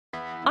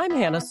I'm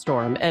Hannah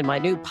Storm, and my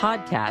new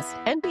podcast,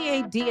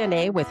 NBA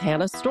DNA with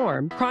Hannah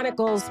Storm,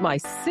 chronicles my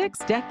 6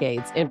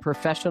 decades in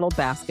professional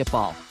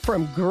basketball.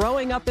 From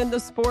growing up in the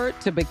sport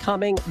to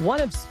becoming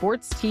one of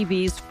sports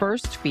TV's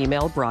first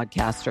female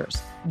broadcasters.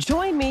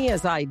 Join me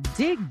as I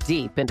dig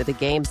deep into the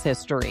game's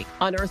history,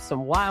 unearth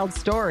some wild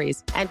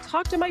stories, and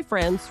talk to my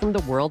friends from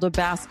the world of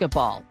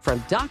basketball,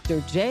 from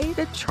Dr. J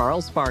to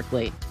Charles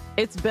Barkley.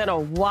 It's been a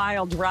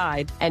wild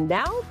ride, and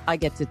now I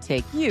get to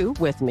take you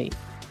with me.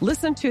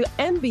 Listen to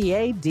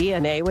NBA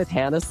DNA with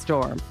Hannah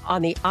Storm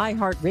on the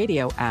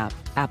iHeartRadio app,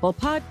 Apple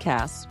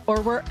Podcasts, or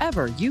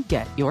wherever you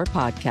get your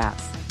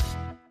podcasts.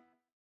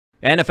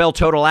 NFL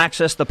Total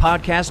Access, the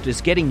podcast,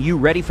 is getting you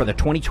ready for the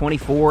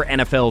 2024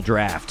 NFL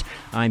Draft.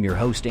 I'm your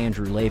host,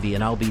 Andrew Levy,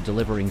 and I'll be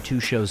delivering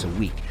 2 shows a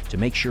week to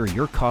make sure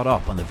you're caught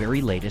up on the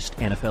very latest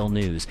NFL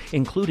news,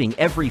 including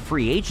every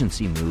free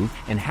agency move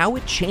and how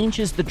it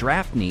changes the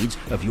draft needs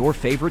of your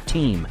favorite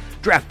team.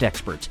 Draft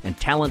experts and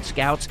talent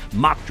scouts,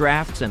 mock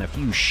drafts, and a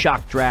few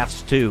shock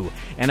drafts, too.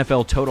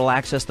 NFL Total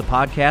Access, the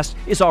podcast,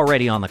 is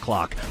already on the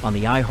clock on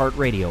the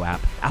iHeartRadio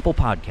app, Apple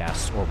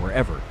Podcasts, or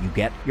wherever you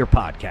get your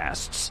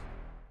podcasts.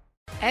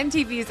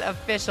 MTV's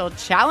official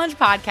Challenge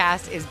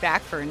podcast is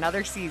back for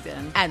another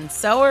season. And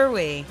so are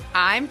we.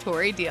 I'm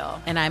Tori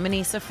Deal. And I'm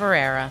Anissa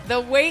Ferreira.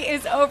 The wait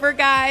is over,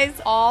 guys.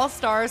 All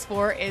Stars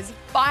 4 is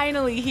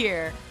finally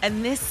here.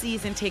 And this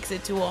season takes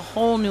it to a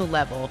whole new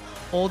level.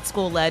 Old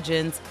school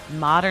legends,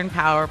 modern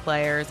power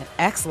players, and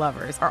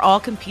ex-lovers are all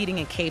competing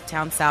in Cape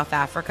Town, South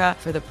Africa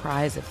for the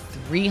prize of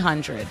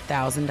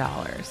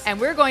 $300,000. And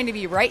we're going to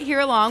be right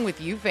here along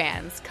with you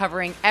fans,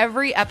 covering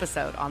every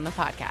episode on the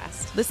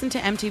podcast. Listen to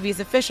MTV's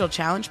official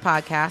Challenge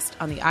podcast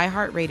on the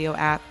iHeartRadio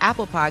app,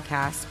 Apple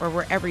Podcasts, or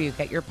wherever you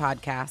get your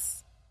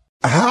podcasts.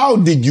 How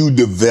did you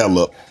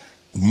develop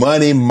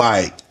Money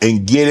Mike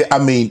and get it?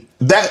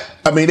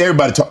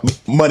 Everybody talk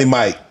Money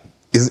Mike.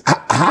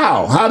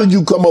 How did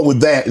you come up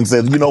with that and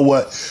said, you know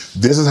what,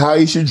 this is how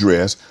he should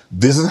dress,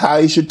 this is how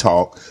he should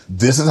talk,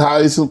 this is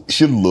how he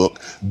should look,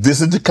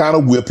 this is the kind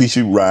of whip he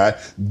should ride,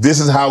 this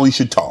is how he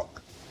should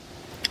talk?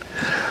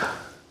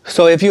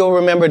 So if you'll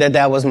remember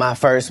that was my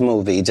first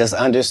movie, just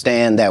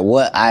understand that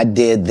what I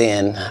did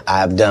then,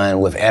 I've done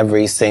with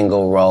every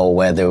single role,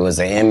 whether it was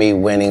an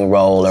Emmy-winning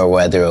role or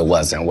whether it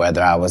wasn't,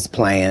 whether I was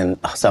playing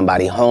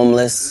somebody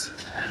homeless,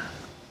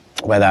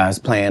 whether I was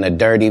playing a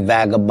dirty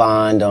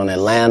vagabond on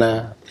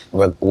Atlanta,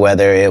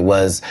 whether it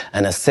was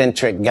an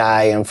eccentric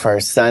guy in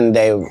First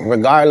Sunday,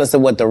 regardless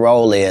of what the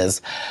role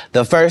is,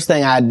 the first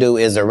thing I do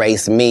is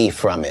erase me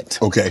from it.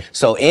 Okay.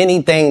 So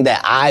anything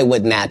that I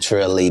would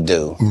naturally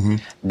do,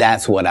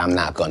 that's what I'm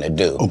not going to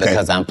do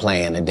because I'm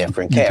playing a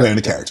different character. You're playing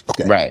the character.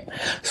 Okay. Right.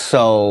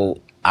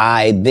 So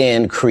I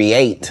then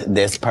create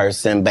this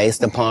person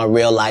based upon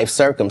real life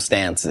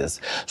circumstances.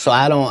 So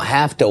I don't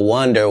have to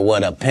wonder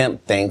what a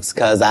pimp thinks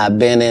because I've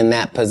been in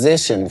that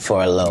position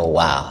for a little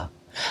while.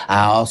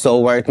 I also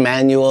worked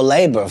manual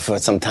labor for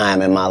some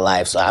time in my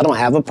life, so I don't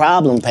have a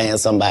problem paying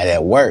somebody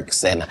that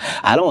works, and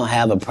I don't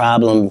have a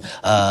problem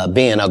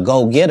being a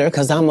go-getter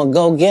because I'm a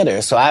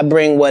go-getter. So I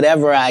bring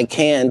whatever I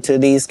can to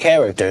these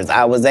characters.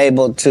 I was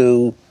able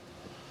to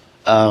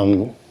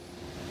the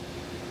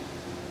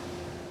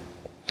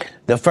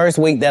first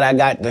week that I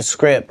got the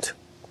script,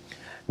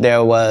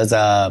 there was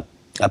a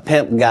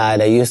pimp guy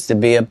that used to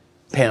be a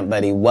pimp,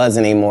 but he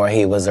wasn't anymore.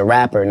 He was a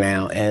rapper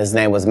now, and his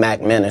name was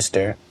Mac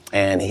Minister.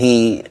 And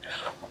he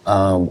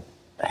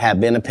had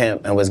been a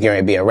pimp and was going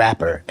to be a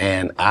rapper.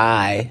 And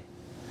I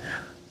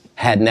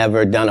had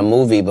never done a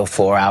movie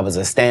before. I was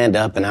a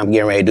stand-up, and I'm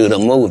getting ready to do the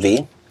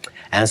movie.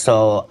 And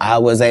so I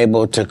was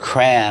able to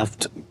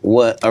craft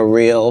what a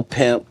real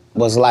pimp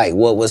was like,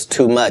 what was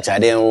too much. I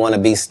didn't want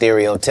to be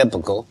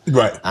stereotypical.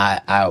 Right.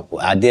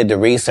 I did the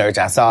research.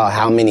 I saw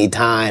how many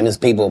times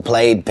people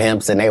played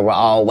pimps, and it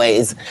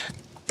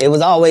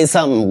was always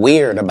something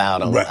weird about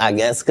them, right. I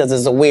guess, because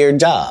it's a weird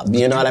job.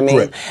 You know what I mean?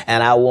 Right.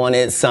 And I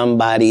wanted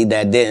somebody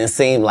that didn't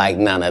seem like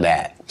none of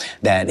that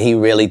he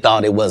really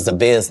thought it was a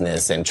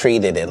business and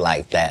treated it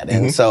like that.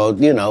 And so,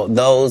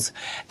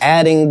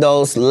 adding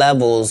those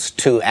levels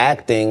to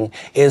acting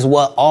is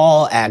what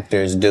all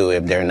actors do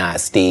if they're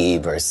not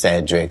Steve or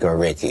Cedric or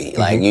Ricky.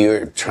 Like,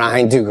 you're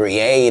trying to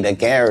create a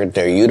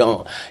character. You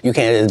can't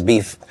just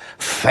be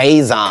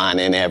Faison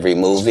in every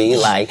movie.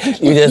 Like,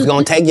 you just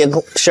gonna take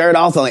your shirt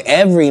off on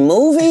every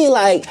movie?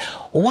 Like,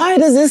 why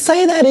does it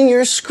say that in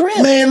your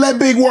script? Man, let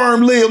Big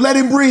Worm live. Let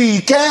him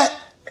breathe, Katt.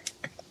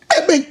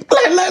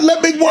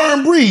 Let Big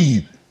Worm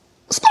breathe.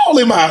 Stall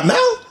him out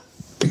now.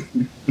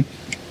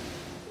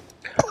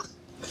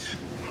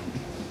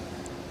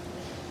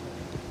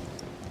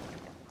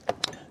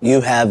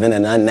 You having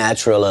an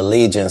unnatural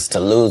allegiance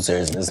to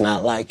losers is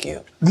not like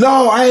you.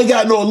 No, I ain't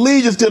got no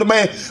allegiance to the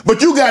man.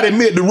 But you got to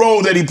admit the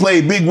role that he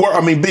played,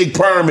 Big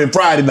Perm in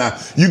Friday now.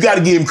 You got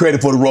to give him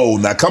credit for the role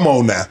now. Come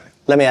on now.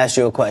 Let me ask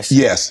you a question.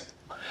 Yes.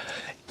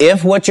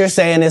 If what you're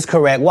saying is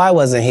correct, why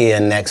wasn't he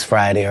in next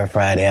Friday or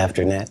Friday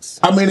after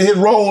next? His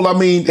role,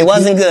 It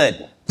wasn't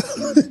good.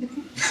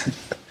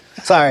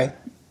 Sorry.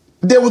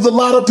 There was a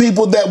lot of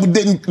people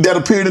that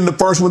appeared in the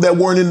first one that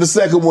weren't in the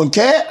second one,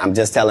 Katt. I'm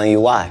just telling you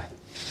why.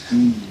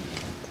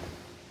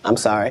 I'm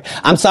sorry.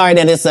 I'm sorry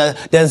that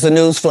there's a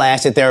news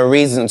flash that there are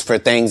reasons for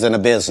things in a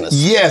business.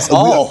 Yes.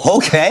 Oh,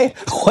 okay.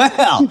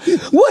 Well,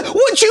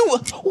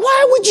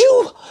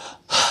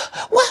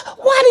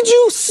 why did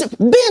you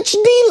bench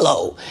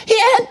D-Lo? He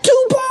had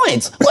 2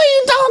 points. What are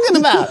you talking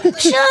about?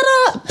 Shut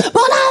up. But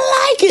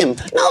I like him.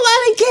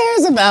 Nobody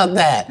cares about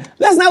that.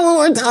 That's not what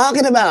we're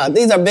talking about.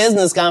 These are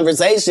business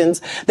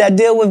conversations that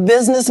deal with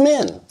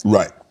businessmen.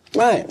 Right.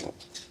 Right.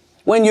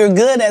 When you're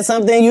good at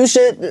something, you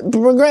should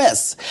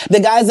progress. The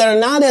guys that are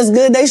not as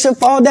good, they should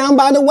fall down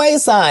by the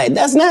wayside.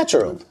 That's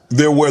natural.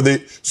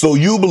 So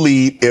you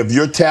believe if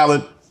your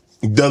talent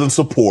doesn't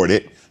support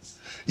it,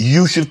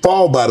 you should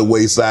fall by the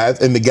wayside,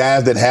 and the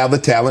guys that have the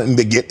talent and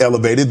they get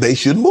elevated, they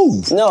should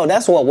move. No,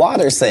 that's what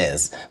water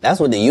says. That's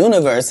what the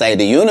universe say.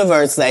 The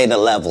universe say the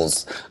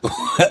levels.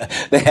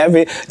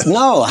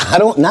 No, I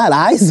don't. Not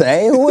I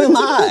say. Who am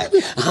I?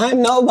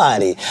 I'm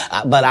nobody.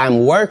 But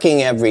I'm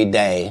working every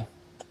day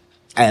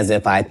as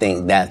if I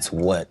think that's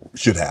what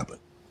should happen.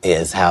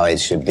 Is how it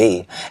should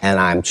be. And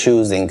I'm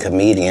choosing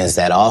comedians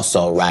that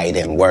also write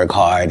and work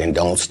hard and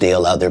don't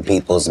steal other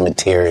people's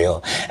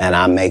material. And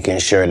I'm making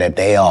sure that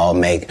they all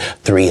make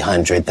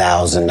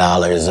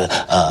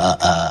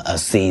 $300,000 a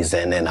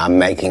season. And I'm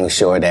making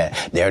sure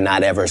that they're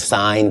not ever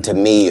signed to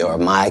me or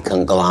my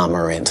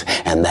conglomerate.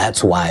 And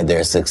that's why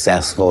they're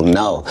successful.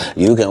 No,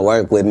 you can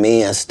work with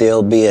me and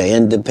still be an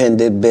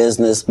independent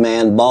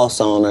businessman,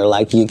 boss owner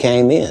like you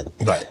came in.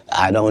 Right.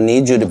 I don't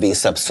need you to be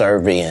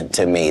subservient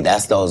to me.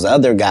 That's those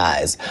other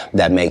guys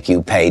that make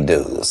you pay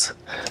dues.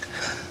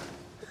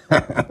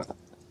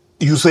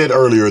 You said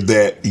earlier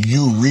that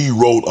you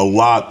rewrote a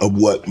lot of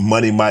what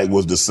Money Mike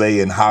was to say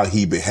and how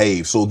he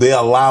behaved. So they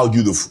allowed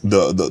you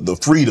the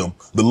freedom,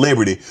 the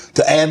liberty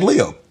to ad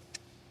lib.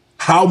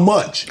 How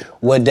much?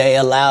 Would they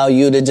allow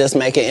you to just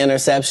make an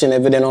interception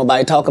if didn't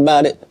nobody talk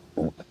about it?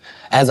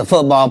 As a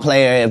football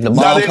player, if the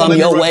ball come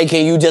your way,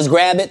 can you just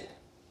grab it?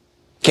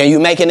 Can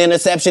you make an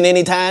interception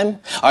anytime?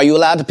 Are you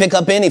allowed to pick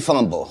up any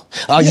fumble?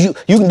 You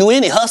can do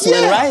any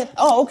hustling, right?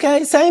 Oh,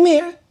 okay. Same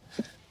here.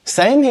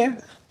 Same here.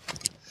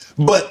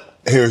 But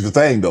here's the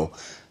thing, though.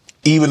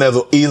 Even as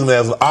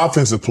an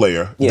offensive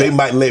player, they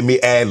might let me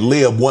ad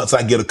lib once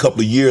I get a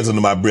couple of years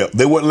under my belt.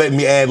 They wouldn't let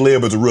me ad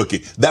lib as a rookie.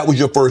 That was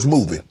your first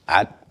movie.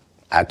 I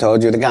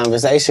told you the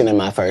conversation in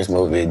my first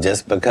movie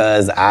just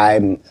because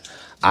I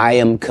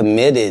am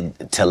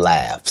committed to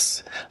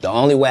laughs. The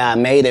only way I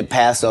made it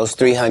past those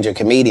 300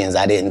 comedians,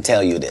 I didn't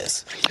tell you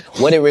this.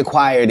 What it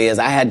required is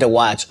I had to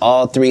watch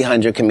all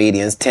 300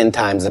 comedians 10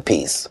 times a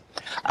piece.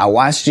 I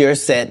watched your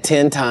set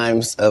 10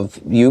 times of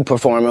you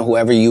performing,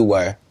 whoever you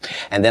were,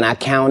 and then I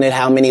counted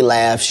how many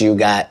laughs you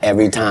got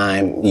every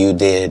time you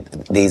did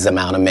these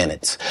amount of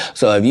minutes.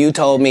 So if you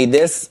told me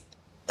this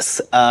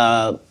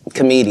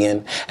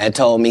comedian and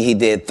told me he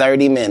did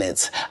 30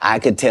 minutes, I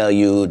could tell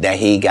you that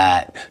he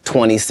got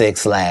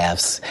 26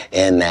 laughs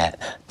in that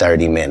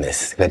 30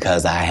 minutes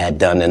because I had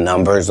done the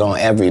numbers on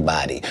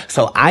everybody.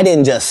 So I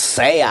didn't just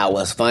say I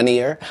was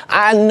funnier.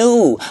 I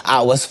knew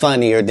I was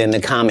funnier than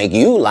the comic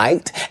you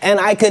liked, and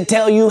I could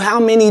tell you how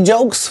many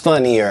jokes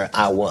funnier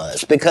I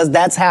was because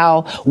that's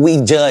how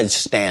we judge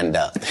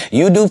stand-up.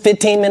 You do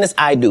 15 minutes,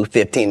 I do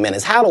 15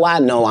 minutes. How do I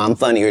know I'm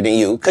funnier than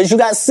you? Because you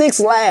got 6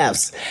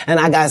 laughs and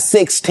I got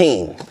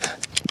 16.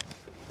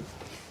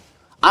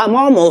 I'm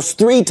almost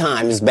 3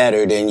 times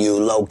better than you,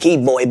 low-key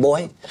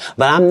boy.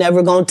 But I'm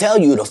never gonna tell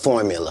you the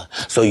formula.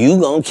 So you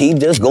gonna keep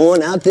just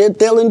going out there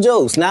telling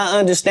jokes, not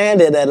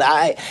understanding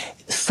that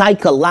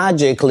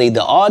psychologically,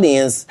 the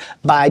audience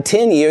by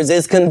 10 years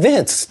is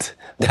convinced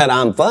that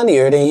I'm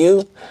funnier than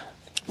you.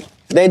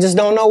 They just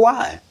don't know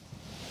why.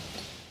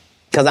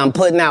 Because I'm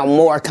putting out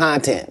more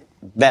content,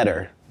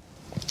 better.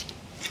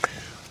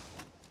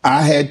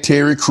 I had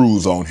Terry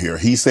Crews on here.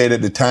 He said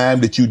at the time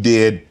that you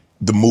did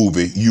the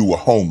movie, you were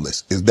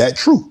homeless. Is that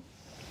true?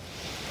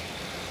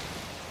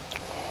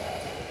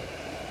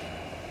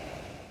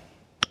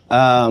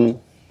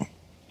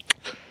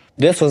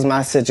 This was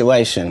my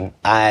situation.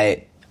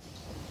 5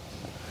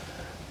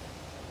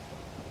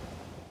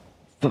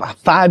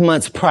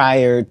 months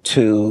prior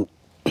to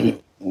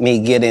me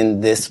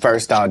getting this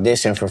first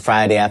audition for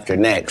Friday After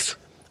Next,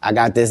 I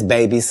got this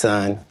baby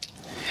son.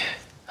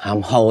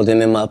 I'm holding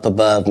him up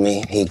above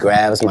me. He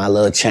grabs my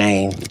little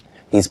chain.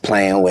 He's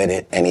playing with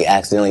it, and he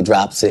accidentally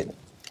drops it.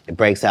 It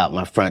breaks out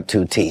my front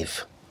 2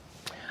 teeth.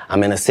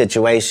 I'm in a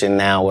situation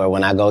now where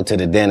when I go to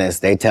the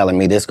dentist, they telling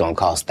me this gonna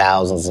cost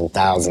thousands and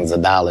thousands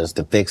of dollars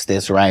to fix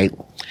this right.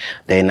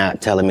 They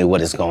not telling me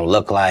what it's gonna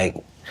look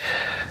like.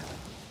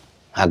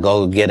 I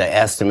go get an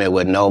estimate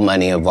with no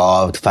money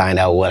involved, find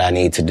out what I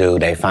need to do.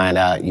 They find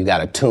out you got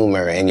a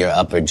tumor in your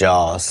upper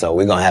jaw, so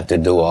we're gonna have to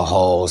do a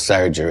whole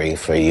surgery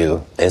for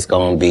you. It's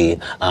gonna be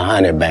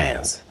 100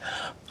 bands.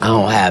 I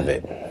don't have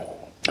it.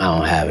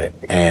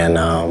 And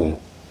I'm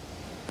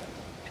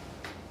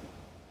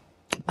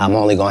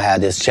only gonna have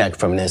this check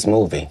from this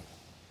movie.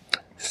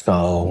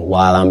 So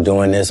while I'm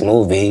doing this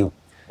movie,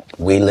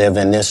 we live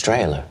in this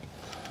trailer.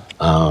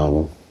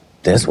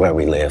 This is where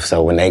we live.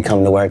 So when they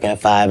come to work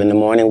at 5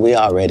 a.m, we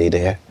already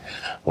there.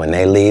 When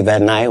they leave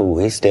at night,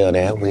 we still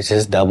there. We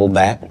just double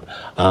back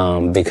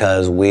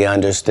because we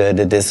understood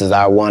that this is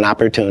our one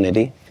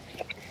opportunity.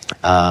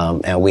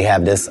 And we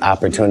have this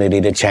opportunity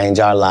to change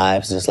our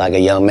lives, just like a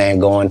young man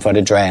going for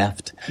the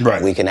draft.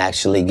 Right. We can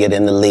actually get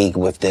in the league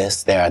with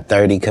this. There are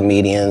 30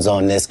 comedians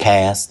on this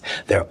cast.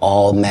 They're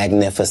all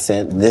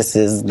magnificent. This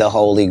is the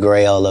holy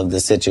grail of the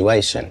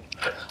situation.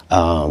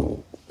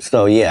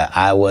 So yeah,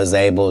 I was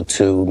able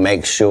to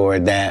make sure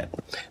that,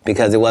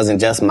 because it wasn't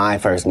just my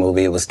first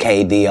movie, it was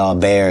K.D.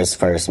 Albert's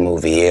first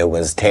movie, it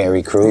was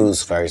Terry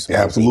Crews' first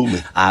movie.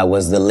 Absolutely. I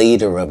was the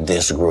leader of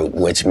this group,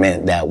 which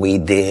meant that we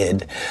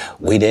didn't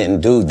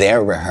do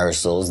their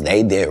rehearsals,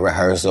 they did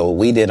rehearsal,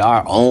 we did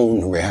our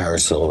own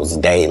rehearsals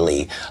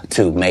daily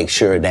to make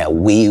sure that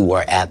we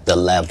were at the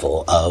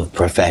level of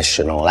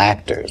professional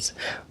actors,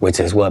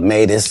 which is what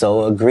made it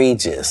so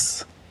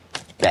egregious,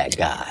 that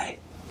guy.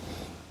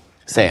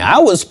 Saying,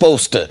 you were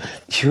supposed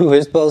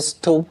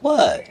to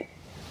what?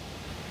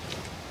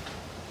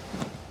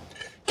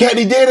 Katt,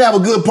 he did have a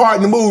good part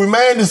in the movie,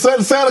 man. The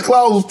Santa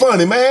Claus was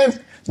funny,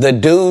 man. The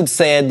dude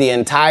said the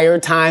entire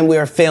time we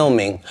were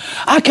filming,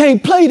 I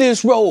can't play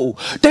this role.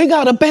 They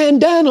got a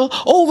bandana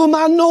over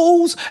my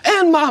nose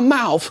and my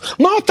mouth.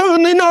 My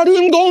family not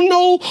even gonna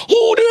know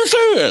who this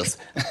is.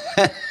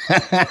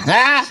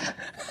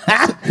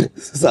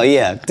 So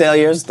yeah, tell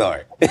your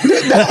story.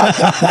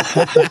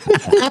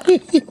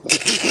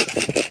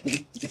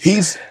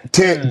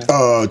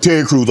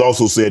 Terry Crews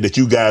also said that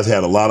you guys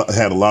had a lot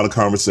of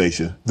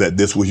conversation, that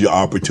this was your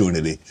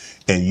opportunity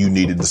and you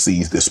needed to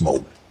seize this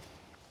moment.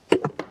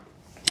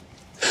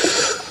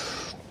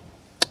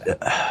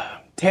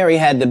 Terry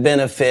had the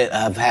benefit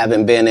of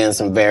having been in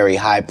some very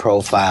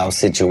high-profile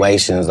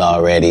situations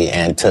already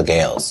and took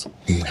L's.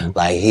 Mm-hmm.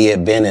 Like, he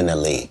had been in the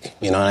league,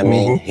 you know what I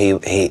mean?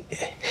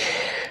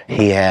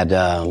 He had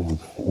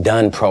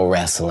done pro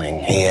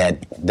wrestling. He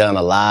had done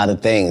a lot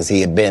of things.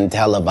 He had been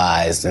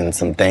televised in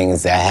some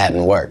things that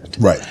hadn't worked.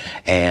 Right.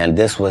 And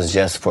this was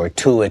just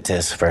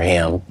fortuitous for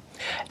him.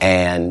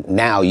 And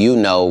now you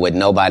know what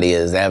nobody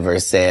has ever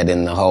said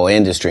in the whole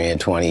industry in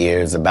 20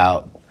 years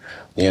about,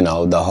 you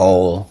know, the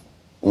whole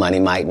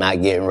Money Mike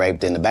not getting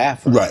raped in the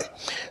bathroom. Right.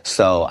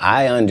 So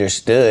I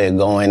understood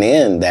going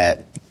in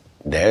that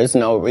there's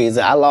no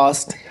reason. I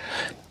lost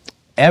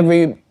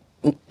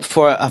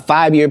for a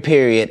 5-year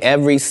period,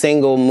 every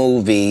single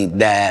movie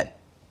that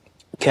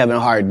Kevin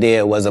Hart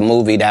did was a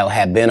movie that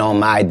had been on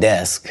my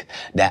desk,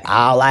 that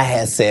all I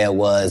had said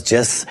was,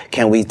 just,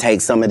 can we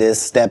take some of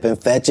this step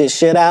and fetch it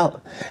shit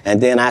out?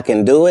 And then I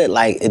can do it.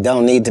 Like, it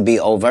don't need to be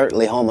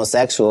overtly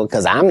homosexual,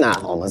 because I'm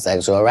not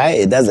homosexual, right?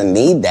 It doesn't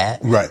need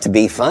that to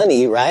be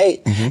funny,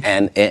 right?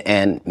 Mm-hmm.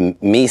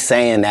 And me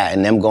saying that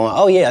and them going,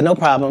 oh yeah, no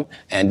problem.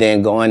 And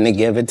then going to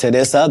give it to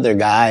this other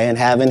guy and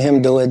having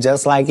him do it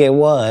just like it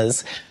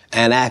was.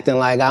 And acting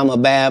like I'm a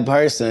bad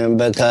person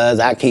because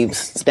I keep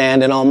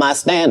standing on my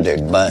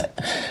standard. But,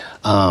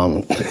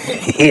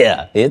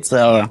 yeah, it's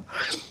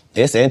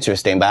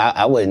interesting, but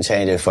I wouldn't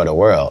change it for the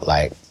world.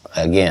 Like,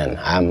 again,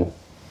 I'm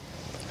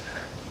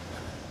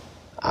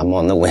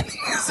on the winning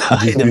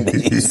side of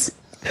these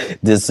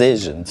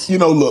decisions. You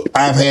know, look,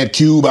 I've had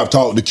Cube, I've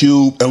talked to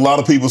Cube, and a lot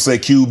of people say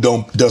Cube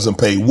doesn't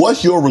pay.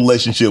 What's your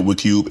relationship with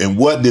Cube, and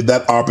what did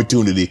that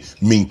opportunity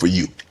mean for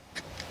you?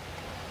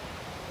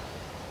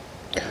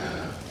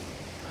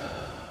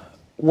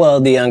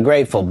 Well, the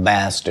ungrateful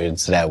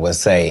bastards that would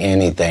say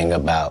anything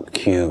about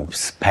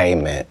Cube's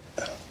payment,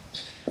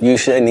 you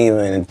shouldn't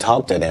even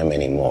talk to them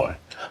anymore.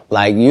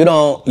 Like, you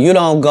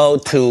don't go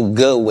to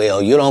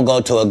Goodwill, you don't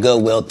go to a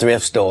Goodwill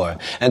thrift store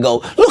and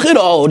go, look at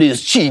all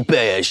this cheap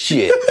ass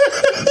shit.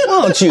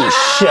 Why don't you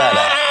shut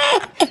up?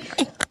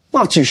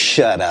 Why don't you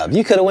shut up?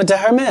 You could have went to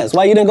Hermes.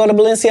 Why you didn't go to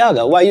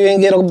Balenciaga? Why you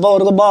didn't get a bowl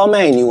of the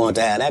Balmain? You want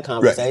to have that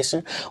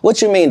conversation? Right. What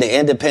you mean, the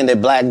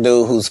independent black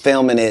dude who's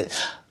filming it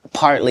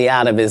partly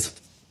out of his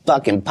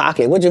fucking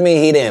pocket? What do you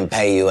mean he didn't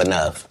pay you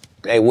enough?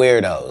 They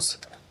weirdos.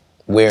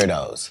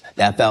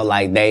 That felt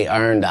like they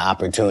earned the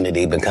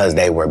opportunity because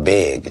they were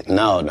big.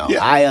 No,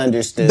 yeah. I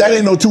understood. That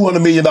ain't no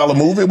 $200 million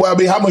movie. Well, I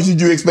mean, how much did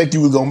you expect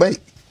you was gonna make?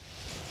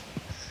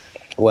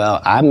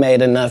 Well, I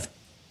made enough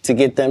to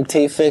get them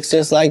teeth fixed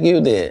just like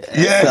you did.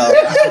 Yeah.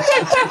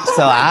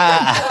 So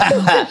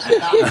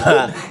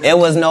it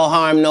was no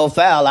harm, no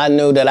foul. I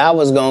knew that I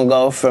was gonna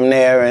go from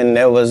there, and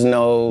there was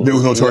no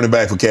turning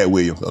back for Katt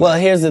Williams. Okay. Well,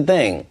 here's the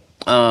thing.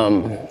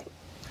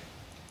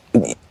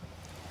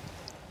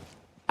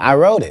 I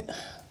wrote it.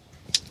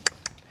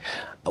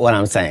 What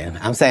I'm saying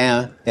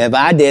if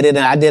I did it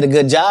and I did a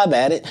good job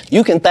at it,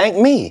 you can thank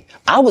me.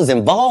 I was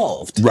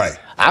involved. Right.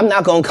 I'm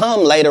not gonna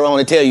come later on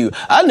and tell you,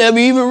 I never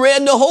even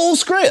read the whole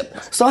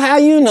script. So how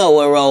you know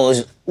what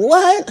roles?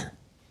 What?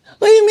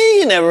 What do you mean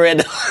you never read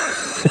the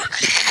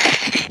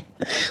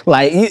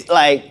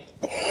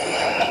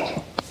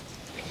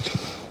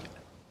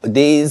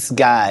these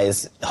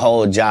guys'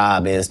 whole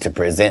job is to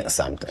present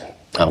something,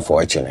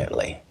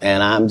 unfortunately.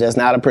 And I'm just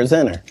not a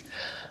presenter.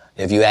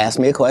 If you ask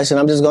me a question,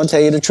 I'm just going to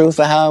tell you the truth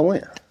of how it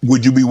went.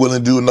 Would you be willing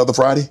to do another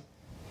Friday?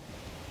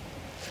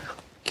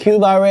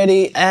 Cube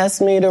already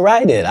asked me to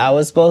write it. I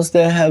was supposed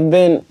to have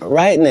been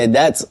writing it.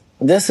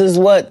 This is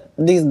what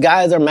these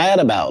guys are mad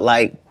about.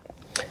 Like,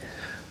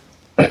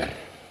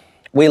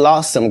 we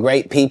lost some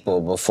great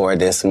people before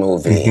this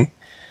movie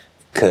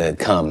could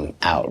come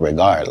out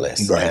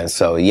regardless. Right. And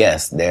so,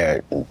 yes,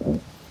 there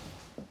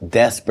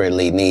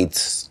desperately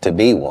needs to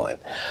be one.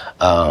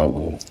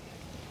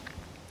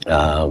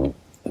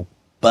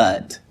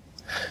 But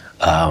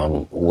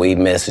we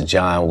miss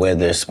John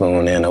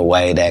Witherspoon in a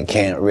way that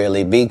can't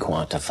really be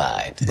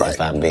quantified,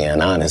 if I'm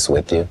being honest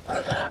with you.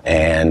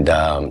 And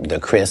the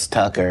Chris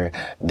Tucker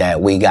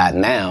that we got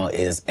now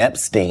is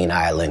Epstein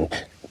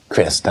Island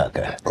Chris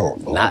Tucker,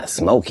 not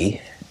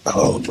Smokey.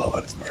 Oh,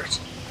 Lord have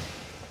mercy.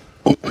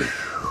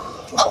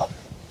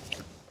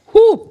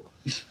 Whew.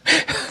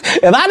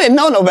 If I didn't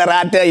know no better,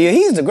 I'd tell you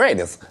he's the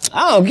greatest.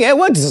 I don't care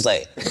what you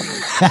say.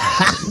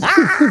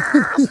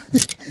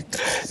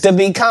 To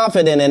be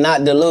confident and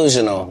not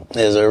delusional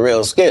is a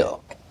real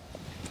skill.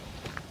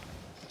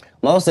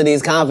 Most of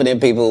these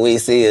confident people we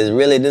see is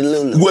really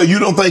delusional. Well, you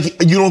don't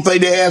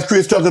think they asked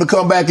Chris Tucker to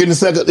come back in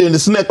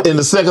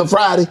the second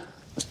Friday?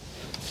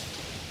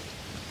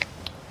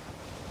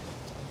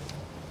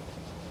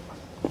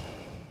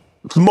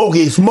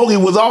 Smokey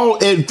was all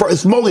in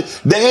Smokey.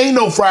 There ain't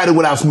no Friday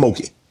without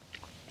Smokey.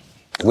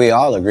 We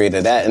all agree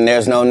to that, and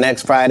there's no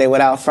next Friday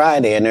without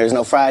Friday, and there's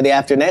no Friday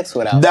after next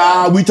without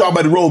Friday. We talk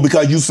about the road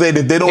because you said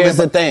that they don't. Here's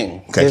the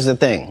thing. Okay. Here's the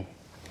thing.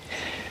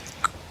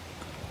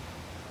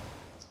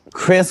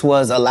 Chris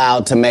was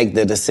allowed to make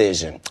the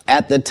decision.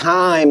 At the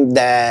time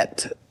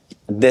that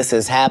this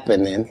is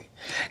happening,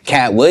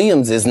 Katt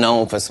Williams is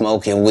known for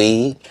smoking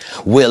weed.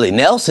 Willie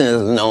Nelson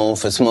is known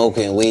for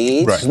smoking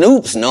weed. Right.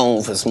 Snoop's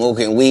known for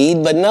smoking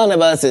weed, but none of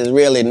us is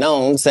really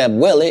known except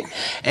Willie.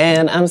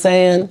 And I'm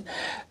saying,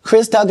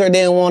 Chris Tucker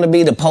didn't want to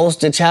be the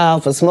poster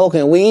child for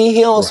smoking weed.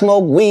 He don't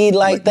smoke weed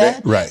like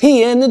that. Right.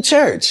 He in the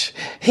church.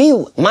 He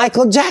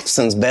Michael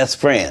Jackson's best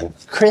friend.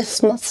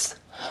 Christmas.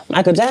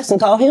 Michael Jackson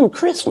called him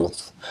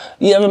Christmas.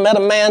 You ever met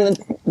a man that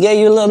gave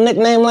you a little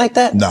nickname like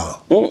that?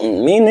 No.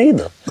 Me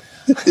neither.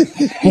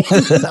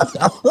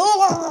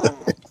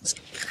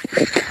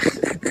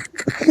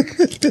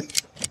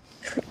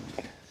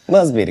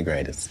 Must be the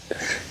greatest.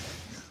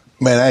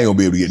 Man, I ain't gonna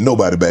be able to get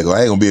nobody back.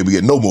 I ain't gonna be able to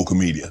get no more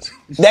comedians.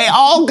 They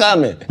all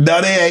coming.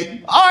 No, they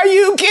ain't. Are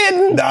you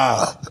kidding?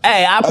 Nah.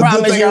 Hey, I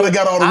promise you. I done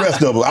got all the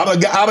rest of them. I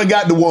done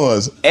got the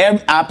ones.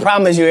 I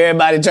promise you,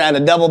 everybody trying to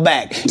double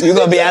back. You're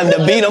gonna be having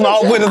to beat them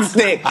off with a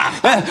stick.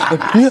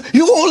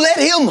 You gonna let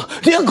him?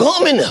 They're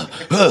coming.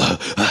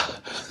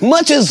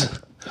 Much as.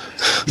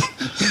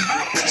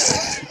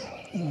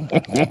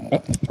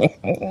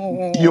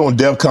 You're on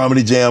Def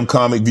Comedy Jam,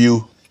 Comic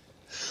View.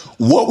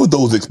 What were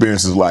those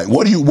experiences like?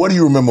 What do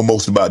you remember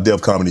most about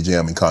Def Comedy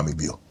Jam and Comic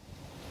View?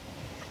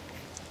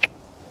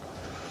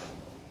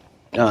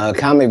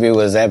 Comic View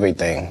was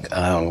everything.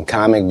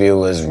 Comic View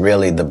was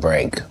really the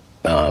break,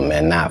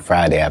 and not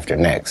Friday After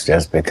Next,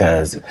 just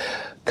because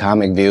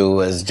Comic View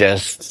was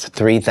just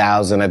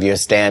 3,000 of your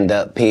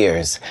stand-up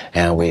peers,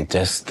 and we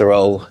just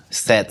throw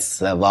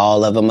sets of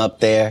all of them up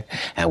there,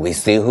 and we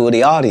see who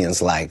the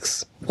audience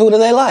likes. Who do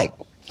they like?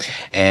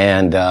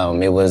 And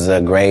it was a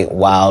great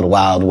wild,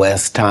 wild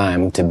west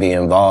time to be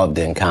involved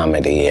in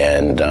comedy.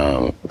 And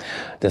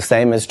the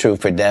same is true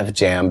for Def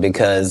Jam,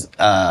 because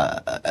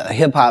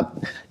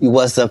hip-hop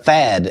was a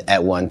fad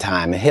at one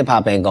time, and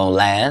hip-hop ain't gonna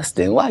last,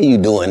 and why are you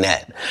doing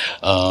that?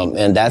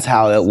 And that's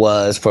how it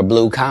was for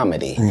blue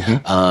comedy.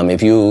 Mm-hmm.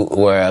 If you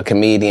were a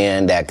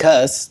comedian that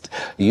cussed,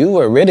 you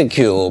were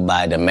ridiculed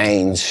by the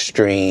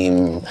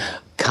mainstream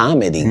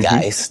comedy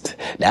geist.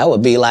 That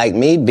would be like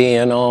me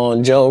being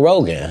on Joe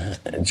Rogan.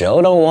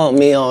 Joe don't want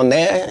me on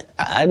there.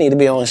 I need to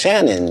be on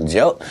Shannon.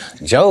 Joe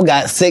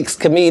got 6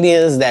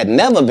 comedians that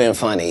never been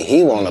funny.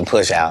 He want to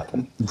push out.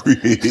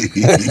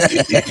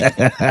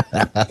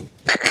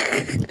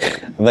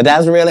 But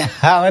that's really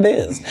how it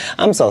is.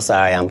 I'm so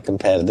sorry I'm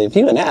competitive.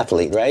 You an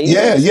athlete, right?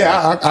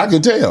 I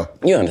can tell.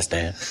 You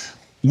understand.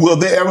 Will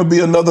there ever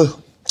be another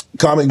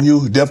Comic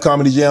View, Def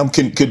Comedy Jam?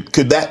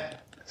 Could that,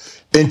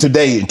 in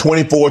today, in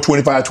 24,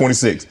 25,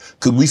 26,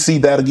 could we see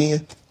that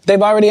again?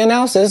 They've already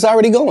announced it. It's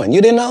already going.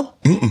 You didn't know?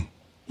 Mm-mm.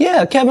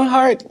 Yeah, Kevin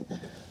Hart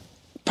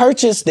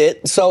purchased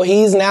it, so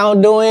he's now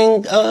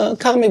doing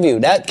Comic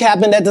View. That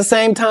happened at the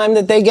same time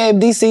that they gave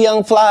DC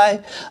Young Fly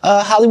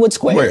Hollywood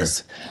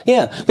Squares. Where?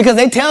 Yeah, because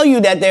they tell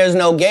you that there's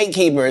no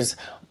gatekeepers,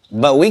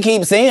 but we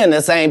keep seeing the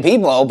same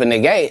people open the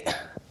gate.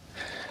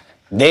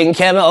 Didn't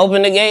Kevin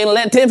open the gate and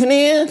let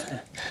Tiffany in?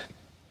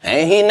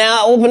 Ain't he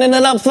now opening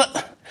it up for...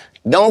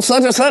 Don't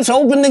such and such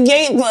open the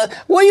gate? What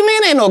do you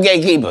mean ain't no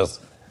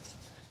gatekeepers?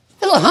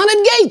 There's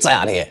 100 gates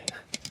out here.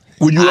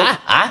 Would you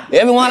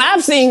everyone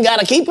I've seen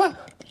got a keeper.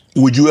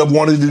 Would you have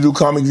wanted to do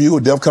Comic View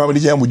or Def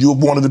Comedy Jam? Would you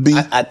have wanted to be?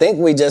 I think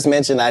we just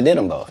mentioned I did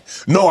them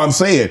both. No, I'm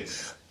saying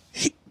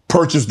he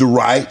purchased the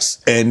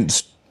rights and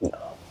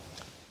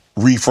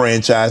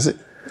refranchise it.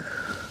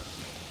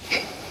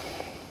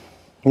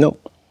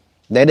 Nope.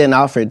 They didn't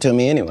offer it to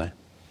me anyway.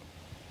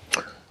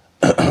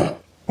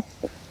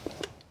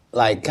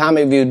 like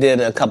Comedy View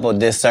did a couple of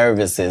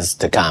disservices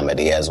to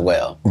comedy as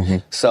well. Mm-hmm.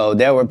 So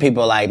there were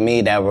people like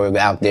me that were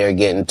out there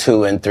getting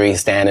 2 and 3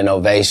 standing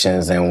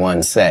ovations in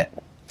one set.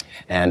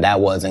 And that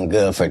wasn't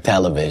good for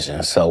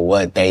television. So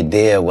what they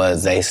did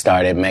was they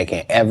started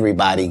making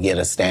everybody get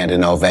a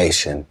standing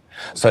ovation.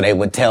 So they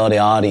would tell the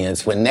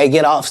audience, when they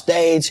get off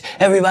stage,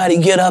 everybody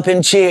get up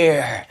and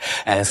cheer.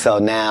 And so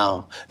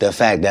now the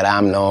fact that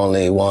I'm the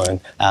only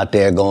one out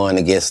there going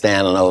to get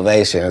standing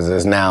ovations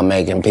is now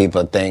making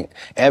people think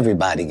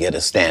everybody get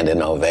a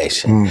standing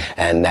ovation.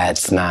 And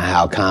that's not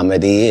how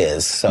comedy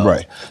is. So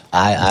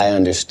I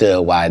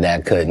understood why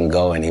that couldn't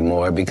go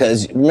anymore.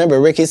 Because remember,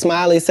 Ricky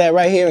Smiley sat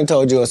right here and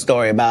told you a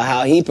story about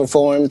how he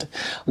performed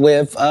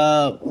with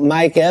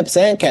Mike Epps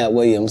and Katt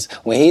Williams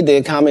when he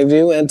did Comedy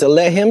View, and to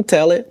let him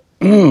tell it,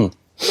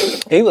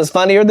 he was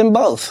funnier than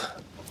both.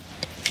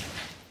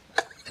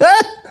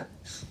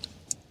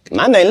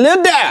 My name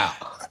Lil Dow.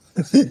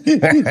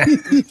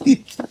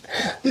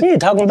 You're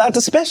talking about the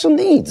special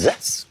needs.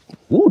 That's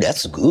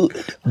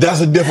good.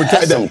 That's a different time.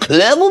 That's some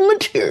clever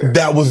material.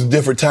 That was a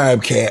different time,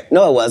 Katt.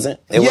 No, it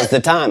wasn't. It was the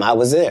time I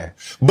was there.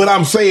 But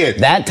I'm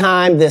saying that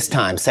time, this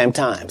time, same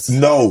times.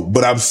 No,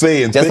 but I'm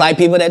saying just like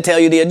people that tell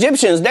you the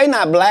Egyptians, they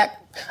not black.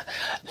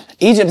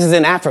 Egypt is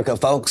in Africa,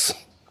 folks.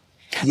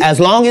 Yeah. As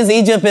long as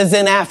Egypt is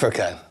in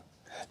Africa,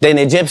 then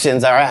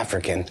Egyptians are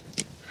African.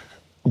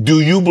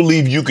 Do you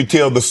believe you could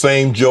tell the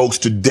same jokes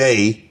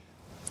today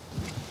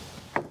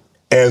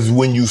as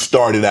when you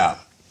started out?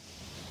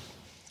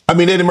 I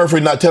mean, Eddie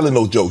Murphy not telling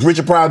those jokes.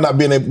 Richard Pryor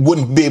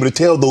wouldn't be able to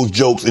tell those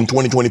jokes in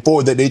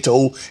 2024 that they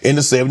told in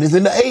the 70s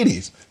and the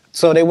 80s.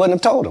 So they wouldn't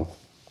have told them.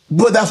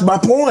 But that's my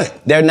point.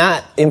 They're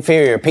not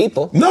inferior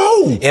people.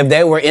 No. If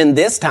they were in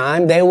this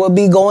time, they would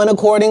be going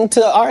according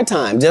to our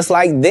time. Just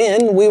like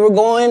then, we were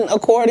going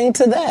according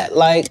to that.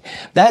 Like,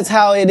 that's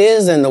how it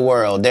is in the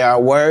world. There are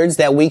words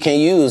that we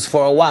can use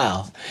for a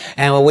while.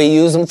 And when we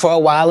use them for a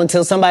while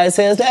until somebody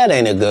says, that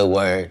ain't a good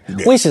word,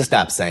 we should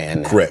stop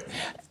saying that. Correct.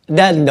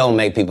 That don't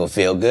make people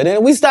feel good.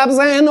 And we stop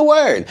saying the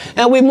word.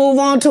 And we move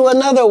on to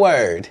another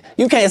word.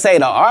 You can't say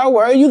the R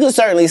word. You can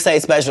certainly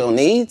say special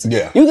needs.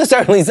 Yeah. You can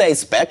certainly say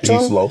spectrum.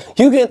 Be slow.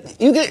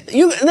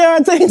 There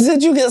are things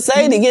that you can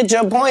say to get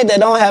your point that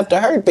don't have to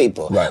hurt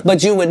people. Right.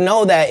 But you would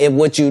know that if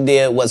what you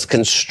did was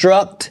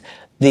construct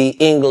the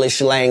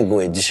English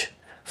language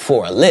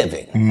for a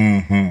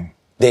living,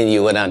 then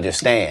you would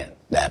understand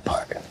that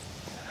part.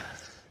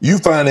 You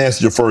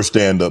financed your first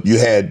stand-up. You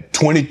had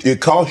it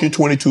cost you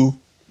 $22,000.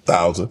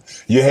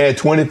 You had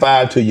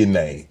 25 to your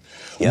name.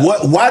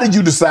 Yep. Why did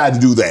you decide to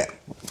do that?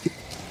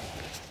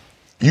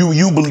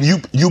 You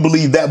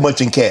believe that much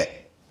in Katt?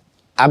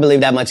 I believe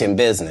that much in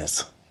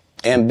business.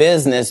 In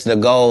business, the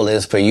goal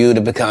is for you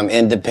to become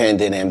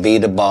independent and be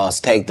the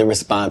boss, take the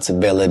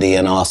responsibility,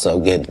 and also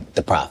get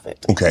the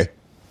profit. Okay.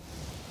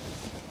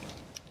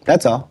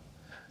 That's all.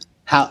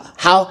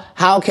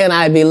 How can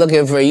I be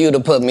looking for you to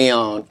put me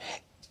on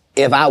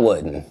if I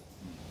wouldn't?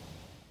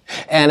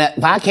 And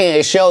if I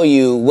can't show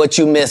you what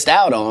you missed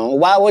out on,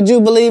 why would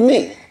you believe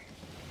me?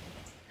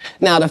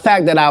 Now, the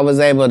fact that I was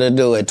able to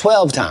do it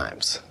 12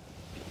 times,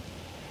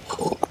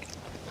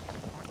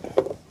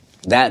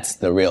 that's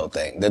the real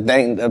thing.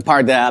 The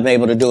part that I'm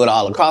able to do it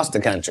all across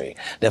the country.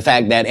 The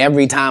fact that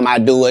every time I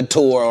do a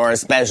tour or a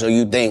special,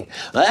 you think,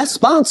 well, that's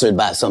sponsored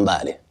by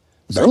somebody.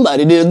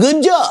 Somebody did a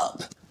good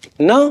job.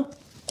 No,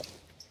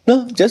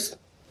 just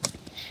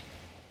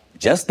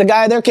the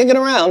guy they're kicking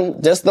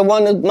around. Just the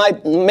one that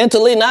might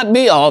mentally not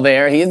be all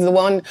there. He's the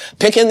one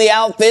picking the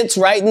outfits,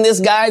 writing this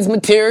guy's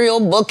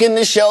material, booking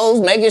the shows,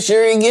 making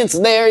sure he gets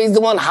there. He's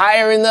the one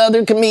hiring the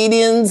other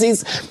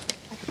comedians.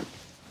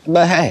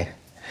 But hey,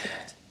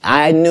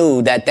 I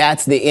knew that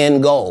that's the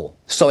end goal.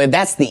 So if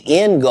that's the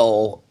end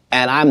goal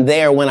and I'm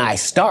there when I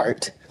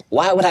start,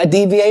 why would I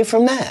deviate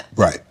from that?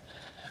 Right.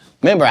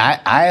 Remember,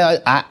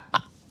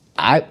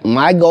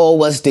 my goal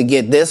was to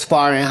get this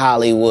far in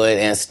Hollywood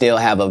and still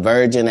have a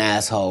virgin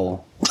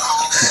asshole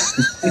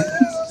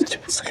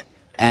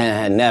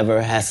and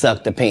never have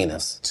sucked a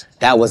penis.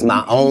 That was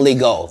my only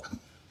goal.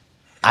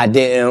 I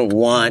didn't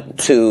want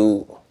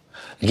to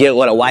get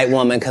with a white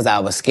woman because I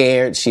was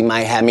scared she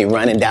might have me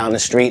running down the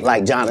street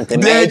like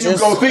Jonathan Majors. There you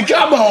go. See,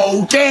 come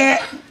on,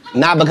 Katt.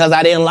 Not because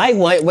I didn't like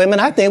white women.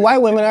 I think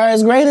white women are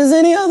as great as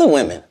any other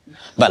women.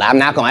 But I'm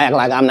not going to act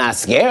like I'm not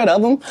scared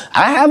of them.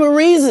 I have a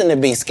reason to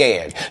be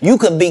scared. You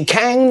could be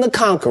Kang the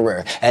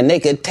Conqueror, and they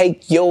could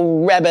take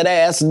your rabbit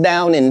ass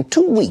down in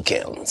 2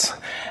 weekends.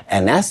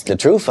 And that's the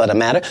truth of the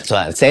matter. So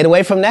I stayed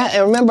away from that.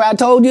 And remember, I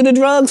told you the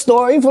drug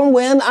story from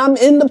when I'm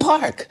in the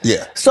park.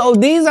 Yeah. So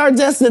these are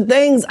just the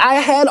things. I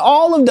had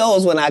all of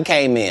those when I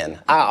came in.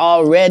 I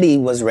already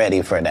was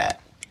ready for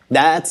that.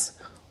 That's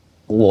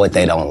what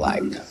they don't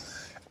like.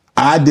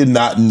 I did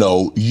not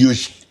know.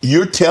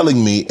 You're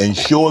telling me and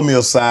showing me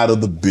a side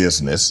of the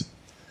business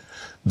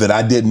that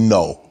I didn't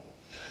know.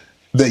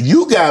 That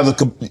you guys are,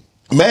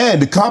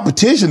 the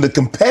competition, the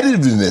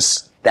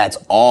competitiveness. That's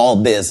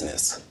all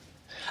business.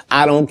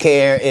 I don't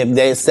care if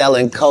they're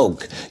selling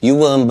Coke. You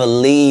wouldn't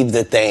believe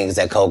the things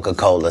that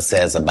Coca-Cola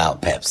says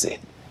about Pepsi.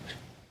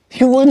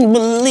 You wouldn't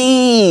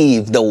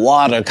believe the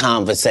water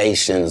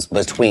conversations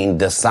between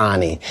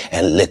Dasani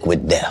and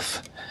Liquid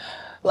Death.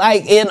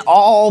 Like in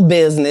all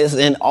business,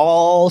 in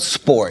all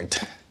sport,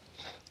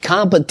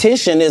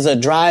 competition is a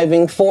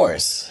driving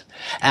force.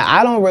 And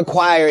I don't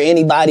require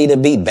anybody to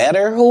be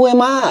better. Who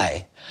am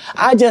I?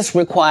 I just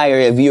require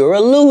if you're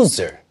a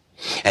loser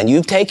and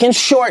you've taken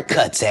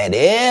shortcuts at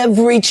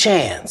every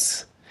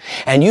chance,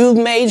 and you've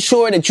made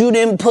sure that you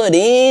didn't put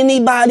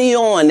anybody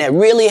on that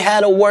really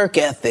had a work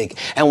ethic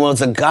and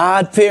was a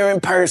God-fearing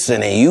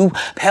person, and you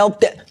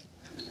helped it.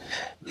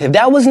 If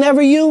that was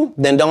never you,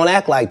 then don't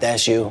act like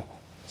that's you.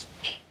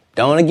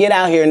 Don't get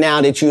out here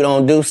now that you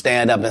don't do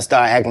stand-up and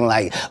start acting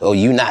like, oh,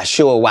 you not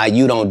sure why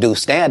you don't do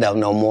stand-up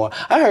no more.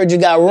 I heard you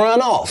got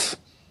run off.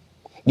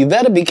 You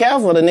better be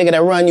careful. The nigga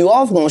that run you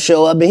off gonna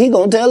show up and he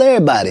gonna tell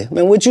everybody.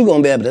 Man, what you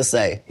gonna be able to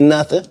say?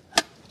 Nothing.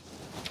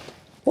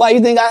 Why you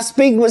think I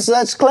speak with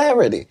such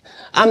clarity?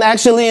 I'm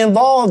actually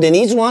involved in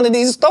each one of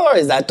these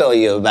stories I told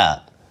you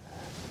about.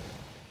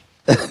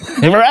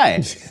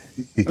 Right.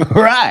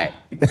 Right.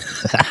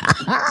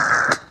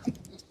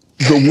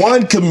 The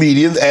one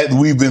comedian that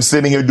we've been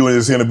sitting here doing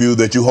this interview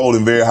that you hold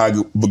in very high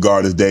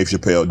regard is Dave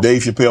Chappelle.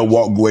 Dave Chappelle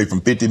walked away from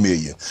 $50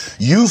 million.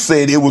 You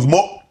said it was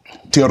more.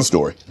 Tell the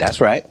story. That's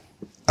right.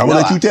 I'm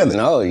gonna let you tell it.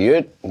 No,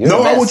 you're no, the best.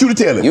 I want you to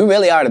tell it. You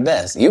really are the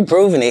best. You're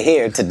proving it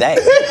here today.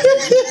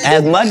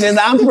 As much as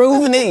I'm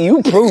proving it,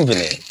 you proving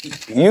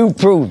it. You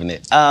proving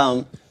it.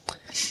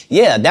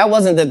 Yeah, that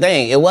wasn't the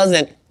thing. It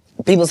wasn't.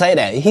 People say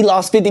that. He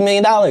lost $50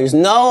 million.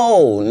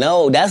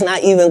 No, that's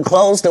not even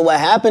close to what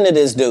happened to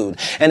this dude.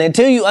 And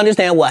until you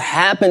understand what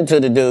happened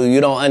to the dude,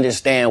 you don't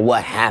understand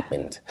what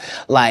happened.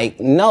 Like,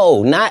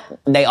 no, not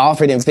they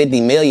offered him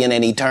 $50 million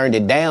and he turned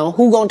it down.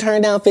 Who gonna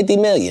turn down $50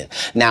 million?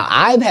 Now,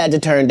 I've had to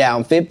turn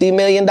down $50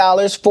 million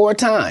 4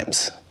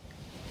 times.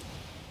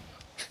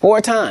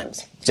 4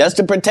 times. Just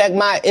to protect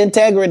my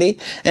integrity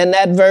and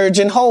that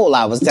virgin hole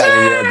I was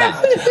telling you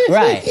about.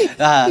 Right.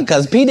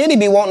 Because P. Diddy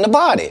be wanting to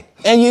party.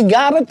 And you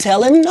gotta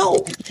tell him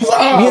no.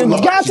 You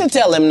got to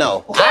tell him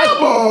no.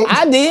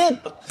 I did.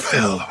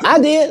 I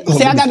did.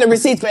 See, I got the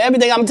receipts for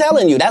everything I'm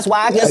telling you. That's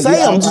why I can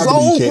say them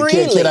so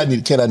freely.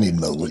 Can I need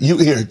another one? You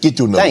here, get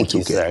your number. Thank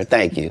you, sir.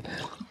 Thank you.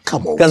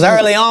 Come on. Because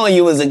early on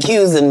you was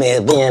accusing me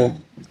of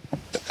being...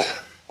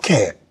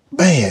 Katt,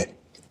 man.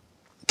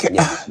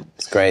 Yeah,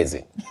 it's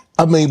crazy.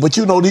 I mean, but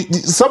you know,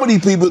 some of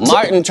these people...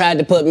 Martin tried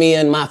to put me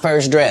in my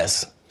first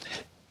dress.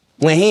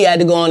 When he had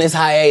to go on his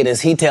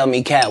hiatus, he tell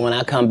me, Katt, when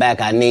I come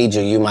back, I need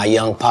you. You my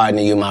young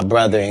partner. You my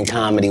brother in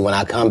comedy. When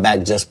I come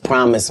back, just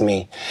promise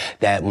me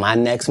that my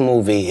next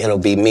movie, it'll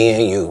be me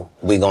and you.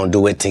 We gonna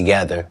do it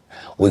together.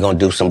 We gonna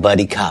do some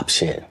buddy cop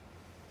shit.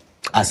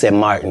 I said,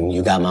 Martin,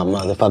 you got my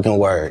motherfucking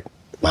word,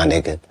 my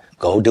nigga.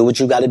 Go do what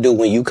you gotta do.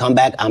 When you come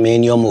back, I'm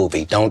in your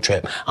movie. Don't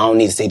trip. I don't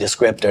need to see the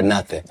script or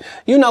nothing.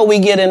 You know, we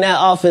get in that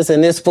office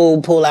and this fool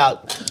pull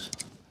out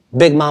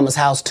Big Mama's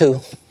House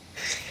 2.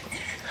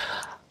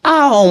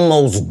 I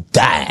almost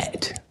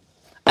died.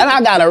 And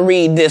I gotta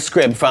read this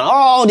script from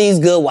all these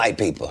good white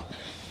people.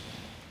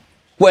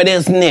 Where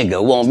this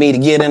nigga want me to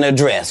get in a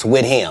dress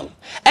with him.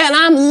 And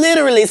I'm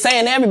literally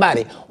saying to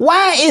everybody,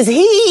 why is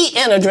he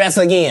in a dress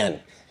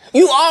again?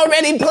 You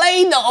already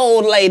played the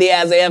old lady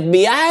as an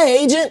FBI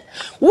agent.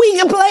 We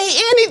can play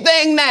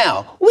anything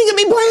now. We can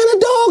be playing a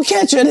dog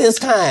catcher this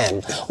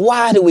time.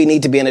 Why do we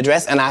need to be in a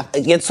dress? And I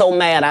get so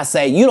mad, I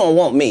say, you don't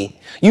want me.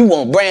 You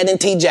want Brandon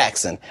T.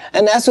 Jackson.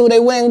 And that's who they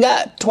went and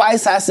got.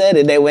 Twice I said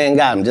it, they went and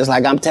got him. Just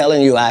like I'm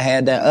telling you, I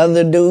had that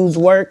other dude's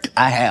work.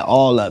 I had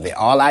all of it.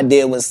 All I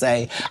did was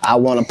say, I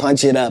want to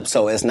punch it up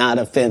so it's not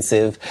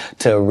offensive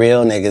to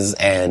real niggas.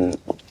 And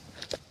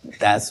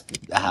that's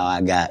how I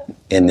got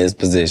in this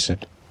position.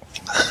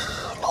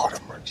 Lord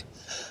have mercy.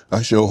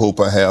 I sure hope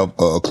I have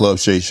Club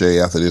Shay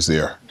Shay after this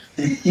air.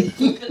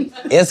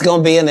 It's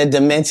gonna be in a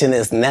dimension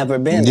it's never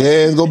been. Yeah,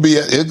 it's gonna be.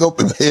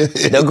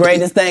 The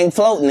greatest thing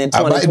floating in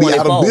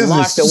 2024.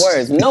 Mark the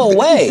words. No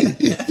way.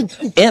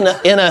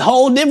 In a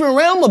whole different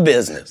realm of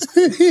business.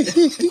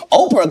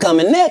 Oprah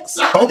coming next.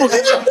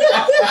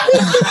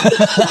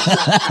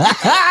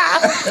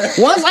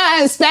 Once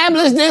I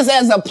establish this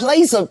as a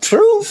place of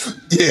truth.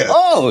 Yeah.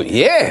 Oh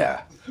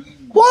yeah.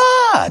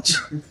 Watch.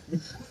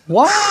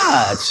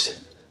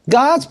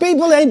 God's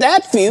people ain't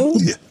that few.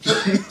 Yeah.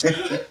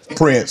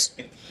 Prince.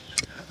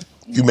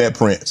 You met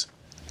Prince.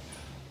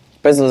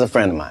 Prince was a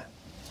friend of mine.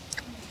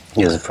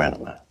 He was a friend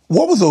of mine.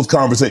 What was those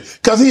conversations?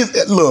 Because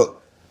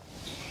look,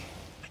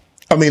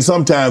 I mean,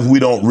 sometimes we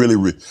don't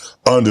really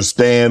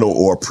understand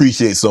or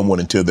appreciate someone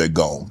until they're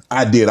gone.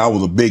 I did. I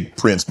was a big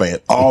Prince fan.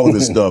 All of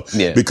his stuff.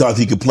 Yeah. Because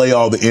he could play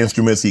all the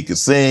instruments. He could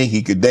sing.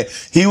 He could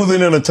dance. He was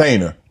an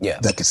entertainer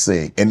that could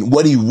sing. And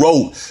what he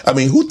wrote, I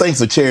mean, who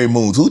thinks of Cherry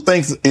Moons? Who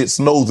thinks it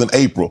snows in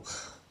April?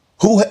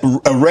 Who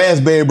a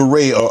raspberry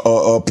beret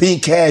or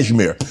pink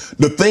cashmere?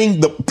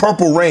 The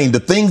purple rain, the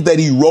things that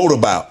he wrote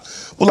about.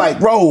 Well, like,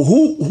 bro,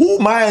 who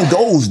mind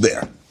goes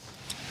there?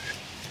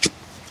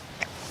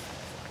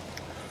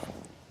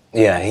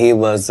 Yeah, he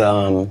was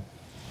unlike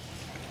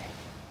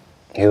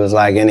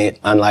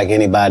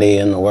anybody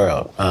in the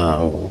world.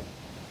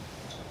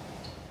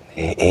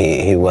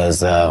 he was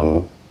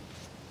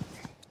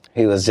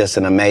just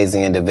an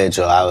amazing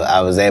individual.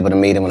 I was able to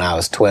meet him when I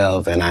was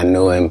 12, and I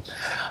knew him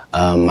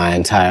my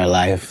entire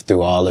life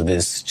through all of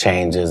his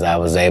changes. I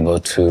was able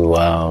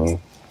to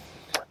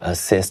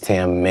assist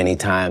him many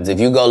times. If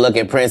you go look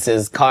at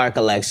Prince's car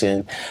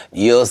collection,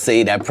 you'll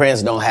see that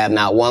Prince don't have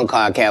not one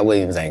car Katt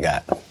Williams ain't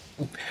got.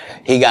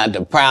 He got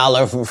the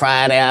Prowler from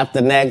Friday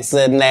After Next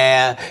in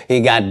there.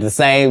 He got the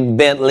same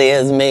Bentley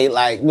as me,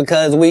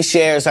 because we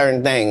share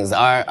certain things.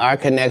 Our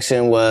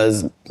connection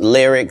was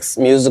lyrics,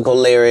 musical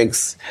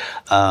lyrics,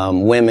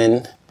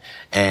 women,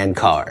 and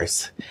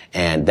cars.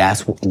 And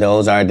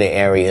those are the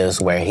areas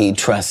where he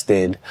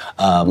trusted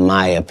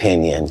my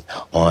opinion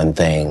on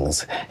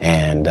things.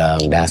 And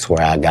that's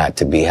where I got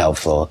to be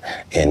helpful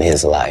in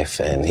his life.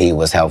 And he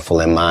was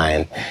helpful in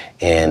mine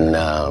in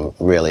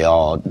really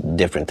all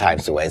different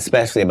types of ways,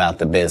 especially about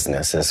the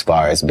business, as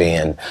far as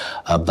being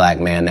a black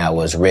man that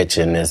was rich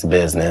in this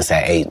business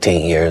at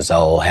 18 years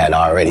old, had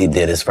already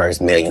did his first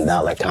 $1 million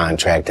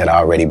contract, had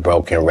already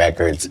broken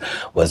records,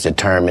 was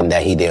determined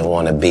that he didn't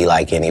want to be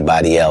like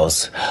anybody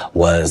else,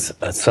 was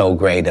so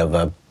great of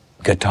a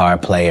guitar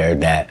player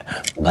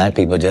that black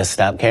people just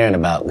stopped caring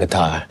about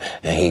guitar,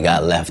 and he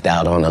got left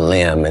out on a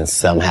limb and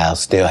somehow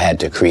still had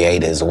to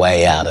create his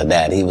way out of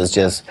that. He was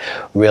just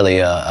really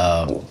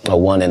a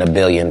 1 in a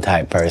billion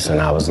type person.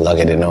 I was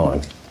lucky to know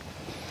him.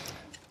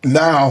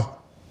 Now,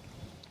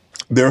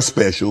 there are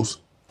specials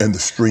and the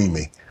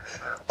streaming.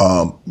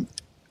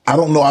 I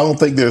don't know. I don't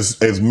think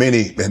there's as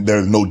many, and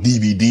there's no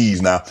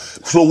DVDs now.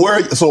 So where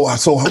are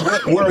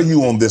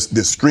you on this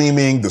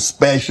streaming, the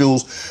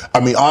specials? I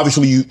mean,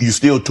 obviously you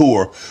still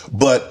tour,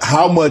 but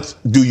how much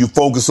do you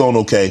focus on?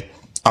 Okay,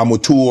 I'm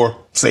gonna tour,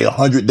 say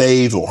 100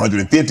 days or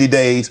 150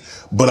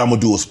 days, but I'm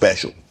gonna do a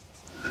special.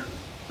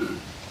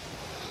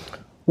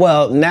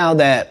 Well, now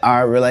that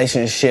our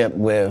relationship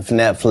with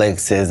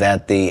Netflix is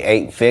at the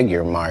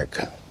 8-figure mark,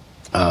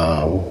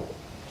 8?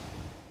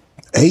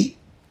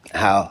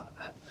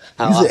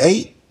 You said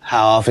 8?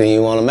 How often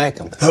you want to make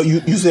them? Oh, you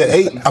said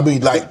 8? I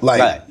mean, like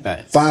right.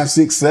 5,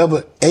 6,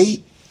 7,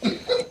 8?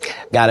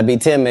 Got to be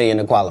 10 million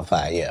to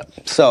qualify, yeah.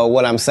 So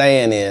what I'm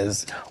saying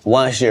is,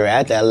 once you're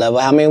at that level,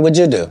 how many would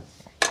you do?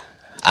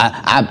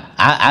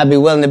 I'd be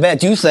willing to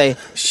bet you say,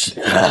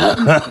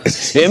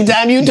 every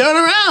time you turn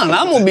around,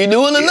 I'm gonna be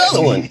doing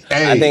another one.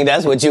 Hey. I think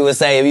that's what you would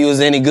say if you was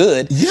any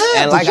good. Yeah.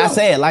 And like I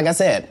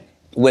said,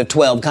 with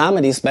 12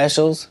 comedy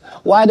specials,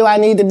 why do I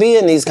need to be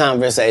in these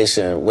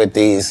conversations with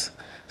these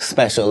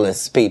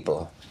specialist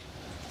people?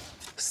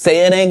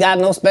 Sid ain't got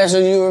no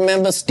specials you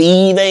remember.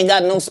 Steve ain't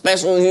got no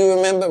specials you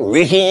remember.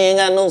 Ricky ain't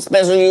got no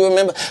specials you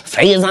remember.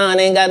 Faison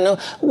ain't got no.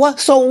 What?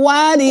 So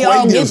why do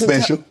y'all get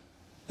special?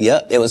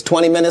 Yep, it was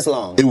 20 minutes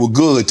long. It was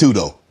good too,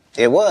 though.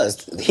 It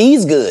was.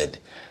 He's good.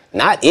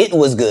 Not it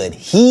was good.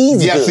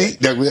 He's good. Yeah, see,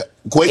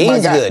 Quake my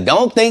guy. He's good.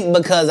 Don't think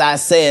because I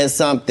said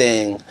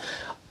something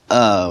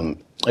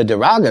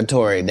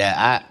derogatory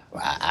that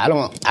I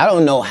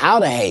don't know how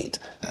to hate.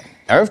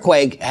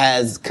 Earthquake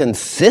has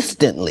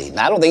consistently,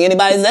 I don't think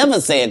anybody's ever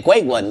said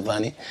Quake wasn't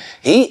funny.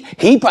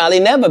 He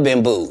probably never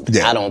been booed.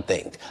 Yeah. I don't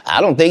think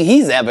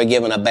he's ever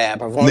given a bad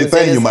performance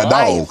in his my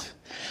life.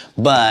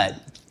 Dog.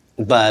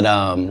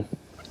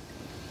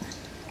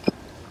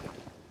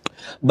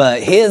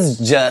 But his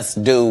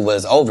just due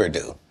was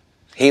overdue.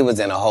 He was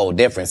in a whole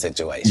different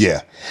situation.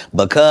 Yeah.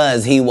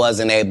 Because he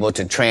wasn't able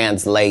to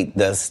translate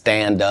the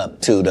stand-up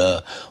to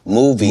the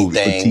movie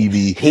thing,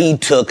 TV. He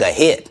took a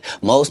hit.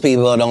 Most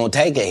people don't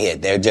take a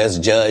hit. They're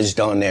just judged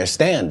on their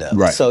stand-up.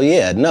 Right. So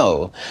yeah,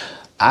 no.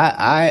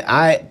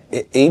 I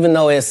even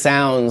though it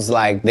sounds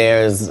like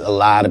there's a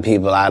lot of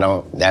people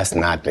that's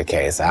not the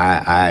case.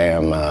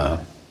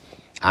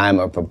 I'm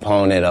a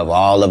proponent of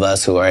all of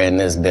us who are in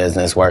this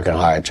business working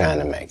hard trying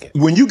to make it.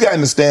 When you got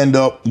into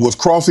stand-up, was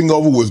crossing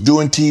over, was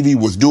doing TV,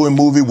 was doing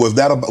movie, was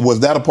that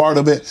a part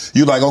of it?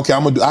 You're like, okay,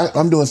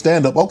 I'm doing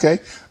stand-up. Okay,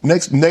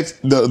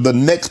 the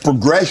next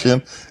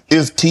progression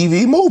is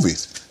TV,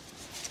 movies.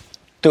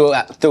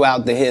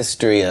 Throughout the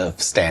history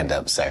of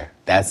stand-up, sir.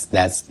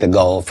 That's the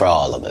goal for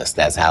all of us.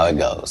 That's how it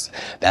goes.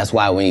 That's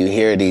why when you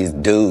hear these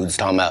dudes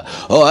talking about,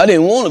 oh, I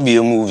didn't want to be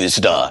a movie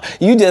star,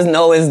 you just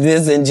know it's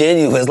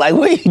disingenuous. Like,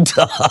 what are you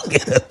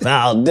talking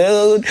about,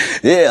 dude?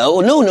 Yeah,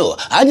 oh, no,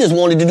 I just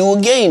wanted to do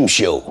a game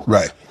show.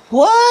 Right.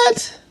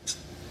 What?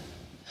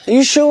 Are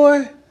you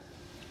sure?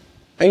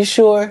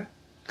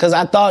 Because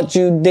I thought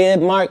you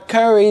did Mark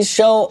Curry's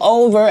show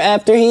over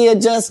after he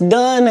had just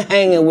done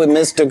hanging with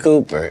Mr.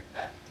 Cooper.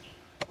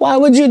 Why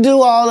would you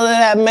do all of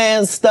that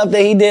man's stuff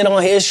that he did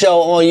on his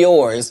show on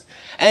yours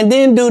and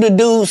then do the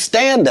dude's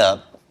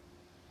stand-up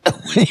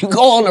when you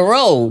go on the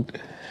road?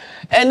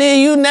 And then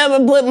you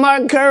never put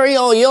Mark Curry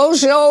on your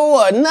show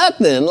or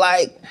nothing.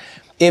 Like,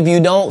 if you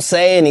don't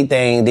say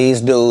anything, these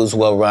dudes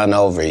will run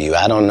over you.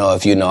 I don't know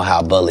if you know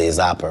how bullies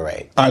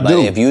operate. But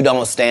if you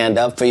don't stand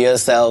up for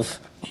yourself,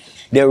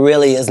 there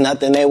really is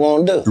nothing they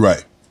won't do.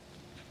 Right.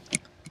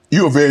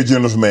 You're a very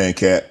generous man,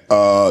 Katt.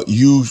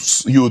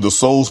 You're the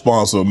sole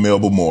sponsor of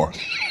Melba Moore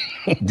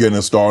getting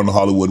a star on the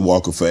Hollywood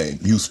Walk of Fame.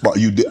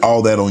 You did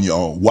all that on your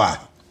own. Why?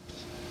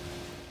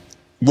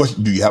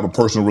 Do you have a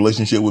personal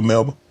relationship with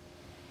Melba?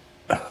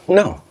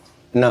 No.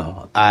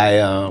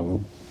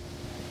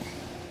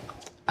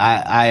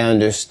 I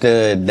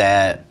understood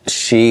that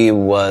she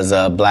was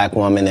a black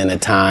woman in a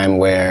time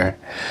where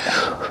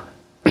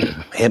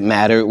it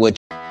mattered what.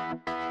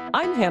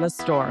 I'm Hannah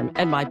Storm,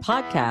 and my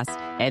podcast,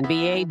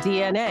 NBA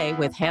DNA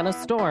with Hannah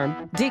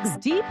Storm, digs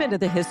deep into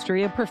the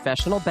history of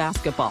professional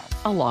basketball,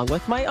 along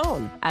with my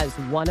own, as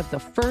one of the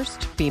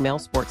first female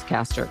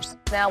sportscasters.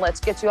 Now let's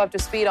get you up to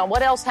speed on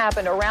what else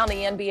happened around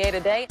the NBA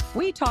today.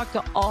 We talk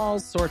to all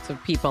sorts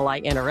of people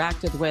I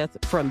interacted with,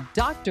 from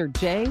Dr.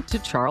 J to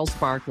Charles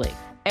Barkley,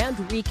 and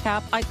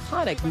recap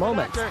iconic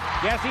moments.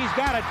 Yes, he's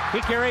got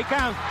it. Here he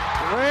comes.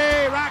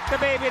 Way rock the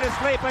baby to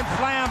sleep and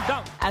slam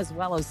dunk. As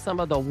well as some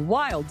of the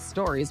wild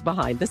stories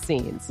behind the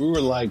scenes. We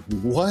were like,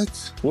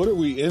 what? What are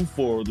we in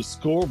for? The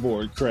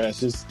scoreboard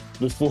crashes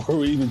before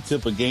we even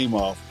tip a game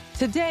off.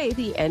 Today,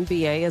 the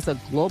NBA is a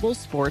global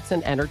sports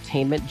and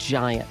entertainment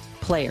giant.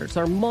 Players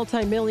are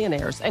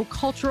multimillionaires and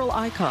cultural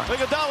icons.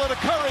 Iguodala to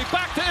Curry,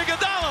 back to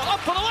Iguodala, up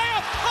for the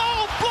layup.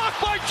 Oh,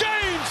 blocked by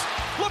James.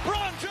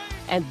 LeBron James.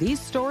 And these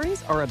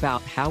stories are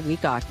about how we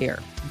got here,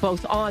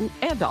 both on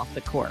and off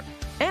the court.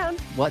 And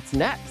what's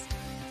next?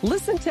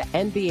 Listen to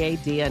NBA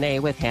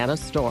DNA with Hannah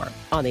Storm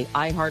on the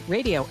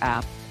iHeartRadio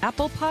app,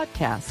 Apple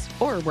Podcasts,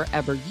 or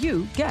wherever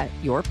you get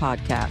your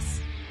podcasts.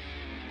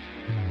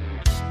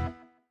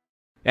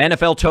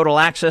 NFL Total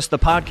Access, the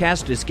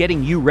podcast, is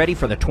getting you ready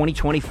for the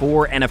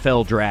 2024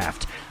 NFL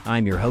Draft.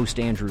 I'm your host,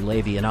 Andrew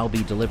Levy, and I'll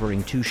be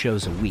delivering 2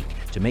 shows a week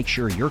to make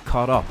sure you're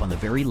caught up on the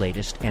very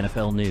latest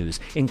NFL news,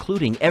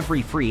 including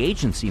every free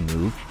agency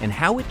move and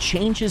how it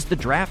changes the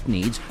draft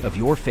needs of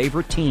your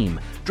favorite team.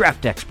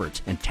 Draft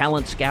experts and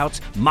talent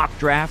scouts, mock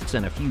drafts,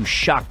 and a few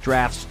shock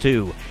drafts,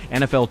 too.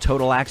 NFL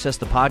Total Access,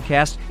 the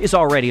podcast, is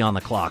already on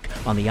the clock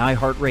on the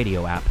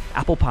iHeartRadio app,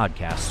 Apple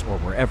Podcasts, or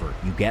wherever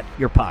you get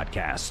your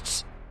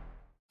podcasts.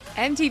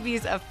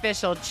 MTV's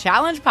official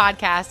Challenge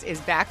podcast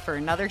is back for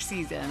another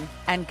season.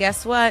 And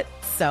guess what?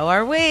 So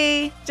are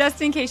we.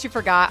 Just in case you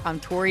forgot, I'm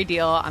Tori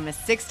Deal. I'm a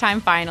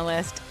 6-time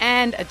finalist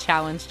and a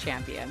Challenge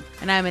champion.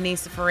 And I'm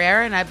Anissa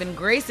Ferreira, and I've been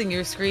gracing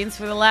your screens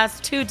for the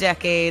last 2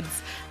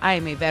 decades. I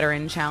am a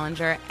veteran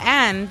challenger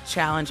and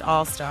Challenge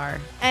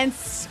All-Star. And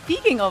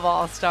speaking of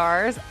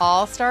All-Stars,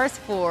 All-Stars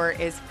 4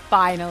 is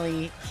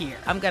finally here.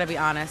 I'm going to be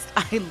honest.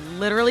 I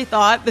literally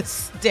thought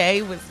this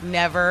day was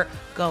never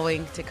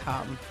going to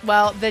come.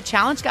 Well, the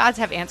Challenge gods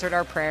have answered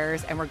our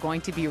prayers, and we're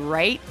going to be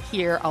right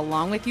here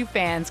along with you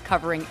fans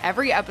covering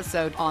every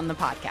episode on the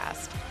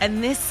podcast.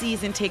 And this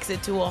season takes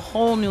it to a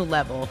whole new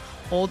level.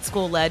 Old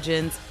school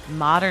legends,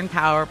 modern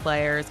power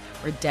players,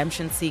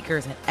 redemption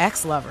seekers, and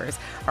ex-lovers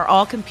are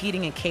all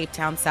competing in Cape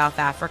Town, South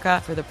Africa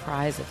for the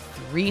prize of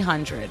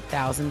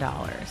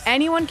 $300,000.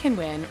 Anyone can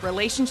win,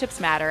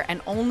 relationships matter,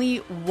 and only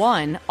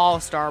one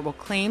All-Star will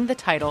claim the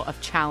title of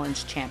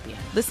Challenge champion.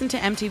 Listen to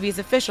MTV's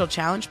official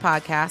Challenge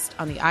podcast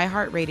on the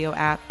iHeartRadio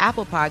app,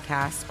 Apple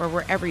Podcasts, or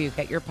wherever you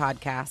get your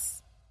podcasts.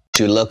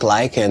 You look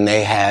like, and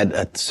they had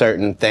a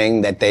certain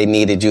thing that they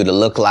needed you to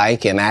look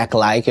like and act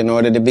like in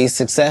order to be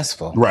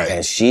successful. Right.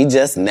 And she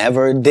just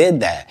never did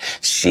that.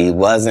 She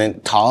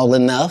wasn't tall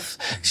enough.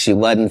 She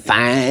wasn't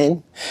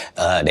fine.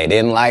 They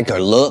didn't like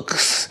her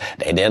looks.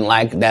 They didn't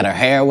like that her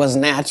hair was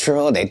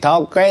natural. They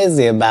talked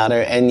crazy about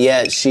her, and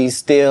yet she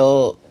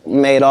still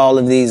made all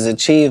of these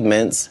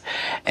achievements.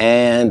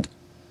 And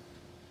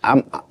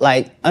I'm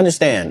like,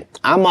 understand,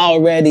 I'm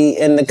already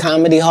in the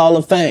Comedy Hall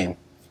of Fame.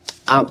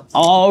 I'm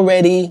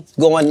already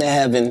going to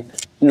heaven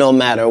no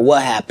matter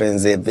what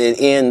happens. If it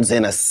ends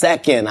in a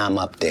second, I'm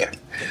up there.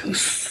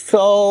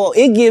 So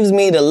it gives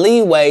me the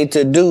leeway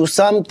to do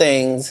some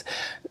things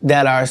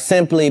that are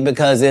simply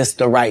because it's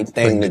the right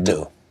thing to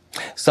do.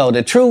 So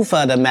the truth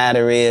of the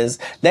matter is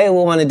they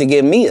wanted to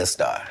give me a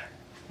star.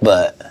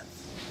 But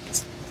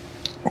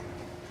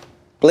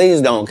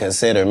please don't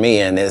consider me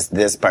and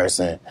this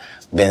person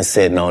been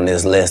sitting on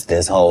this list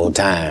this whole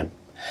time.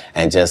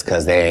 And just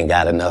because they ain't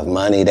got enough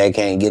money, they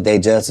can't get their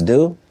just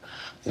due?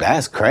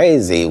 That's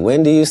crazy.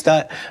 When do you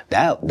start?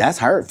 That's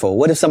hurtful.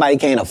 What if somebody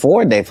can't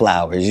afford their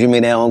flowers? You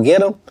mean they don't get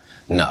them?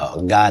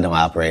 No, God don't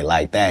operate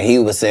like that. He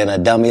would send a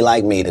dummy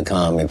like me to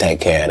come and take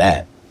care of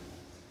that.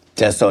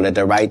 Just so that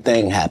the right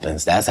thing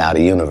happens. That's how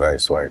the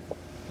universe works.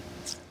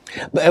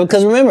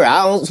 Because remember,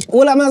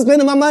 what am I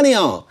spending my money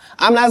on?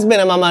 I'm not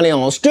spending my money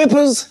on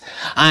strippers.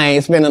 I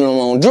ain't spending them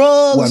on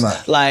drugs. Why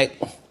not? Like,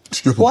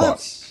 Stripper what?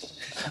 part.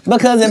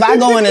 Because if I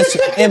go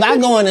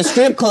in a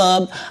strip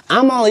club,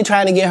 I'm only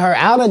trying to get her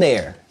out of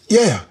there.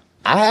 Yeah.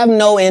 I have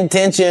no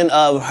intention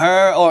of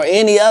her or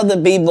any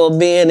other people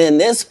being in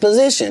this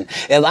position.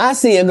 If I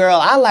see a girl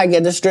I like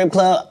at the strip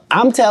club,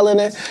 I'm telling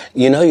her,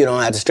 you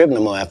don't have to strip no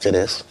more after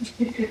this.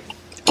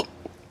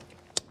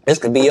 This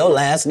could be your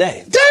last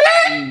day.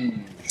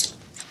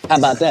 How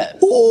about that?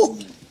 Ooh.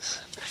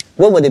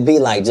 What would it be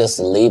like just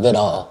to leave it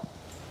all?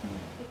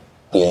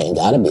 You ain't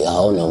gotta be a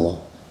hoe no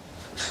more.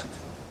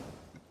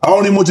 I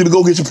don't even want you to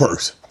go get your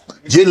purse.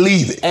 Just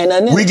leave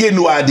it. We get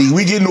new ID.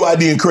 We get new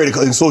ID and credit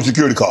card and social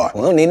security card. We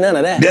don't need none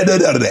of that. None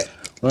of that.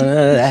 None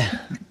of that.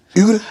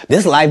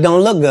 This life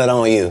don't look good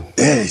on you.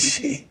 Yeah,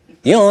 shit.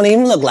 You don't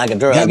even look like a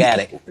drug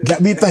addict.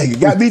 Got me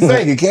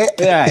thinking, Katt.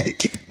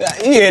 Right.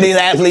 You hear these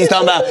athletes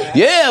talking about,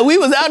 yeah, we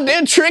was out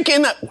there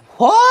tricking.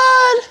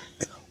 What?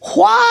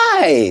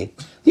 Why?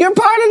 You're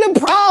part of the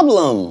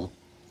problem.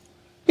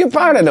 You're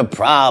part of the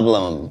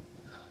problem.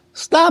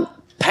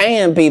 Stop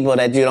paying people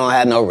that you don't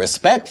have no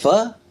respect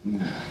for.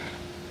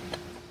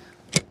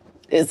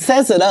 It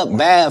sets it up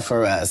bad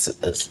for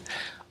us.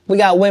 We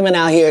got women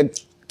out here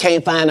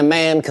can't find a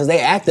man because they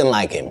acting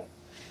like him.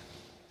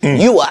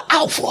 You are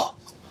alpha.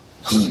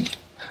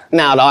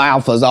 Now the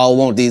alphas all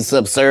want these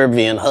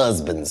subservient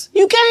husbands.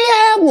 You can't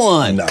have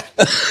one. No.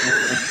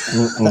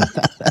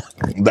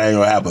 That ain't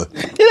gonna happen.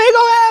 It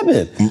ain't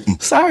gonna happen.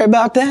 Sorry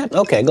about that.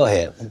 Okay, go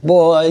ahead.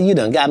 Boy, you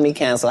done got me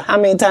canceled. How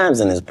many times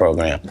in this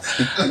program?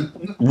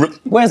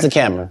 Where's the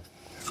camera?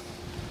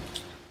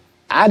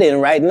 I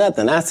didn't write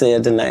nothing I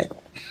said tonight.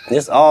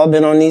 It's all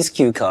been on these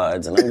cue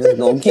cards, and I'm just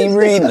gonna keep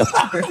reading them.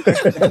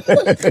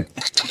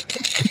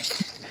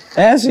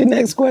 Ask your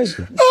next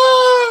question.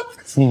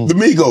 The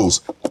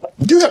Migos.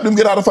 Do you help them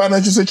get out of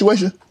financial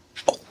situation?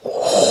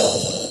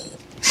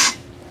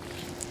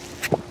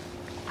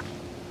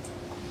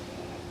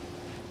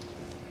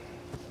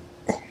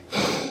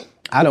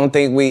 I don't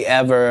think we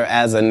ever,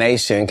 as a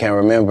nation, can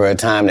remember a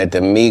time that the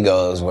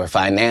Migos were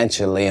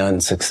financially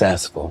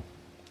unsuccessful.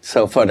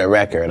 So for the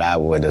record, I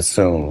would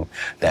assume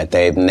that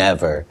they've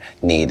never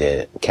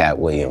needed Katt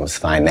Williams'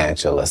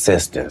 financial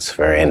assistance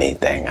for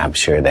anything. I'm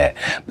sure that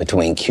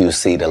between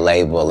QC, the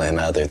label, and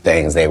other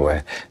things, they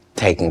were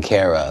taken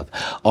care of.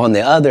 On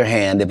the other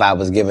hand, if I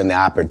was given the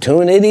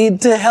opportunity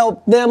to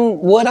help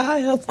them, would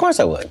I? Of course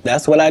I would.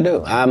 That's what I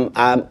do.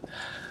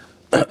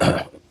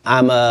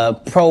 I'm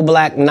a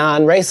pro-black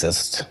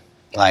non-racist.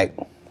 Like,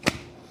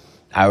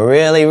 I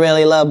really,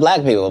 really love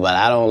black people, but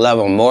I don't love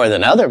them more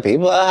than other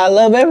people. I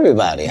love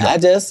everybody.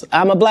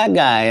 I'm a black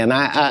guy, and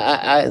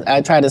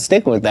I try to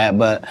stick with that.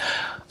 But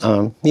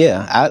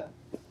yeah,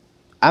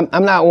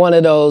 I'm not one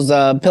of those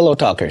pillow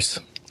talkers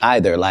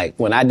either. Like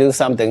when I do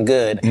something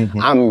good,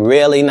 I'm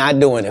really not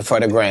doing it for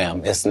the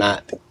gram. It's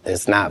not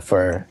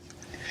for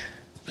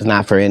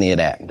any of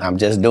that. I'm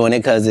just doing it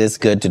because it's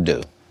good to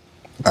do.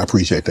 I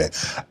appreciate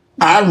that.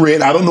 I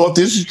don't know if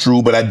this is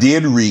true, but I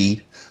did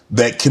read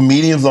that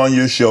comedians on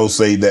your show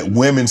say that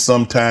women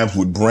sometimes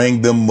would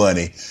bring them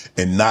money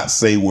and not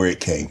say where it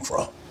came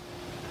from.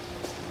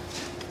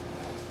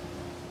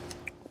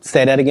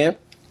 Say that again?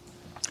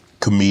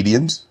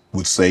 Comedians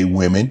would say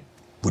women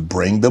would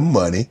bring them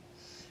money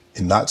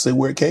and not say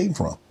where it came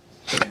from.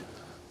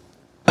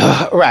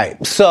 Right.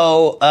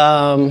 So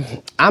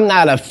I'm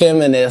not a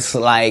feminist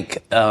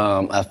like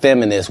a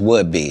feminist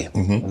would be,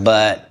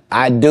 but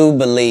I do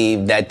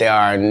believe that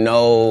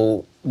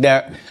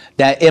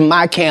that in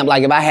my camp,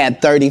 like if I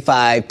had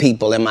 35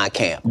 people in my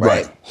camp,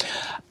 right?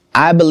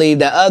 I believe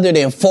that other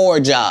than 4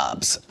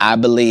 jobs, I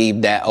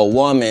believe that a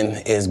woman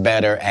is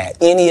better at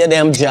any of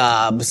them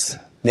jobs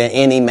than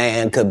any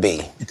man could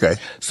be. Okay.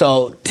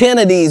 So 10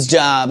 of these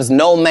jobs,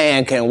 no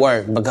man can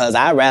work because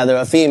I'd rather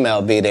a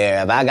female be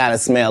there. If I gotta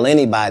smell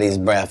anybody's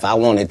breath, I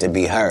want it to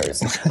be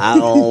hers. I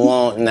don't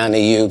want none of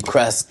you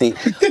crusty.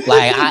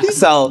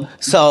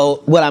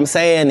 So what I'm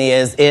saying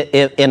is,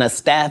 if in a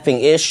staffing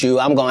issue,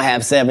 I'm gonna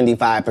have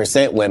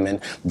 75% women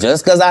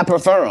just because I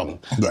prefer them.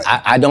 Right.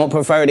 I don't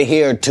prefer to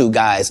hear 2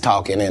 guys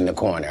talking in the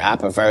corner. I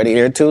prefer to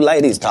hear 2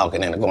 ladies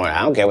talking in the corner.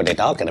 I don't care what they're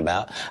talking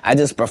about. I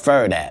just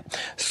prefer that.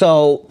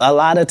 So a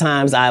lot of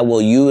times I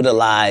will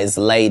utilize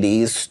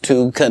ladies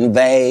to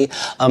convey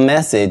a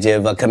message.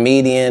 If a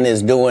comedian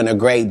is doing a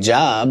great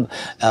job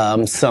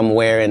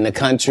somewhere in the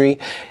country,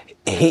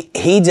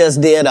 he just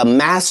did a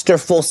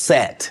masterful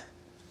set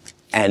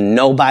and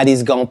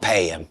nobody's gonna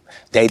pay him.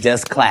 They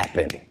just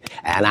clapping.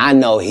 And I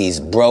know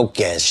he's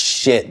broke as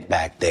shit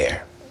back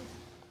there.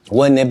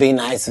 Wouldn't it be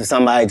nice if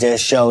somebody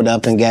just showed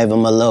up and gave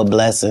him a little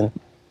blessing?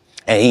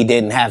 And he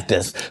didn't have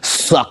to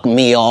suck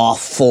me off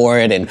for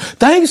it. And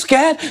thanks,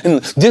 Katt.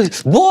 And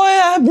boy,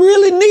 I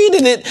really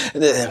needed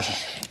it.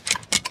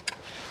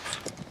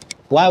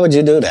 Why would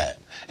you do that?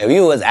 If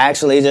you was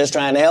actually just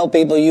trying to help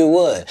people, you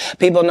would.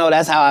 People know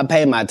that's how I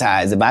pay my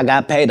tithes. If I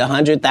got paid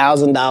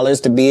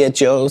 $100,000 to be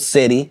at your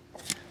city,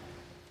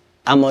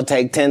 I'm going to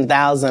take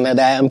 $10,000 of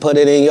that and put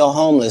it in your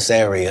homeless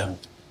area.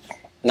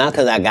 Not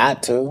because I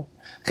got to.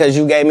 Because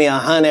you gave me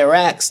 100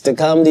 racks to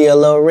come to your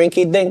little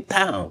rinky-dink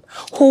town.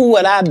 Who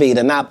would I be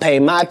to not pay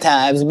my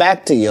tithes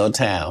back to your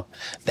town?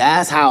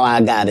 That's how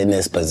I got in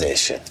this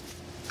position.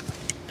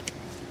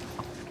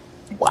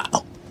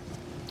 Wow.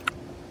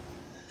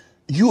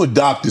 You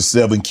adopted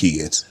 7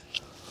 kids.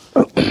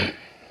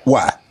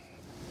 Why?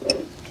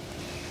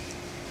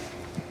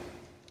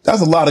 That's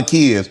a lot of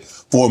kids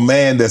for a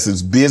man that's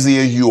as busy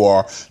as you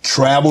are,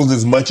 travels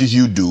as much as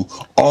you do,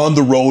 on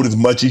the road as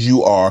much as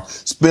you are,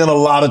 spend a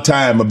lot of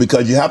time,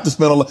 because you have to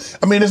spend a lot.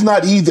 I mean, it's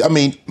not easy. I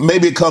mean,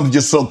 maybe it comes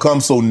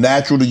so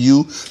natural to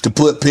you to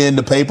put pen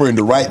to paper and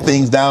to write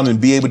things down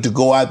and be able to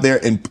go out there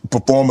and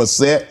perform a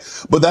set.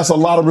 But that's a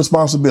lot of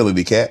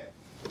responsibility, Katt.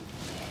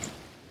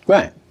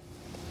 Right.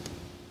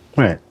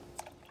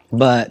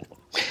 But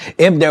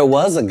If there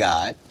was a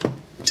God,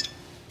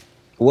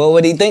 what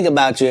would he think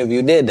about you if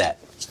you did that?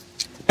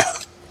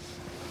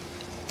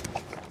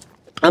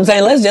 I'm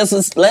saying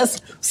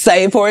let's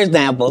say, for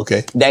example,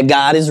 that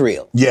God is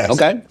real. Yes.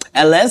 Okay?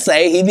 And let's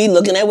say he be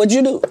looking at what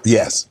you do.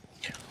 Yes.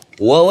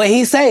 What would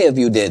he say if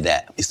you did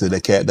that? He said,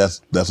 that Katt,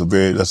 that's a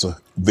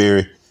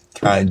very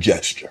kind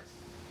gesture.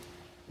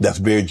 That's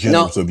very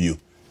generous of you.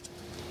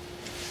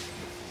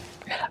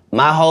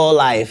 My whole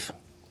life,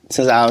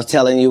 since I was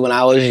telling you when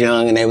I was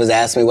young and they was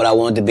asking me what I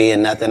wanted to be,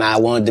 and nothing I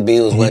wanted to be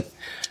was what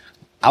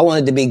I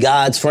wanted to be,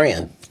 God's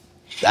friend.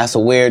 That's a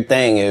weird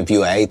thing if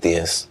you're an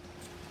atheist.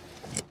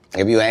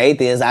 If you're an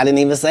atheist, I didn't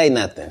even say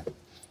nothing.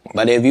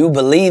 But if you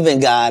believe in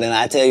God and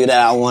I tell you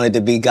that I wanted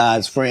to be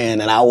God's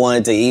friend and I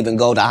wanted to even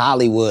go to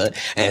Hollywood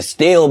and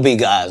still be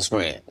God's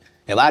friend,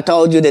 if I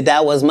told you that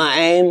that was my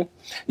aim,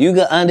 you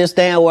could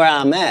understand where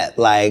I'm at.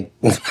 Like,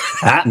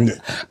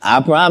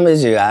 I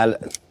promise you,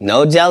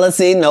 no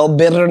jealousy, no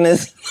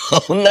bitterness,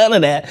 none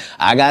of that.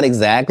 I got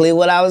exactly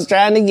what I was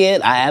trying to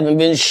get. I haven't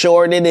been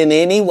shorted in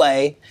any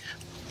way.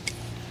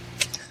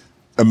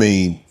 I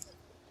mean,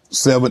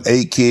 7,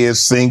 8 kids,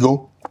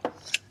 single.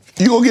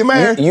 You gonna get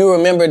married? You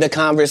remember the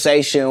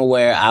conversation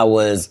where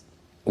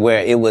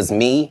it was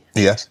me?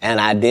 Yes.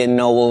 And I didn't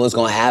know what was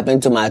gonna happen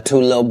to my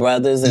 2 little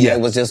brothers and it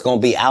was just gonna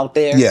be out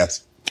there?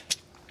 Yes.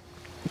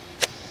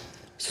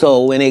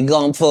 So when it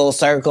gone full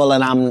circle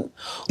and I'm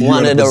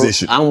one of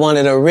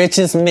the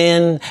richest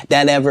men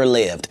that ever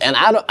lived. And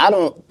I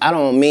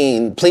don't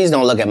mean, please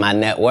don't look at my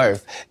net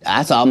worth.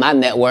 I saw my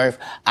net worth.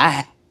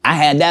 I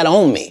had that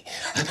on me.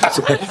 I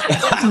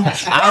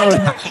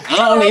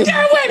don't even.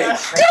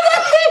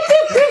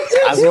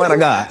 I swear to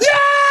God.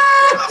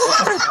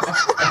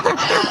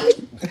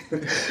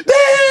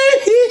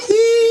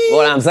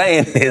 What I'm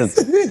saying is,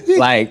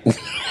 like,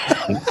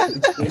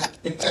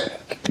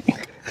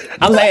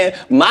 I'm saying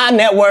my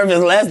net worth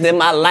is less than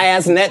my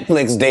last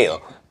Netflix deal.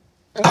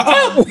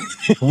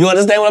 You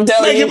understand what I'm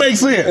telling you? Make it make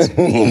sense.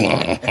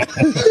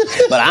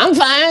 But I'm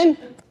fine.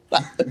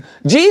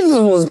 Jesus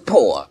was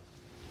poor.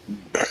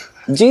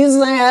 Jesus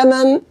ain't had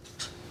nothing.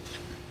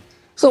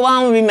 So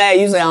why don't we be mad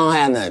you say I don't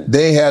have nothing?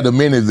 They ain't had the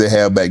amenities they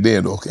had back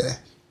then, okay?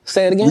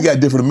 Say it again? We got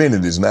different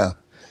amenities now.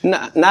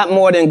 Not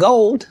more than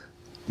gold.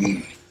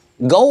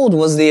 Gold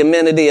was the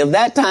amenity of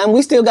that time.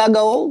 We still got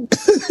gold.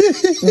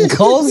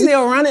 Gold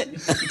still running.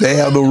 They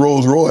have no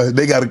Rolls Royce.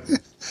 They got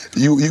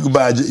you could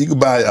buy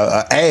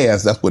an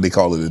ass. That's what they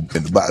call it in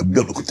the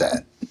biblical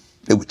time.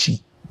 They were cheap.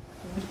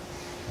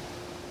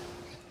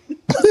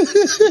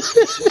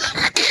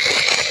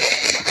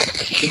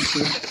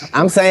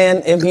 I'm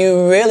saying, if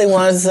you really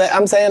want to say,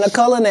 I'm saying a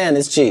Cullinan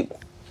is cheap.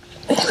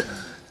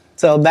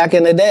 So back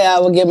in the day, I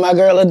would get my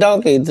girl a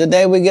donkey.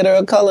 Today we get her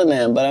a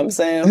Cullinan. But I'm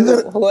saying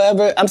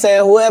whoever,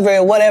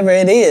 whatever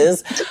it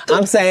is,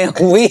 I'm saying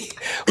I'm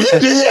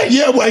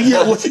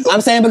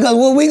saying because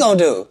what we gonna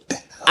do?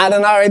 I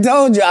done already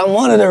told you, I'm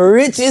one of the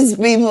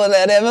richest people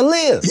that ever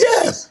lived.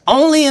 Yes.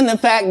 Only in the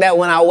fact that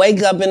when I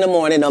wake up in the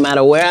morning, no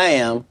matter where I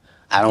am,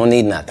 I don't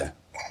need nothing.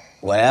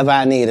 Whatever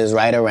I need is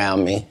right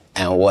around me.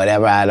 And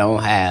whatever I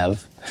don't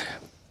have,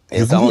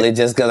 it's only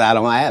just because I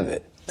don't have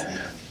it.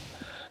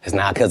 It's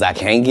not because I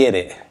can't get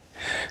it.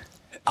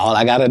 All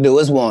I got to do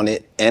is want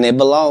it, and it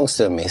belongs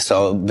to me.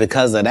 So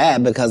because of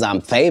that, because I'm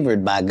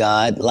favored by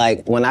God,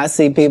 like when I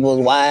see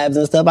people's wives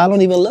and stuff, I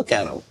don't even look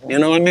at them. You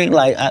know what I mean?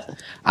 Like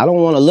I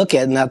don't want to look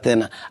at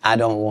nothing I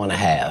don't want to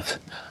have.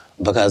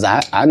 Because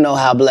I know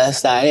how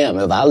blessed I am.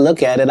 If I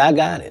look at it, I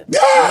got it.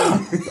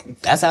 Yeah.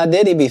 That's how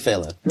Diddy be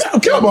feeling. Now,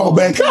 come on,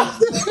 man.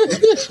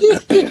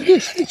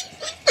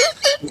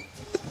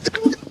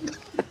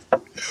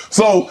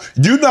 So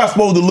you're not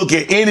supposed to look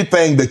at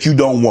anything that you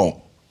don't want.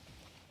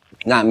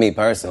 Not me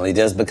personally,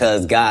 just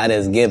because God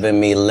has given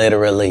me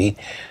literally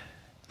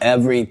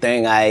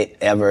everything I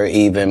ever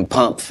even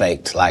pump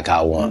faked like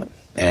I want.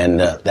 And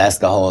that's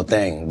the whole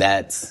thing.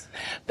 That's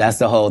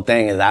the whole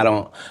thing is I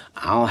don't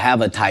have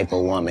a type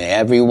of woman.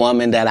 Every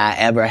woman that I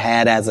ever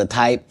had as a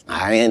type,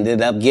 I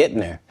ended up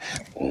getting her.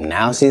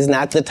 Now she's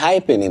not the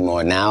type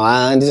anymore. Now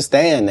I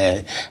understand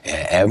that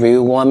every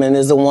woman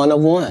is a one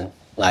of one.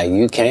 Like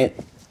you can't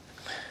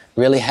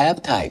really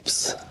have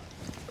types.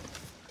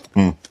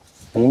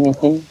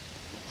 Mm-hmm.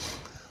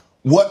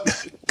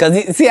 What?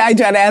 Because, see how you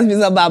tried to ask me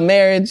something about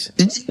marriage?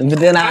 But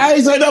then I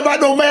ain't say nothing about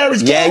no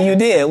marriage. Yeah, you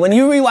did. When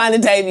you rewind the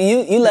tape,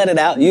 you let it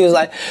out. You was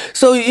like,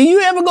 so you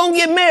ever gonna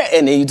get married?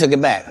 And then you took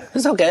it back.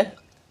 It's okay.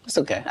 It's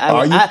okay.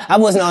 I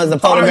was known as a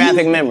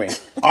photographic memory.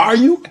 Are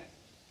you?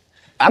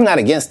 I'm not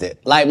against it.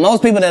 Like,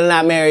 most people that are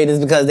not married is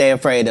because they're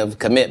afraid of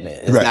commitment.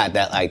 It's right. Not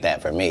that like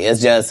that for me.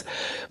 It's just,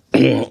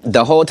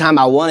 the whole time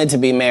I wanted to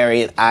be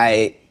married,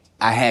 I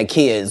had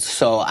kids,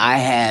 so I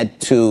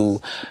had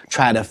to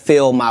try to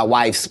fill my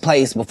wife's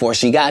place before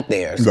she got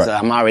there. So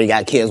I'm already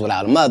got kids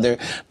without a mother,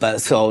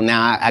 but so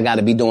now I got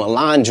to be doing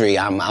laundry.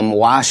 I'm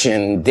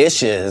washing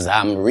dishes.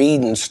 I'm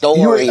reading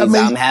stories.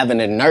 I'm having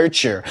to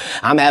nurture.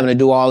 I'm having to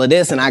do all of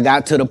this, and I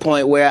got to the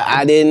point where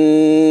I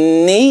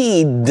didn't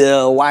need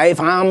the wife.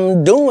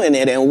 I'm doing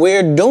it, and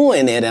we're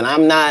doing it, and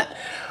I'm not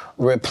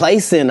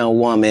replacing a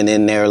woman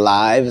in their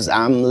lives.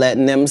 I'm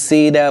letting them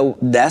see that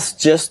that's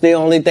just the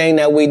only thing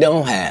that we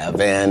don't have.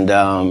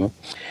 And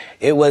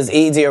it was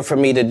easier for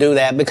me to do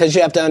that because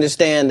you have to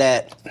understand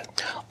that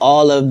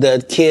all of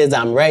the kids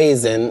I'm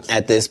raising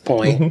at this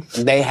point,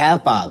 they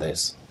have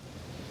fathers.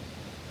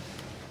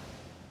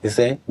 You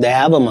see? They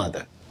have a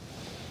mother.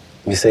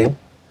 You see?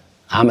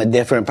 I'm a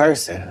different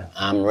person.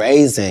 I'm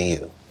raising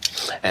you.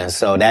 And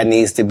so that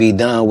needs to be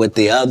done with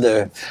the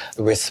other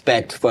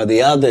respect for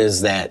the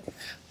others that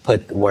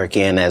put work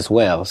in as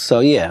well. So,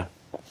 yeah,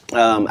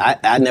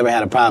 I never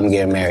had a problem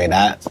getting married.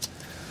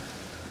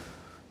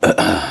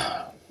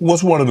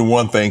 What's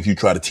one things you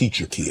try to teach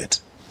your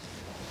kids?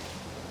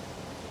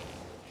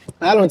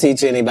 I don't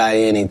teach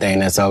anybody anything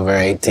that's over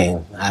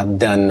 18. I've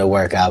done the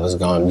work I was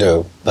going to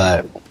do.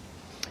 But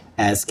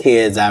as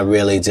kids, I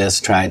really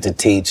just tried to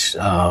teach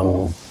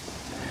the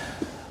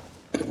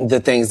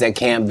things that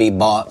can't be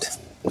bought,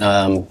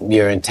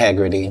 your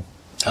integrity,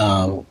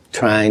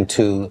 trying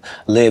to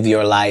live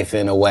your life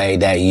in a way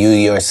that you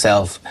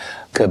yourself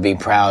could be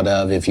proud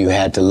of if you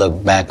had to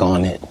look back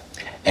on it.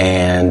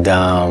 And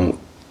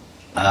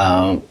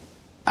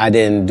I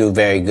didn't do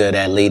very good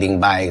at leading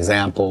by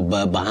example,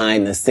 but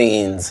behind the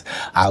scenes,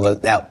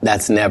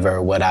 that's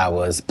never what I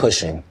was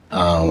pushing.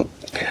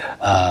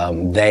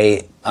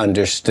 They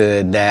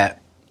understood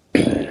that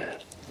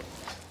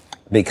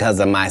because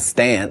of my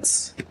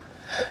stance,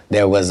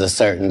 there was a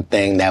certain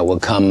thing that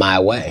would come my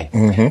way.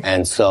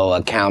 And so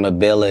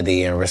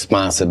accountability and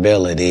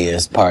responsibility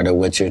is part of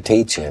what you're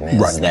teaching,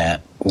 is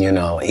that, you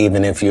know,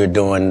 even if you're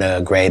doing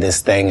the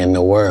greatest thing in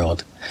the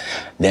world,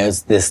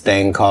 there's this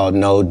thing called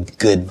no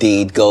good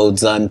deed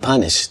goes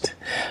unpunished.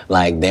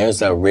 Like,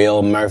 there's a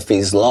real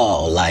Murphy's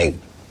Law. Like,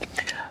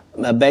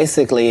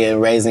 basically, in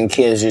raising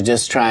kids, you're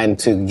just trying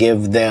to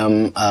give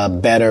them a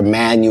better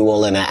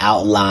manual and an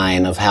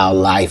outline of how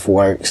life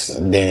works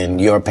than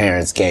your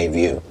parents gave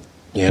you,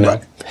 you know?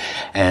 Right.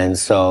 And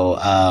so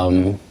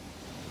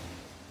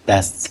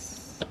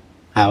that's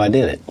how I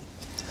did it.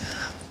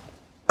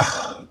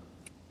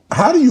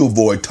 How do you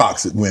avoid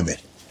toxic women?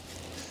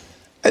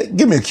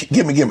 Give me.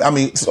 I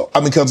mean,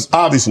 because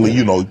obviously,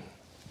 you know,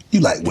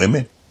 you like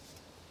women.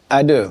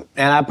 I do,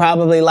 and I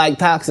probably like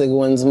toxic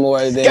ones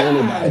more than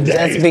anybody.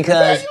 That's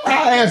because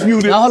I ask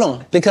you this. Hold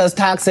on, because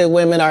toxic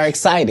women are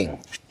exciting,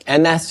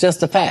 and that's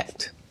just a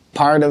fact.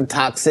 Part of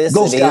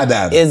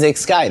toxicity is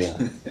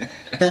exciting.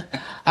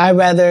 I'd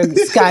rather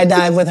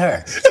skydive with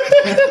her.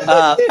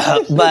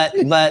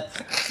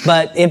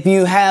 But if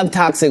you have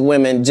toxic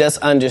women, just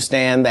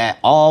understand that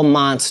all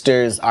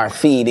monsters are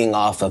feeding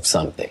off of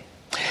something.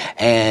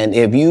 And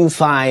if you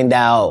find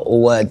out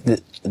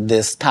what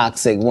this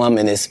toxic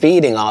woman is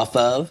feeding off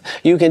of,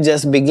 you can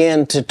just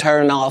begin to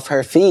turn off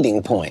her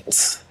feeding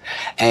points.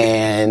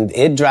 And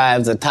it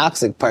drives a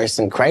toxic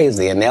person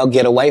crazy, and they'll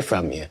get away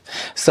from you.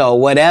 So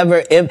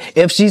whatever,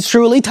 if she's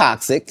truly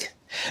toxic,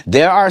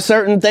 there are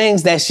certain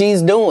things that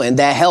she's doing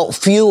that help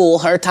fuel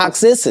her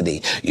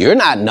toxicity. You're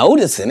not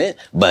noticing it,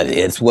 but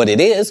it's what it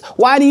is.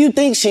 Why do you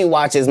think she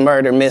watches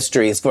murder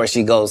mysteries before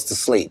she goes to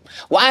sleep?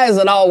 Why is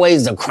it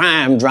always a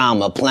crime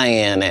drama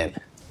playing? And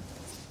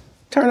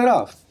turn it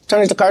off.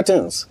 Turn it to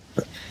cartoons.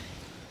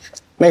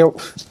 Make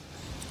it.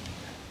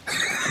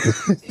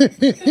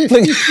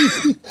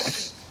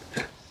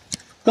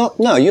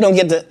 No, you don't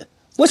get to.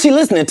 What's she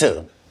listening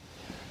to?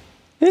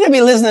 You gotta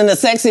be listening to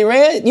Sexy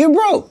Red. You're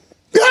broke.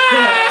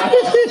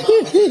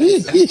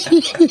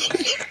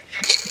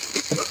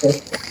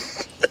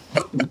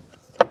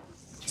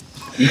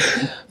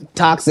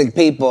 Toxic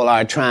people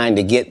are trying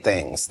to get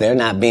things. They're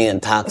not being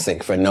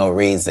toxic for no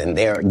reason.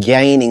 They're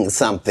gaining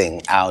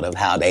something out of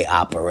how they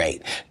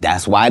operate.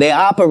 That's why they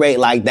operate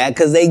like that,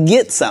 because they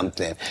get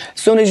something. As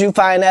soon as you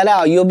find that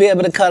out, you'll be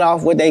able to cut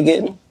off what they're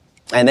getting,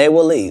 and they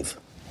will leave.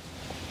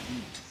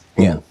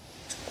 Yeah.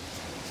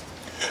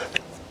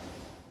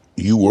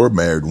 You were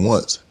married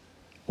once.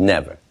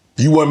 Never.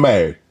 You weren't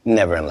married?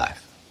 Never in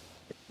life.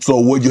 So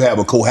would you have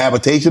a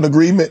cohabitation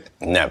agreement?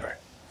 Never.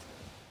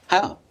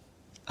 How?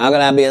 How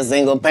can I be a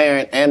single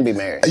parent and be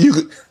married?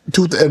 You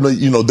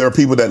know, there are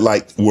people that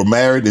like were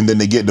married and then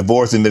they get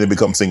divorced and then they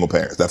become single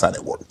parents. That's how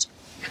that works.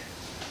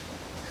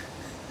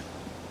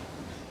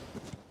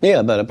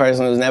 Yeah, but a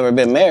person who's never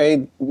been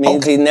married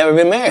means he's never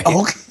been married.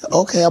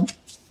 Okay. I'm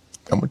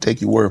gonna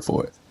take your word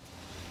for it.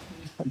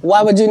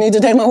 Why would you need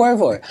to take my word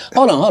for it?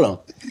 Hold on.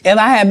 If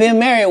I had been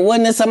married,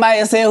 wouldn't have somebody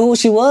have said who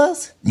she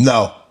was?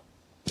 No.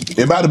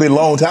 It might have been a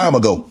long time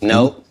ago.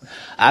 Nope.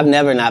 I've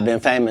never not been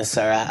famous,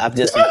 sir. I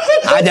just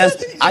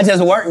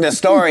worked the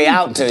story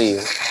out to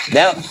you.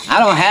 I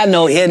don't have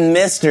no hidden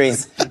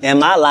mysteries in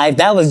my life.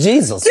 That was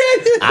Jesus.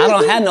 I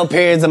don't have no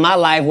periods in my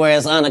life where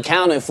it's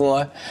unaccounted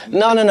for.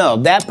 No.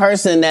 That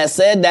person that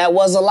said that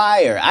was a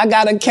liar. I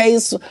got a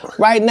case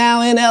right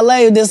now in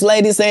LA. This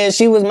lady saying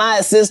she was my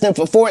assistant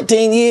for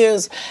 14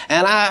 years,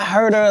 and I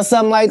heard her or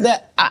something like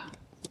that.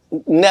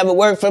 Never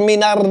worked for me,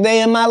 not a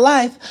day in my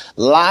life.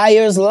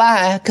 Liars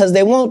lie because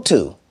they want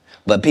to.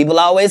 But people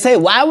always say,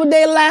 why would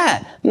they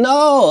lie?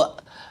 No,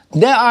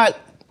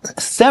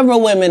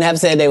 Several women have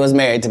said they was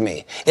married to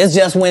me. It's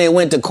just when it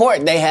went to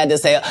court, they had to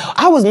say,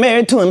 I was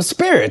married to him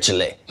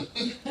spiritually.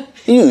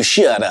 You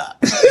shut up.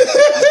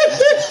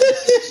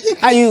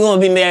 How you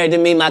gonna be married to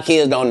me? My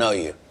kids don't know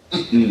you.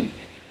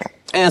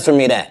 Answer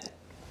me that.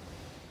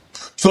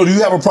 So do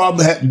you have a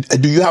problem?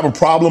 Do you have a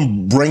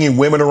problem bringing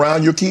women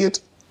around your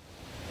kids?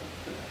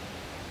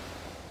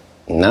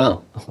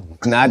 No,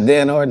 not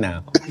then or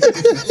now.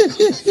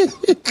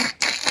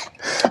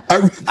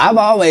 I've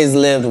always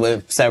lived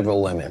with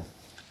several women.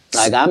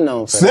 Like, I'm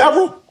known for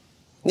several? That.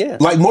 Yeah.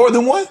 Like more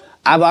than one?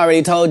 I've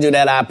already told you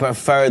that I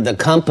prefer the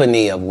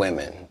company of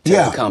women to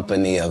the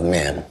company of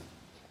men.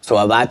 So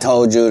if I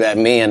told you that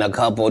me and a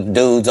couple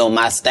dudes on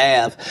my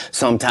staff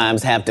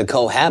sometimes have to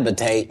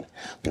cohabitate,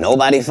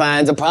 nobody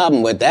finds a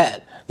problem with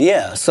that.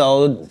 Yeah,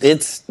 so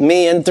it's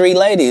me and 3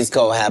 ladies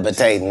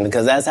cohabitating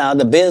because that's how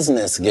the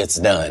business gets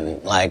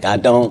done. Like, I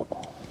don't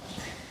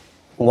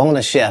want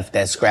a chef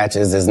that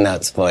scratches his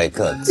nuts before he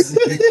cooks.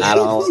 I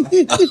don't.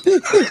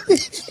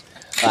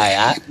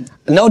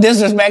 No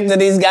disrespect to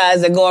these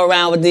guys that go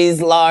around with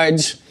these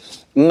large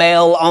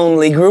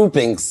male-only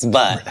groupings,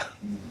 but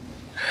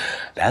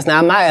that's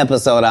not my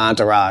episode of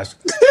Entourage.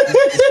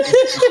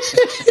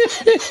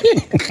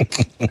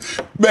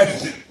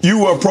 Man, you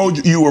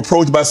were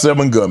approached by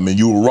 7 gunmen.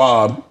 You were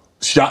robbed,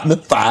 shot in the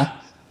thigh.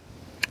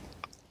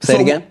 Say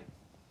it again?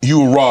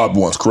 You were robbed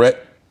once,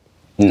 correct?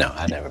 No,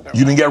 I never been robbed.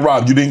 You didn't get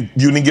robbed. You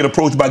didn't get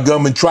approached by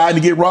gunmen trying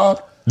to get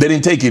robbed? They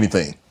didn't take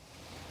anything.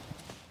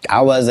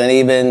 I wasn't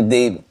even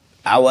the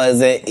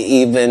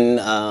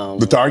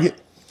target?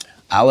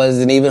 I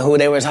wasn't even who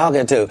they were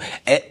talking to.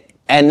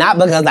 And not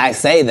because I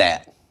say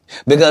that.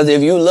 Because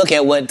if you look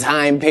at what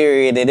time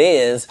period it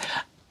is,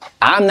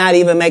 I'm not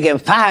even making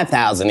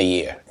 $5,000 a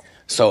year.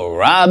 So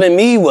robbing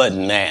me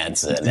wasn't the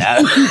answer.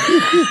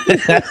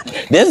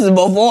 This is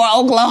before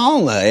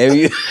Oklahoma.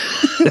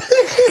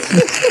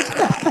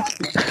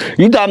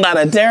 You talking about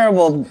a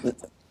terrible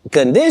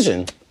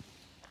condition.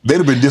 They'd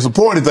have been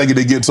disappointed thinking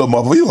they'd get something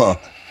off of you, huh?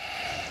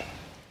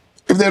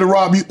 If they'd have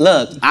robbed you.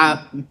 Look,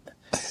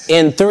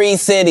 in 3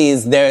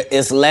 cities,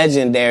 it's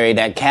legendary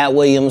that Katt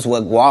Williams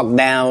would walk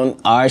down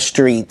our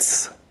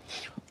streets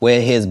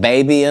with his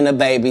baby in a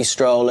baby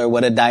stroller,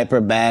 with a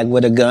diaper bag,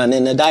 with a gun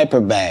in a diaper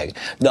bag.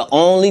 The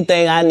only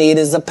thing I need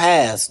is a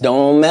pass.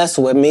 Don't mess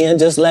with me and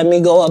just let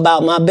me go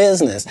about my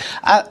business.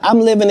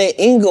 I'm living in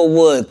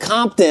Inglewood,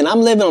 Compton.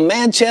 I'm living in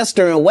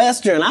Manchester and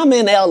Western. I'm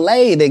in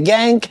LA, the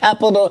gang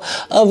capital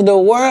of the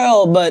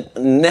world, but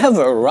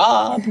never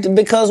robbed.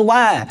 Because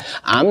why?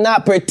 I'm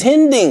not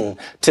pretending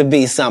to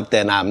be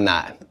something I'm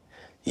not.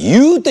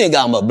 You think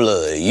I'm a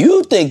Blood.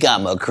 You think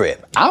I'm a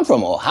Crip. I'm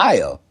from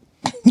Ohio.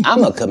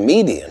 I'm a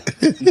comedian.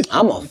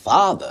 I'm a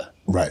father.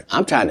 Right.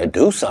 I'm trying to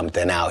do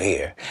something out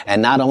here.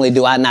 And not only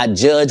do I not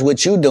judge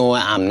what you're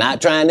doing, I'm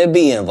not trying to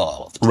be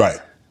involved. Right.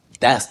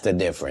 That's the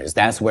difference.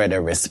 That's where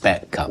the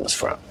respect comes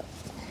from.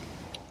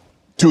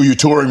 You're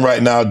touring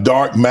right now, the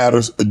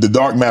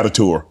Dark Matter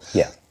tour.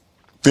 Yeah.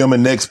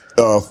 Filming next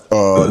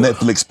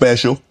Netflix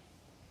special.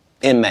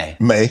 In May.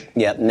 May.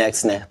 Yep,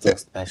 next Netflix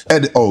special.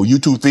 At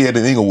U2 Theater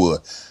in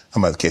Inglewood.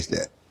 I'm about to catch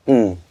that.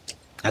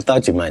 I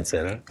thought you might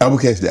say that. I will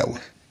catch that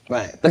one.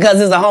 Right, because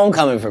it's a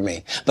homecoming for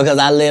me. Because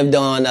I lived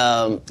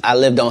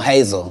on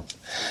Hazel,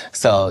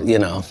 so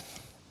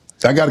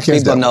I gotta catch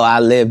people know I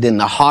lived in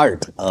the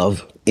heart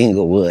of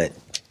Inglewood.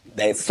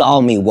 They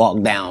saw me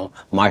walk down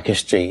Market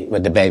Street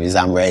with the babies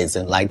I'm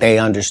raising. Like they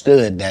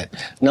understood that.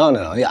 No,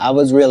 I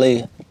was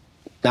really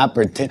not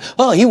pretend.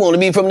 Oh, he want to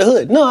be from the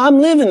hood. No, I'm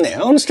living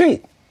there on the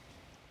street.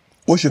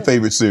 What's your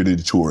favorite city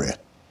to tour in?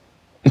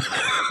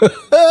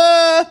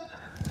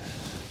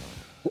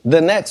 The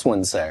next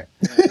one, sir.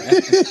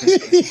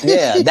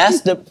 Yeah,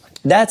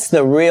 that's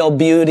the real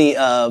beauty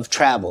of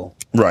travel.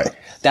 Right.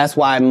 That's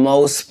why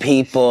most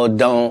people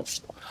don't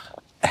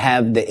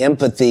have the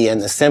empathy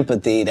and the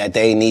sympathy that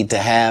they need to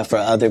have for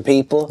other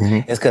people.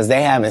 It's because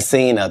they haven't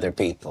seen other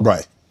people.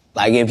 Right.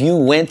 Like if you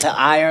went to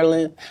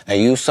Ireland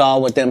and you saw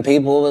what them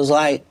people was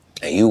like,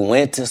 and you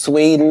went to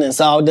Sweden and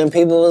saw what them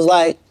people was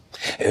like,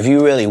 if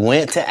you really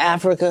went to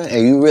Africa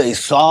and you really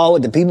saw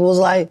what the people was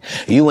like,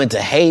 you went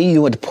to Haiti,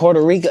 you went to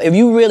Puerto Rico, if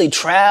you really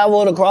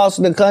traveled across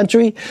the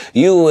country,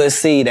 you would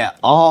see that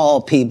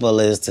all people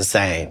is the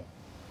same.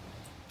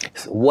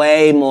 It's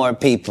way more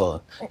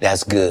people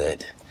that's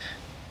good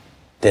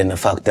than the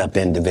fucked up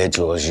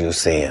individuals you're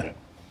seeing.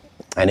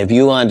 And if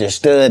you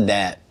understood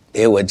that,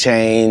 it would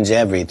change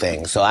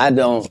everything. So I'm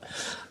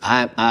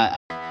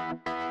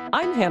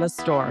Hannah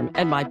Storm,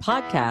 and my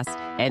podcast,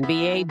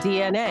 NBA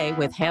DNA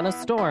with Hannah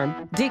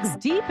Storm, digs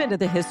deep into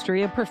the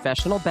history of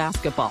professional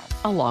basketball,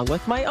 along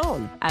with my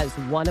own, as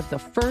one of the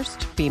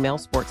first female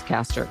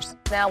sportscasters.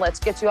 Now let's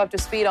get you up to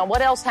speed on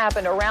what else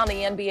happened around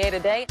the NBA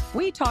today.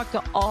 We talked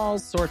to all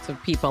sorts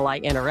of people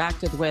I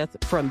interacted with,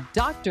 from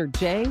Dr.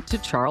 J to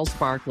Charles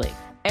Barkley.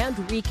 and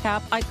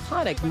recap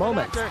iconic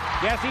moments.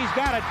 Yes, he's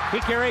got it.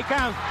 Here he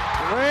comes.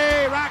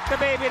 We rock the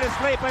baby to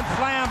sleep and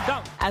slam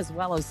dunk. As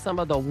well as some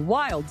of the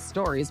wild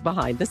stories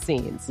behind the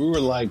scenes. We were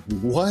like,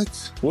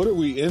 what? What are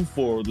we in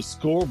for? The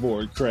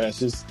scoreboard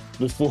crashes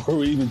before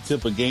we even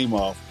tip a game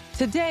off.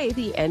 Today,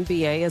 the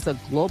NBA is a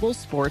global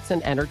sports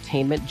and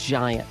entertainment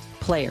giant.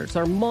 Players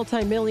are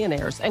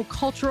multimillionaires and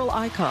cultural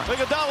icons.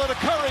 Iguodala to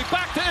Curry,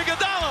 back to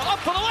Iguodala, up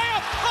for the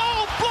layup.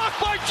 Oh, blocked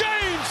by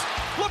James.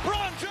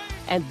 LeBron James.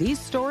 And these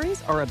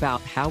stories are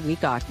about how we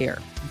got here,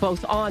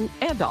 both on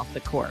and off the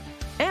court.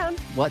 And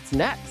what's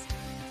next?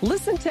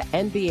 Listen to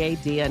NBA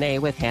DNA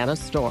with Hannah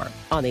Storm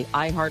on the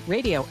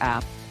iHeartRadio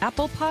app,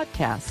 Apple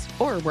Podcasts,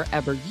 or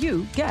wherever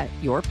you get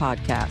your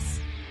podcasts.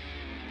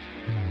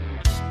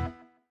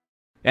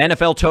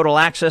 NFL Total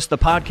Access, the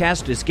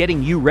podcast, is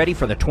getting you ready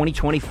for the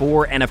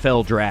 2024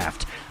 NFL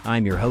Draft.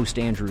 I'm your host,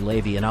 Andrew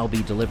Levy, and I'll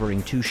be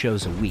delivering 2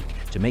 shows a week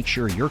to make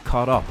sure you're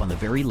caught up on the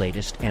very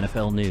latest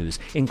NFL news,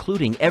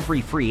 including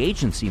every free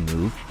agency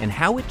move and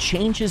how it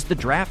changes the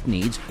draft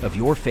needs of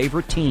your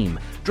favorite team.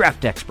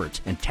 Draft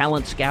experts and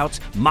talent scouts,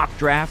 mock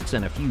drafts,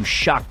 and a few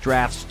shock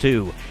drafts,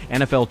 too.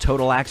 NFL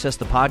Total Access,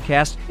 the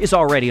podcast, is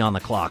already on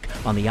the clock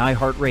on the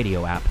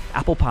iHeartRadio app,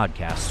 Apple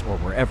Podcasts, or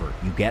wherever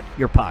you get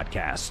your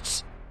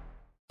podcasts.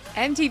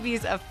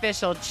 MTV's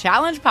official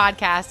Challenge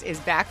podcast is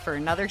back for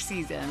another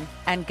season.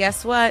 And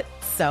guess what?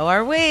 So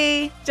are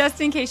we. Just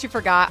in case you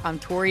forgot, I'm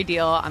Tori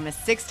Deal. I'm a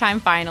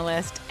 6-time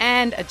finalist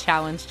and a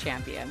Challenge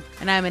champion.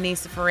 And I'm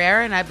Anissa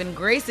Ferreira, and I've been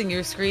gracing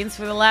your screens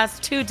for the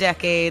last 2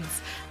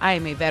 decades. I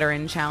am a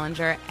veteran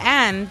challenger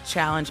and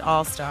Challenge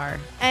All-Star.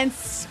 And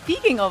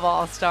speaking of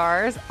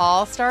All-Stars,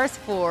 All-Stars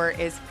 4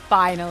 is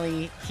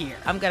finally here.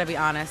 I'm going to be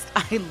honest.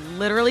 I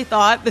literally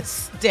thought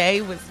this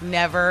day was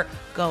never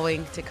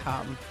going to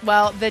come.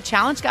 Well, the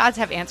Challenge gods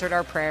have answered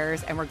our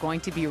prayers, and we're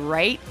going to be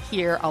right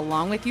here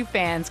along with you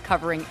fans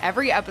covering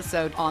every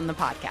episode on the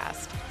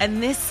podcast.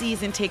 And this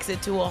season takes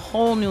it to a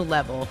whole new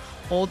level.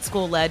 Old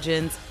school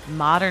legends,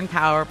 modern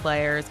power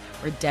players,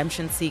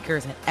 redemption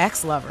seekers, and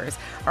ex-lovers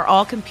are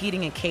all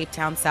competing in Cape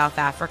Town, South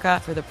Africa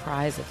for the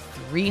prize of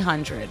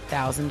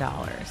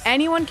 $300,000.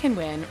 Anyone can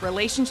win,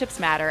 relationships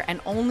matter,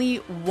 and only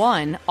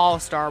one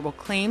All-Star will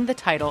claim the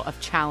title of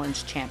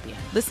Challenge champion.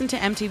 Listen to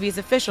MTV's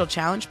official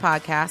Challenge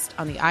podcast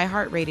on the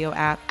iHeartRadio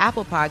app,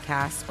 Apple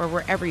Podcasts, or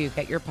wherever you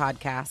get your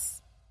podcasts.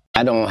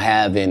 I don't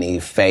have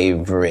any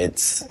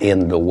favorites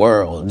in the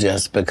world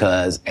just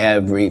because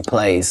every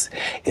place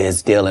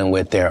is dealing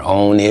with their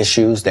own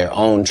issues, their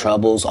own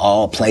troubles.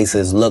 All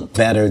places look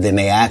better than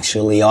they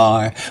actually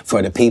are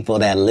for the people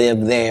that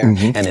live there.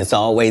 Mm-hmm. And it's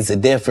always a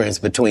difference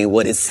between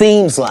what it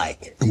seems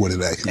like and what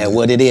it actually and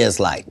what it is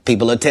like.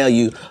 People will tell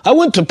you, I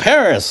went to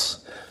Paris.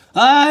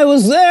 I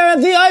was there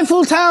at the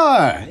Eiffel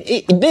Tower.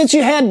 Bitch,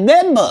 you had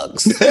bed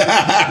bugs. And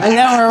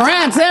there were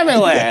rats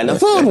everywhere. The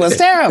food was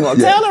terrible.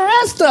 Yeah. Tell the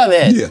rest of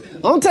it. Yeah.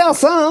 Don't tell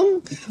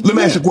some. Let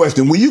me ask you a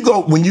question. When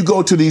you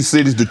go to these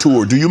cities to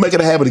tour, do you make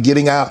it a habit of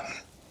getting out?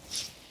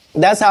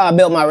 That's how I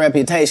built my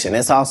reputation.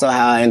 It's also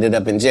how I ended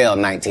up in jail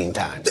 19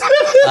 times.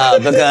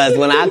 Because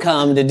when I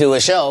come to do a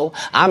show,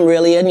 I'm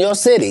really in your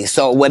city.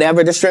 So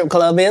whatever the strip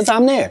club is,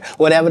 I'm there.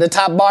 Whatever the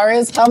top bar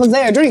is, I was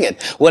there drinking.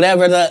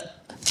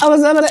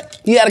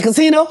 You had a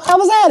casino? I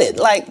was at it.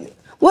 Like,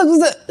 what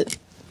was it?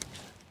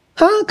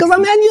 Huh? Because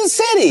I'm in your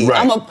city.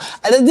 Right.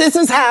 This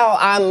is how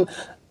I'm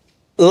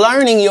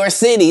learning your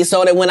city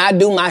so that when I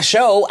do my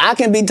show, I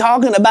can be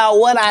talking about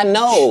what I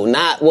know,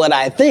 not what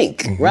I think,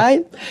 mm-hmm.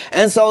 right?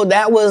 And so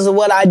that was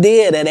what I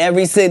did at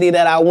every city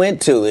that I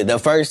went to. The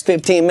first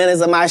 15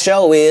 minutes of my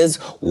show is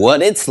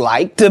what it's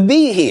like to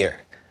be here.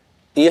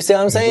 You see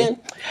what I'm saying?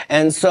 Mm-hmm.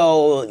 And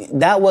so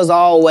that was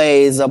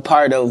always a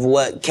part of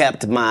what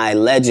kept my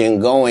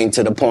legend going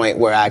to the point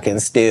where I can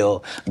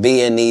still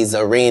be in these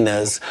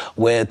arenas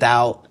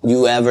without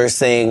you ever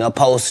seeing a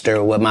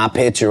poster with my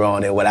picture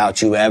on it,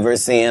 without you ever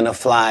seeing a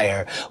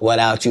flyer,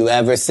 without you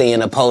ever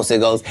seeing a poster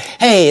that goes,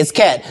 hey, it's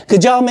Katt.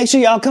 Could y'all make sure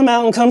y'all come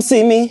out and come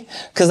see me?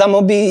 Because I'm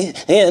going to be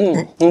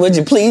in. Would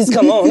you please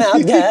come on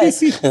out,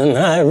 guys? And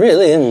I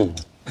really am.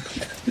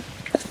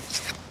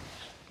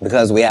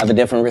 Because we have a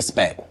different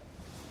respect.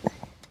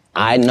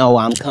 I know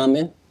I'm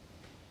coming.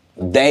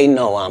 They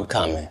know I'm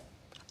coming.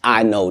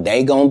 I know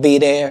they gonna be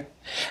there.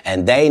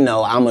 And they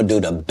know I'm gonna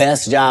do the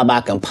best job I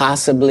can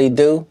possibly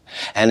do.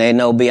 And they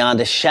know beyond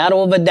a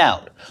shadow of a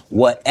doubt,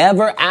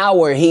 whatever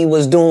hour he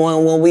was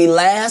doing when we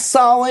last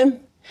saw him,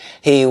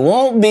 he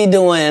won't be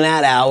doing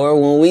that hour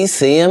when we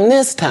see him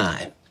this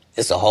time.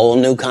 It's a whole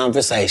new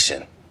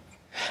conversation.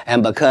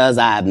 And because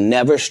I've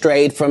never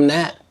strayed from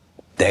that,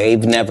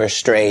 they've never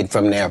strayed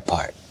from their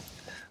part.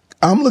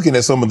 I'm looking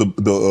at some of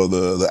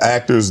the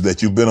actors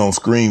that you've been on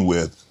screen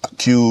with.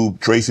 Cube,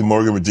 Tracy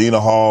Morgan, Regina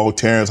Hall,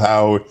 Terrence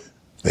Howard,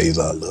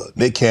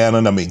 Nick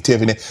Cannon,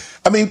 Tiffany.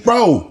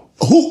 Bro,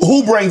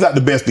 who brings out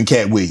the best in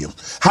Katt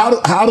Williams?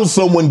 How does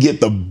someone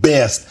get the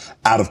best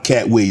out of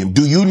Katt Williams?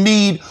 Do you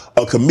need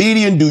a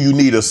comedian? Do you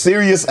need a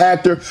serious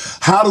actor?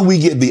 How do we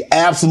get the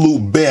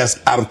absolute best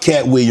out of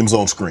Katt Williams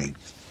on screen?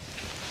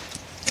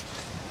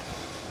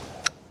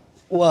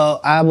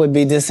 Well, I would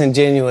be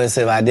disingenuous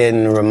if I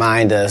didn't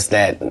remind us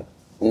that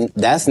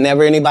that's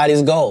never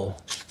anybody's goal.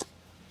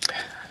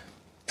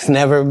 It's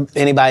never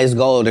anybody's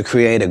goal to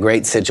create a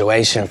great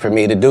situation for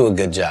me to do a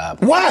good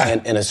job.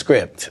 Why? In a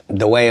script.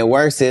 The way it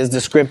works is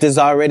the script is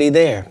already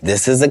there.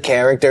 This is a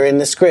character in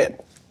the script.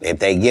 If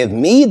they give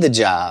me the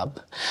job,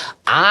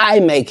 I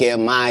make it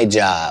my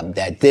job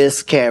that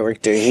this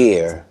character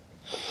here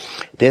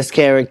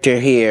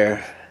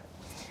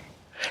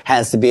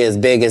has to be as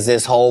big as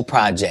this whole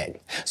project.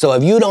 So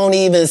if you don't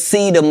even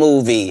see the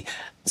movie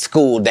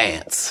School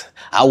Dance,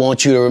 I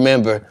want you to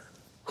remember,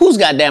 whose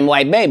goddamn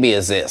white baby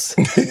is this?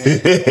 And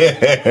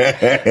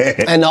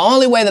the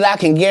only way that I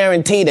can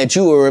guarantee that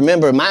you will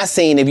remember my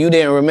scene if you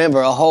didn't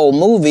remember a whole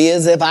movie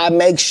is if I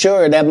make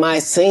sure that my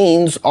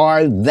scenes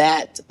are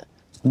that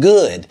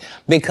good.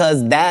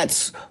 Because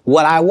that's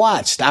what I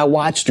watched. I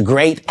watched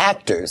great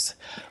actors.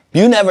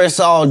 You never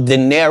saw De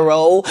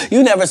Niro.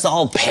 You never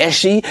saw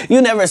Pesci.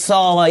 You never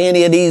saw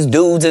any of these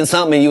dudes in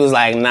something and you was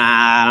like, nah,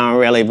 I don't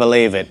really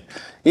believe it.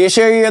 You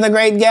sure you're the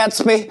Great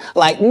Gatsby?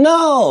 Like,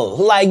 no.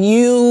 Like,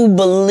 you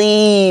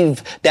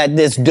believe that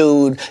this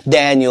dude,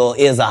 Daniel,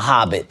 is a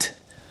hobbit.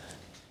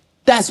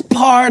 That's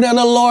part of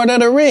the Lord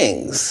of the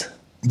Rings.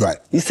 Right.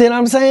 You see what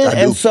I'm saying? I do.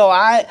 And so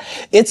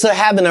it's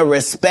having a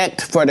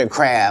respect for the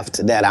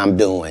craft that I'm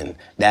doing.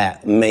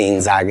 That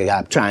means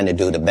I'm trying to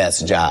do the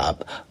best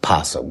job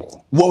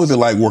possible. What was it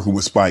like working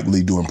with Spike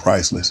Lee doing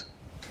Priceless?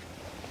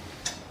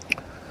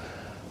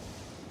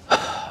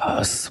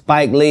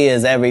 Spike Lee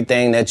is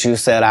everything that you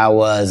said I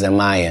was in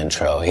my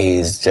intro.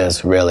 He's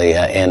just really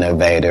an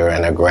innovator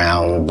and a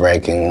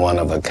groundbreaking,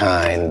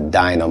 one-of-a-kind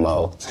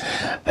dynamo.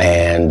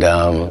 And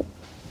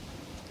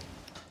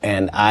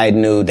I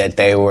knew that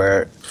they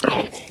were,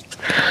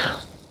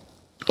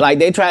 like,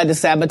 they tried to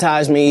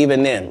sabotage me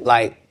even then.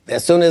 Like,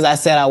 as soon as I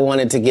said I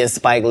wanted to get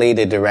Spike Lee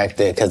to direct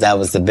it, because that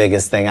was the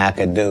biggest thing I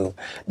could do,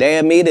 they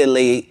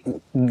immediately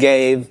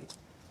gave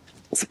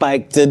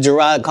Spike to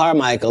Gerard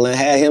Carmichael and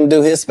had him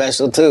do his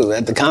special too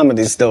at the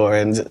Comedy Store,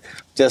 and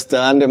just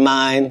to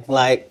undermine,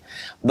 like,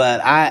 but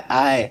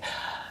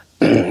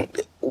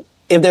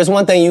if there's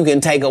one thing you can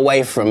take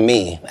away from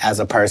me as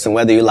a person,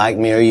 whether you like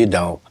me or you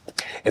don't,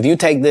 if you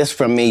take this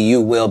from me,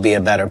 you will be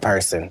a better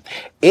person.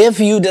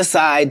 If you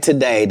decide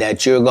today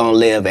that you're gonna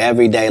live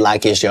every day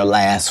like it's your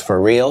last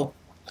for real,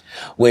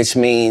 which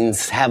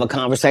means have a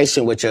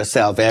conversation with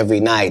yourself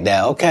every night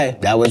that, okay,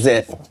 that was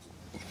it.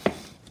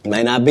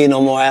 May not be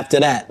no more after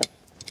that.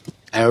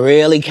 And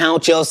really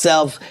count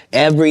yourself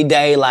every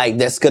day like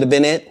this could have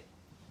been it.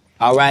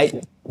 All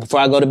right, before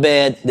I go to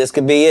bed, this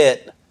could be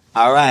it.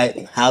 All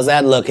right, how's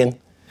that looking?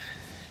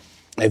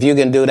 If you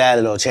can do that,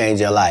 it'll change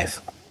your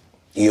life.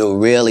 You'll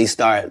really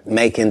start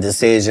making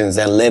decisions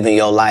and living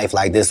your life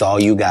like this all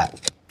you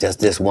got. Just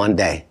this one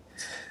day.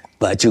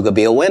 But you could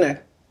be a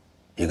winner.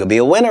 You could be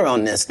a winner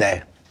on this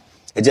day.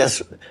 It's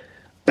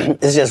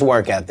just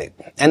work ethic.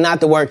 And not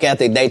the work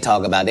ethic they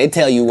talk about. They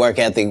tell you work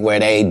ethic where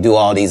they do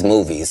all these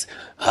movies.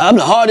 I'm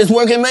the hardest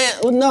working man.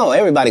 Well, no,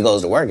 everybody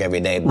goes to work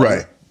every day. Bro.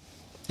 Right.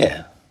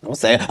 Yeah. I'm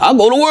saying, I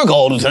go to work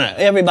all the time.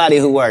 Everybody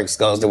who works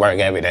goes to work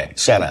every day.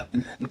 Shut up.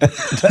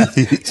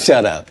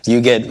 Shut up.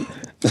 You get,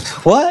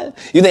 what?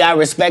 You think I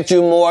respect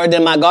you more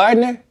than my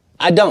gardener?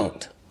 I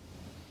don't.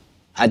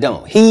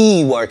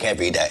 He work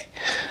every day.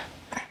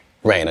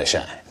 Rain or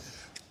shine.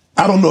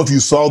 I don't know if you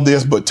saw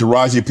this, but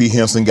Taraji P.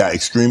 Henson got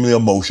extremely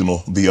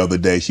emotional the other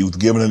day. She was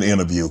giving an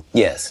interview.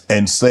 Yes.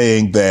 And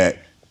saying that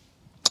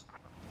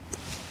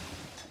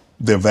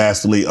they're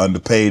vastly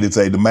underpaid. And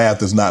say the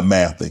math is not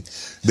mathing.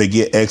 They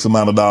get X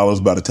amount of dollars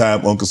by the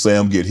time Uncle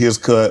Sam get his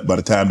cut, by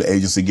the time the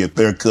agency get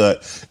their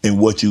cut, and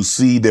what you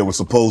see they were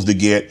supposed to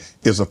get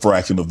is a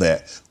fraction of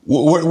that.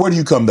 Where do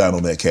you come down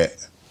on that, Katt?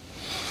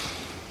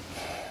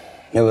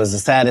 It was the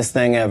saddest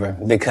thing ever,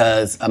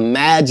 because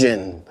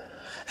imagine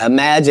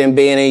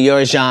being in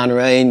your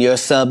genre, in your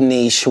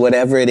sub-niche,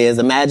 whatever it is.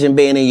 Imagine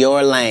being in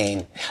your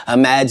lane.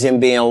 Imagine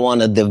being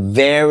one of the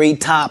very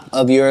top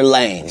of your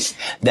lane.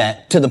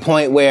 That to the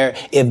point where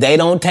if they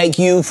don't take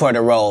you for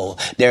the role,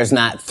 there's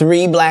not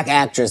 3 black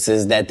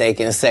actresses that they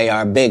can say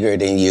are bigger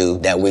than you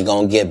that we're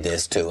going to give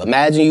this to.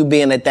 Imagine you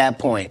being at that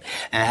point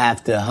and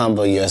have to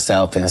humble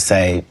yourself and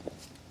say,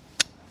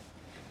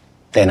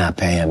 they're not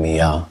paying me,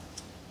 y'all.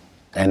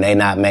 And they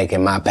not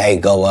making my pay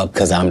go up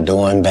because I'm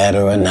doing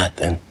better or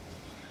nothing.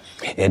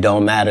 It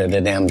don't matter to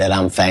them that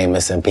I'm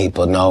famous and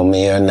people know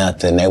me or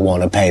nothing. They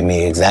want to pay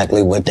me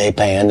exactly what they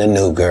paying the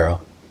new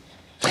girl.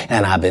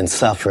 And I've been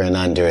suffering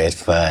under it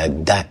for a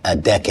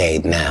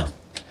decade now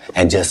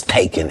and just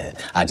taking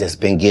it. I just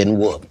been getting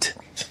whooped.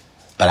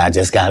 But I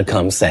just got to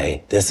come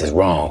say, this is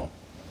wrong.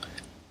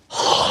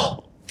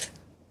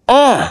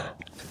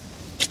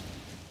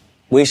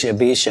 We should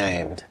be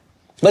ashamed.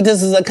 But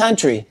this is a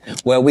country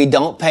where we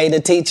don't pay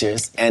the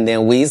teachers and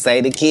then we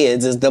say the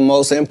kids is the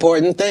most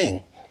important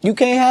thing. You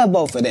can't have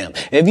both of them.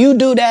 If you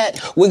do that,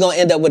 we're going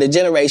to end up with a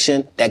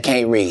generation that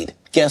can't read.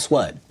 Guess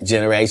what?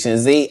 Generation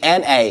Z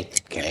and A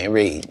can't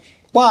read.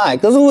 Why?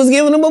 Because who was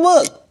giving them a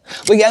book?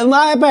 We gave them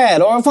an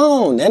iPad or a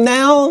phone, and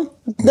now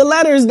the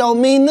letters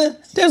don't mean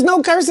there's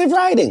no cursive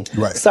writing.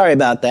 Right. Sorry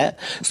about that.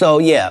 So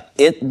yeah,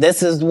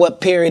 this is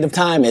what period of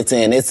time it's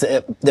in. It's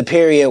the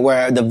period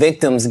where the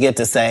victims get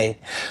to say,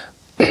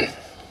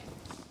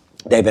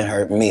 they've been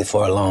hurting me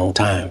for a long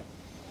time.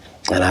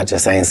 And I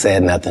just ain't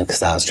said nothing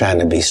because I was trying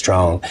to be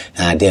strong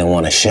and I didn't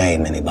want to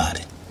shame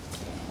anybody.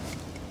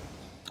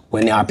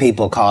 When our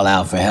people call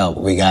out for help,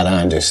 we got to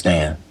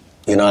understand.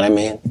 You know what I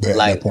mean?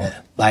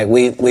 Like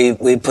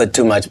we put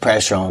too much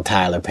pressure on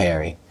Tyler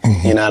Perry.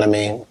 Mm-hmm. You know what I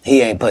mean?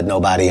 He ain't put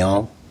nobody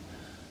on.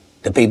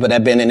 The people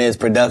that been in his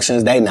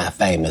productions, they not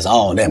famous.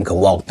 All of them can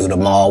walk through the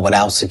mall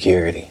without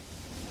security.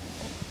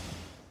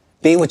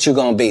 Be what you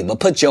gonna be, but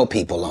put your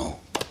people on.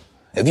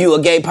 If you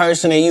a gay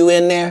person and you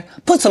in there,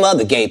 put some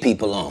other gay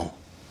people on.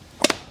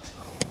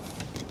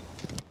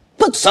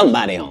 Put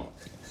somebody on.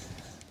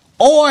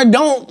 Or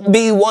don't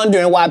be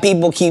wondering why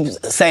people keep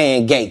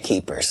saying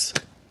gatekeepers.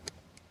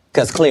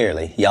 Because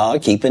clearly, y'all are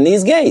keeping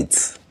these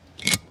gates.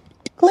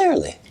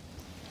 Clearly.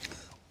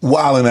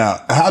 Wilding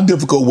Out. How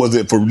difficult was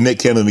it for Nick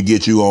Cannon to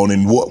get you on,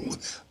 and what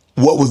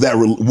was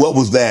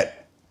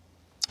that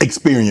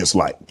experience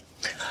like?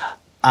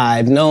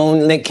 I've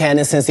known Nick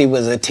Cannon since he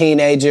was a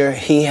teenager.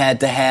 He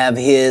had to have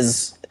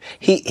his...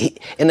 He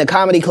in the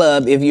comedy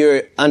club, if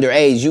you're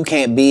underage, you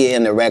can't be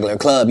in the regular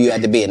club. You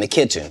had to be in the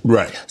kitchen.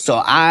 Right. So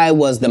I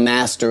was the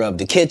master of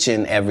the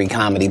kitchen every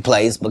comedy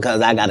place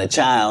because I got a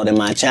child, and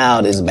my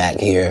child is back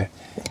here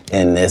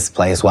in this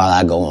place while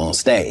I go on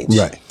stage.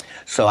 Right.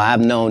 So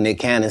I've known Nick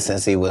Cannon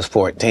since he was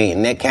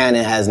 14. Nick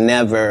Cannon has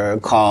never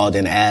called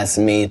and asked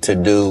me to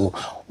do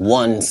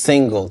one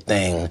single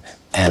thing,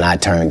 and I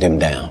turned him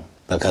down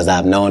because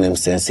I've known him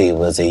since he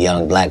was a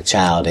young black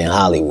child in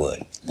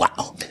Hollywood.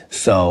 Wow.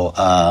 So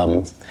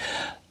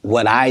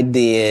what I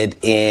did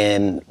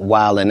in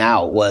Wildin'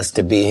 Out was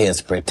to be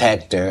his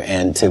protector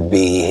and to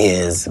be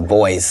his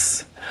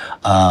voice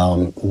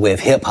with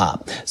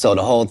hip-hop. So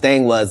the whole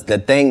thing was the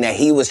thing that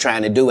he was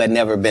trying to do had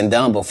never been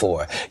done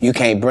before. You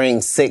can't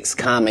bring 6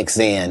 comics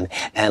in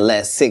and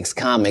let 6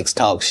 comics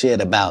talk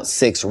shit about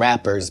 6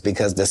 rappers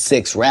because the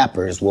 6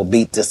 rappers will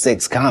beat the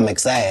 6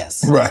 comics'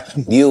 ass. Right.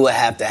 You would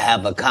have to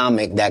have a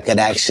comic that could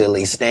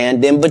actually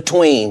stand in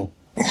between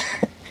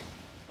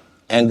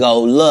and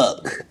go,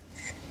 look,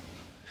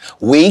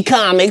 we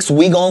comics,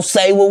 we gonna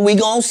say what we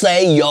gonna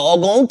say, y'all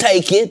gonna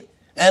take it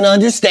and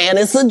understand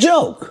it's a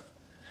joke.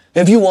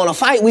 If you wanna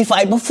fight, we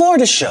fight before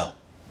the show.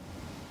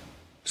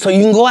 So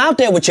you can go out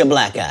there with your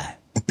black eye.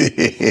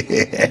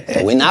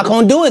 We're not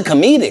gonna do it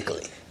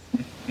comedically.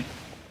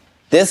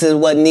 This is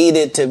what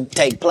needed to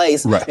take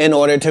place in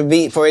order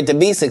for it to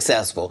be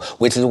successful,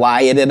 which is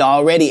why it had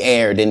already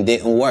aired and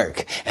didn't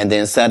work. And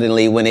then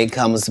suddenly when it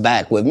comes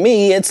back with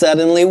me, it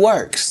suddenly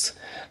works.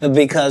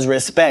 Because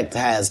respect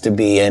has to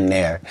be in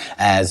there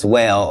as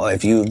well.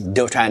 If you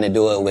trying to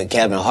do it with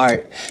Kevin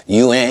Hart,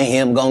 you and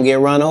him gonna get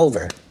run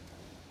over.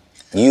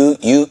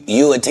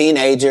 You a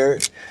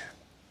teenager,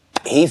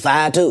 he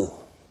 5'2".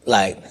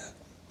 Like,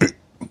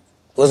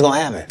 what's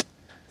gonna happen?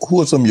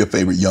 Who are some of your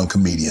favorite young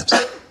comedians?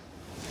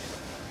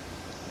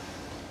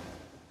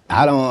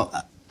 I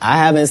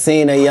haven't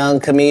seen a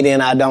young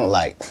comedian I don't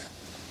like.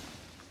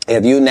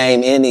 If you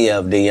name any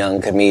of the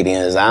young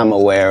comedians, I'm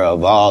aware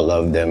of all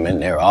of them, and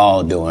they're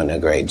all doing a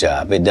great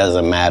job. It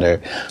doesn't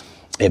matter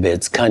if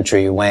it's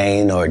Country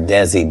Wayne or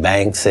Desi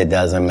Banks. It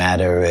doesn't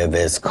matter if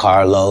it's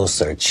Carlos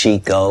or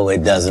Chico.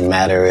 It doesn't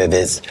matter if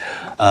it's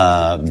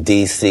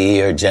DC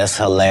or Just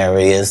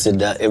Hilarious.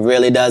 It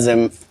really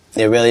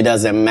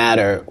doesn't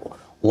matter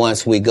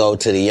once we go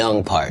to the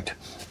young part.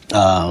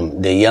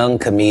 The young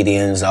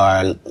comedians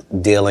are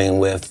dealing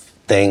with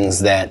things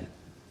that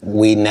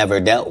we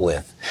never dealt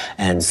with.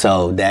 And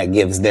so that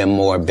gives them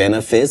more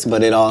benefits,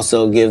 but it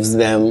also gives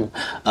them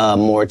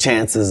more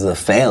chances of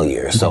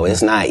failure. So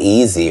it's not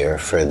easier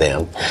for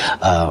them.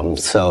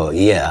 So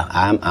yeah,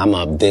 I'm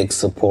a big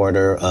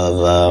supporter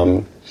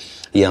of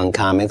young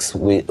comics.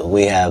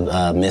 We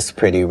have Miss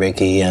Pretty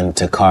Ricky and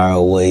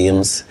Takara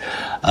Williams.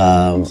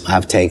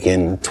 I've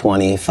taken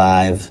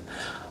 25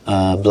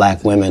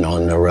 black women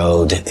on the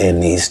road in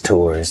these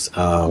tours.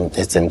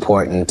 It's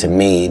important to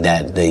me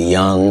that the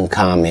young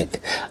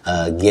comic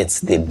gets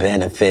the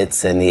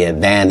benefits and the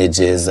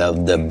advantages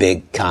of the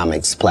big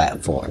comics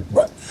platform.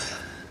 Right.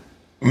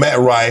 Matt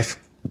Rife,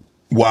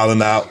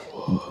 Wildin' Out,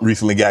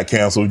 recently got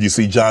canceled. You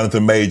see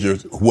Jonathan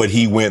Majors, what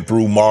he went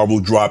through. Marvel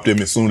dropped him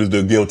as soon as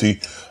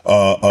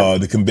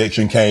the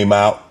conviction came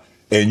out.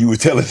 And you were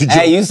telling the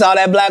Hey, you saw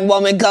that black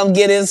woman come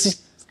get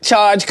his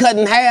charge cut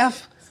in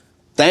half?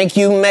 Thank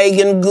you,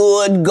 Megan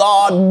Good.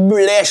 God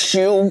bless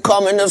you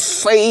coming to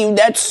save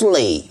that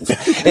slave.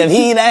 If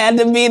he'd had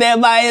to be there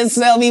by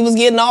himself, he was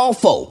getting all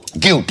 4.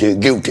 Guilty.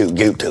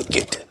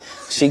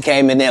 She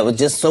came in there, was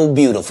just so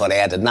beautiful, they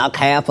had to knock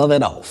half of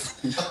it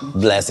off.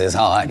 Bless his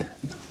heart.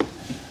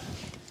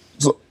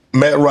 So,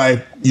 Matt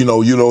Rife, you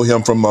know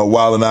him from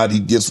Wildin' Out. He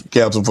gets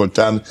canceled for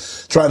trying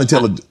to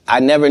tell I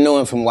never knew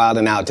him from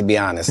Wildin' Out, to be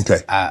honest.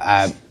 Okay.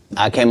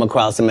 I came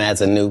across him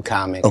as a new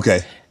comic.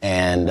 Okay.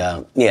 And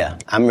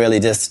I'm really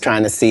just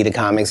trying to see the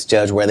comics,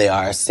 judge where they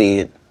are, see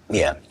it.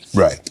 Yeah.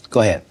 Right.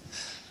 Go ahead.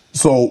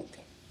 So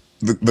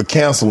the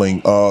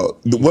canceling,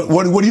 what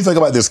do you think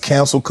about this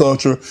cancel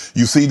culture?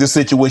 You see the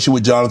situation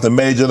with Jonathan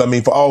Major. I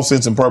mean, for all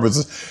intents and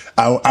purposes,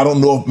 I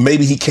don't know if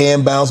maybe he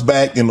can bounce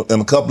back in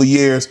a couple of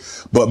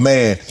years, but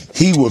man,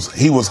 he was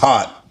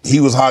hot. He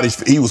was hot.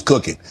 He was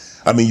cooking.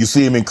 I mean, you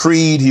see him in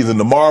Creed, he's in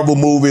the Marvel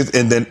movies,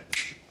 and then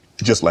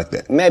just like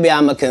that. Maybe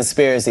I'm a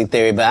conspiracy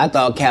theory, but I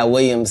thought Katt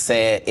Williams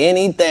said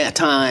any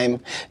time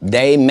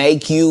they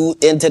make you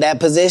into that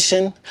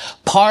position,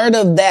 part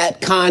of that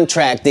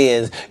contract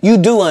is you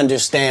do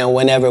understand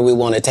whenever we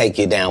want to take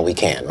you down, we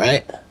can,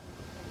 right?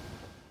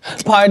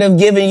 Part of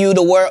giving you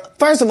the world.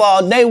 First of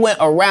all, they went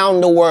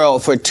around the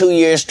world for 2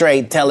 years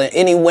straight telling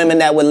any women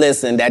that would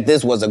listen that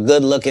this was a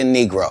good-looking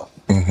Negro.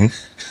 Mm-hmm.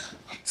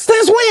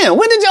 Since when?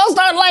 When did y'all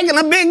start liking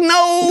a big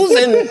nose?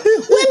 And when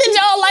did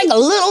y'all like a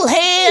little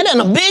head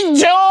and a big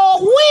jaw?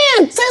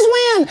 When? Since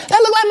when? That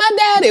look like my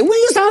daddy. When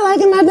you start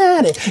liking my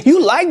daddy? You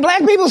like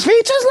black people's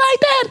features like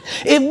that?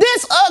 If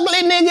this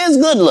ugly nigga is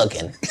good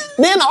looking,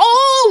 then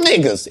all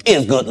niggas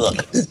is good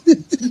looking.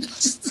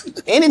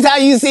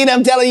 Anytime you see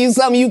them telling you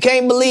something you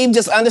can't believe,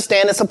 just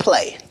understand it's a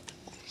play.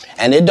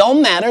 And it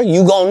don't matter.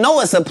 You gonna know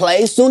it's a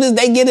play as soon as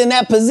they get in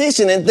that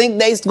position and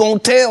think they gonna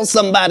tell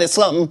somebody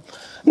something.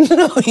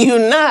 No,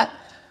 you're not.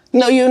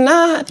 No, you're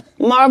not.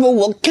 Marvel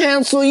will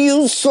cancel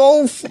you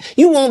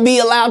you won't be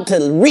allowed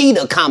to read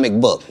a comic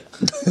book.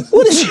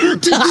 What is you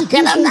talking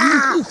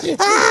about? Get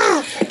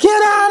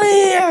out of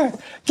here.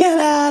 Get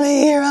out of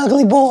here,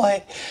 ugly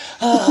boy.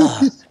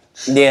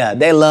 Yeah,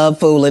 they love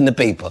fooling the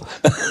people.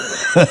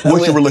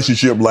 What's your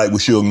relationship like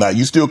with Suge Knight?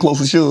 You still close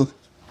with Suge?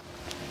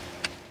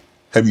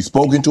 Have you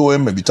spoken to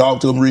him? Have you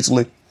talked to him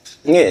recently?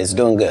 Yeah, it's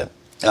doing good.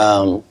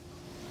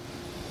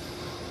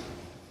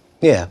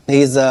 Yeah,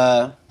 he's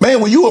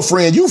Man, when you a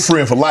friend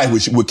for life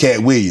with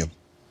Katt Williams.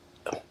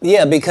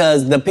 Yeah,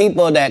 because the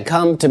people that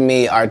come to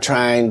me are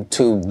trying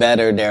to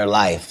better their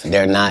life.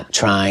 They're not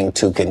trying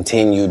to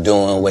continue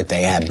doing what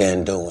they have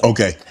been doing.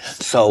 Okay.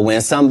 So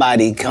when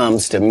somebody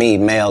comes to me,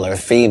 male or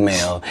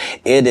female,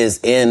 it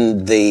is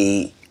in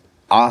the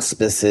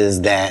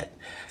auspices that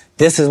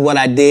this is what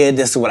I did,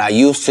 this is what I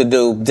used to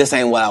do, this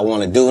ain't what I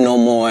want to do no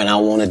more, and I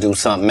want to do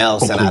something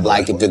else, and I'd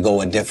like it to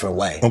go a different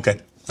way. Okay.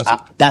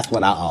 That's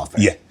what I offer.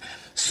 Yeah.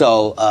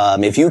 So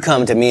if you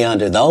come to me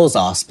under those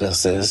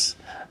auspices,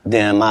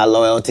 then my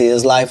loyalty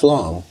is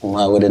lifelong.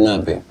 Why would it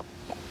not be?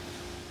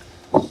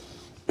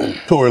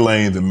 Tory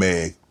Lanez and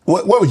Meg.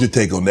 What was your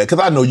take on that? Because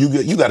I know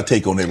you got to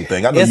take on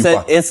everything. I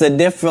know it's a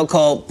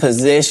difficult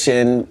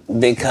position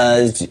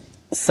because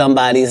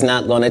somebody's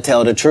not going to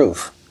tell the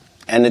truth.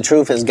 And the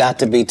truth has got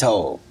to be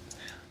told.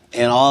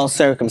 In all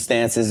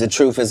circumstances, the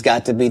truth has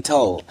got to be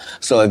told.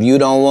 So if you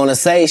don't want to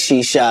say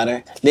she shot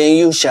her, then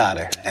you shot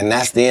her. And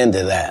that's the end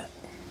of that.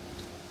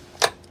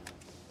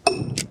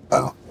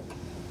 Wow.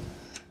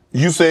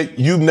 You said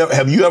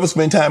have you ever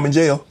spent time in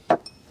jail?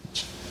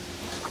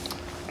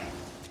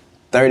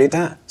 30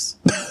 times.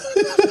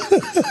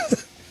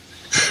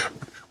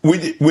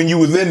 When you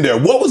was in there,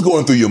 what was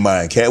going through your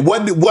mind, Katt?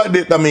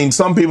 I mean,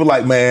 some people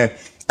like, man,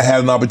 I had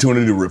an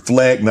opportunity to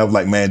reflect, and I was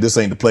like, man, this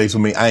ain't the place for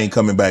me. I ain't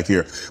coming back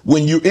here.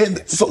 When you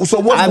in, so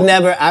what?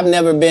 I've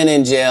never been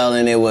in jail,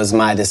 and it was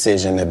my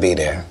decision to be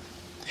there.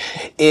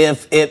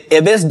 If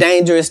it's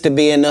dangerous to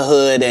be in the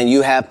hood and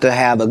you have to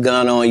have a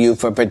gun on you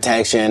for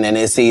protection, and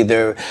it's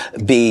either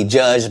be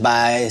judged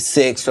by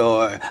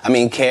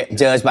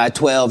judged by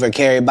 12 or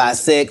carried by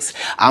 6,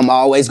 I'm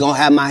always gonna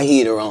have my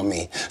heater on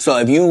me. So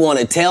if you want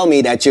to tell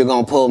me that you're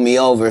gonna pull me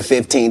over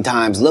 15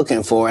 times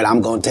looking for it,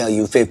 I'm gonna tell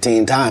you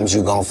 15 times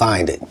you're gonna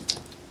find it.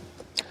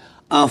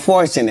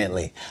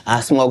 Unfortunately,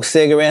 I smoke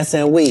cigarettes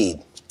and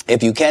weed.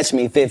 If you catch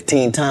me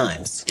 15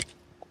 times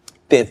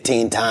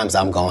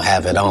I'm gonna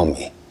have it on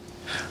me.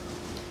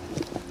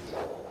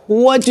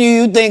 What do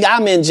you think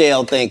I'm in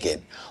jail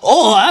thinking?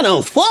 Oh, I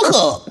done fuck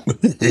up.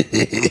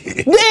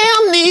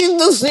 Damn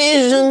these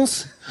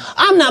decisions.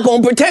 I'm not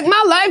gonna protect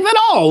my life at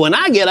all when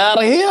I get out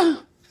of here.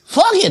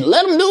 Fuck it,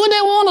 let them do what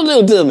they want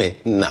to do to me.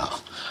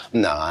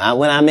 No,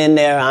 when I'm in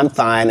there, I'm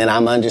fine, and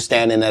I'm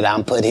understanding that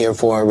I'm put here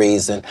for a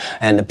reason,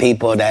 and the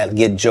people that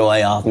get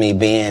joy off me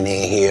being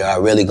in here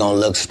are really gonna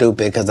look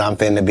stupid because I'm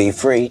finna be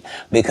free,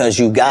 because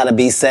you gotta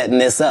be setting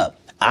this up.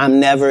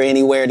 I'm never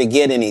anywhere to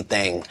get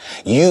anything.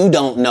 You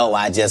don't know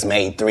I just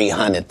made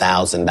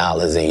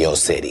 $300,000 in your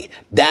city.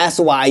 That's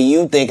why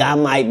you think I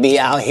might be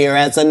out here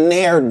as a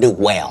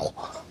ne'er-do-well.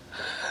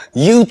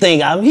 You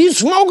think he's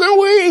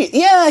smoking weed.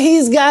 Yeah,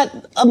 he's got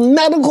a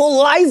medical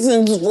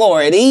license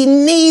for it. He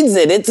needs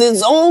it. It's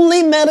his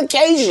only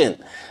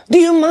medication. Do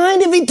you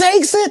mind if he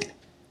takes it?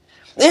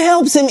 It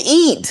helps him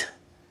eat.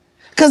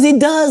 Because he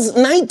does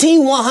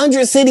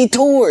 100 city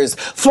tours,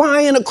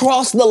 flying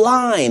across the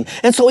line.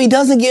 And so he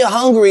doesn't get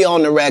hungry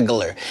on the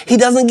regular. He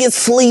doesn't get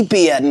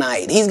sleepy at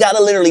night. He's got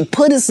to literally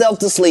put himself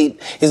to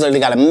sleep. He's literally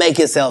got to make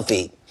himself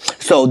eat.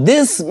 So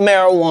this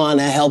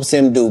marijuana helps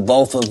him do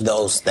both of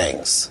those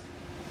things.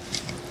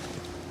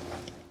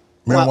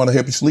 Marijuana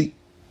help you sleep?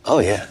 Oh,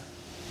 yeah.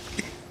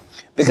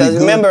 Because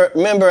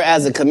remember,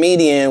 as a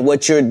comedian,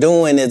 what you're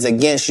doing is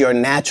against your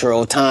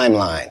natural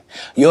timeline.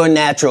 Your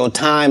natural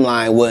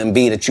timeline wouldn't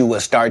be that you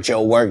would start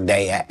your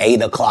workday at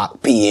 8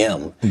 o'clock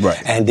p.m.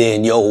 Right. And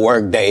then your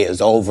workday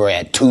is over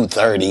at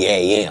 2:30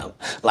 a.m.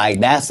 Like,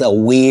 that's a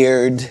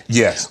weird...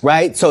 Yes.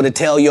 Right? So to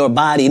tell your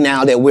body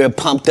now that we're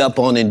pumped up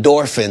on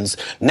endorphins,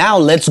 now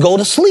let's go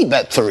to sleep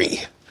at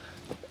 3.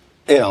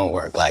 It don't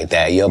work like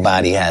that. Your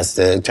body has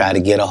to try to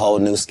get a whole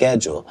new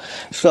schedule.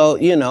 So,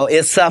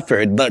 it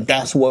suffered, but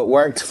that's what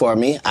worked for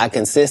me. I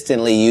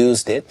consistently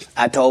used it.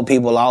 I told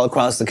people all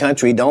across the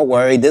country, don't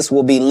worry, this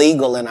will be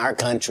legal in our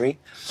country.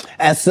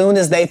 As soon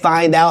as they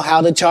find out how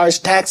to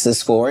charge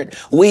taxes for it,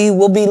 we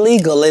will be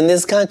legal in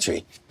this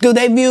country. Do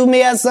they view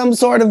me as some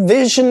sort of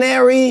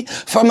visionary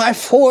for my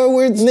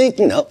forward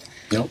thinking? No.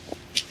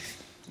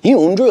 You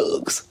on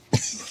drugs.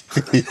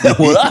 That's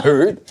what I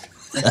heard.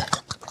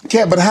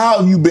 Katt, but how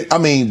have you been? I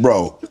mean,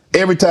 bro,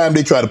 every time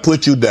they try to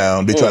put you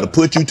down, they try to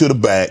put you to the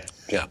back.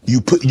 Yeah.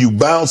 You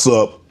bounce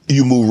up,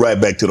 you move right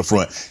back to the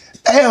front.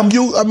 Damn,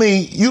 you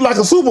like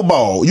a Super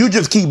Bowl. You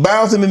just keep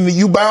bouncing and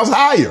you bounce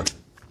higher.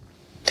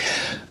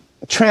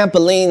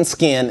 Trampoline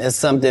skin is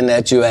something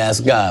that you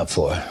ask God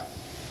for.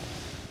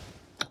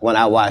 When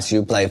I watched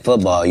you play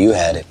football, you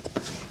had it.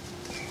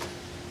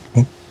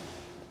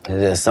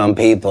 There's some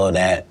people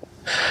that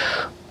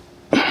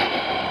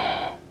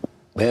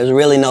there's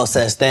really no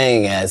such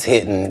thing as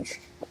hitting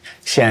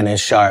Shannon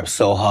Sharp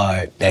so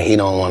hard that he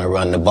don't want to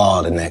run the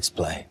ball the next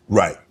play.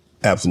 Right.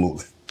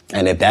 Absolutely.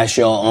 And if that's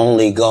your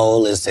only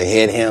goal is to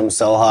hit him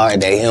so hard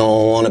that he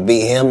don't want to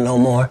be him no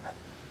more,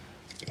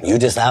 you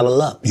just out of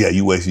luck. Yeah,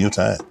 you wasting your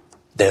time.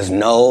 There's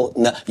no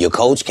your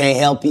coach can't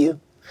help you.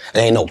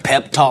 There ain't no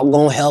pep talk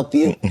gonna help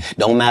you.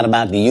 Don't matter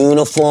about the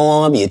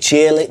uniform, your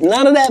cheerleading.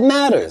 None of that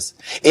matters.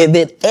 If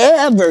it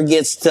ever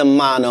gets to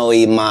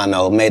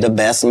mano-a-mano, may the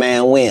best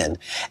man win.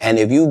 And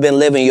if you've been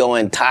living your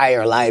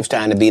entire life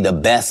trying to be the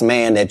best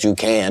man that you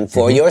can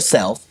for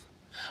yourself,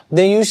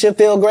 then you should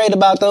feel great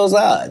about those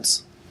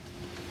odds.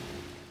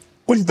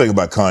 What do you think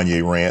about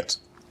Kanye rants?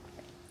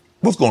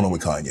 What's going on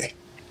with Kanye?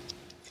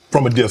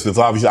 From a distance,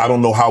 obviously, I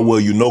don't know how well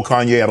you know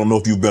Kanye. I don't know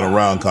if you've been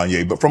around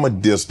Kanye, but from a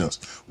distance,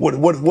 what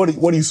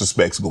do you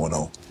suspect's going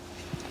on?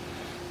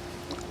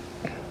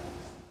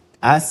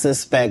 I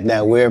suspect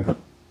that we're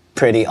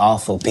pretty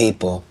awful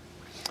people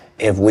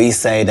if we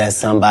say that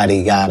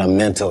somebody got a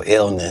mental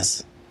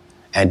illness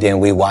and then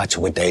we watch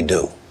what they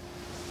do.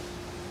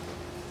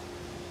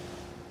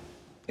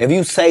 If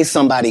you say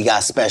somebody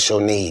got special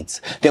needs,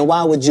 then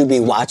why would you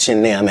be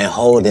watching them and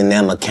holding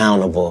them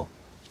accountable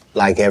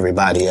like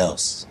everybody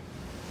else?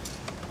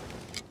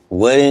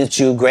 Wouldn't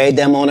you grade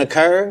them on a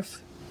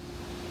curve?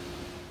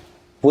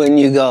 Wouldn't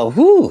you go,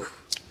 whew,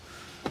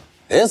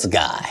 this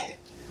guy?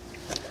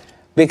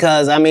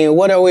 Because,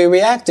 what are we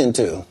reacting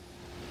to?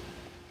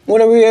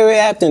 What are we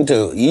reacting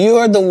to?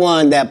 You're the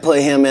one that put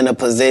him in a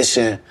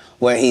position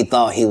where he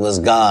thought he was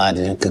God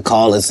and could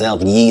call himself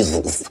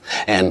Jesus.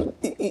 And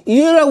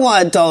you're the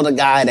one told a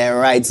guy that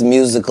writes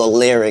musical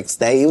lyrics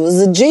that he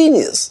was a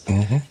genius.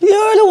 Mm-hmm.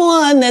 You're the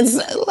one that's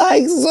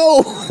like,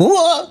 so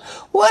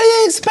what do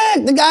you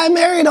expect? The guy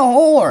married a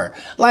whore.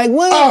 Like,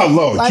 what? Oh,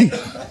 Lord. Like,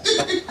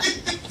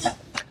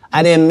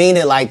 I didn't mean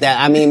it like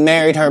that. I mean,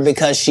 married her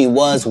because she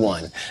was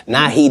one.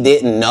 Not he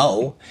didn't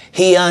know.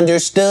 He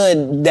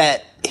understood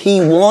that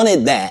he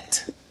wanted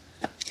that.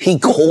 He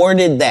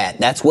courted that.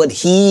 That's what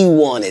he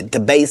wanted,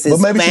 to base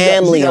his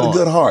family on. She got a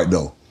good heart,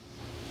 though.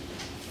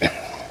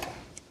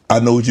 I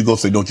know what you're going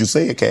to say. Don't you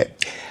say it,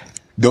 Katt.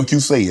 Don't you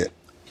say it.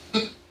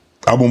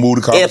 I'm going to move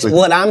the conversation. If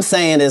what I'm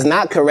saying is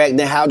not correct,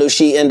 then how does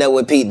she end up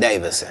with Pete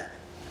Davidson?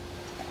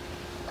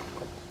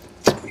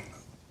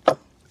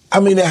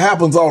 It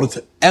happens all the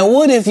time. And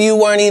what if you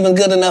weren't even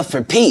good enough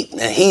for Pete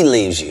and he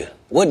leaves you?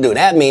 What do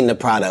that mean the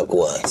product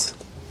was?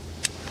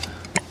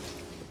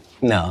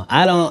 No,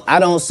 I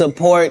don't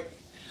support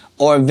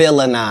or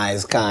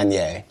villainize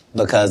Kanye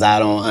because I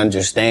don't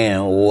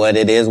understand what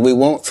it is we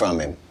want from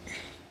him.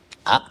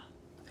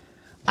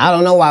 I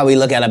don't know why we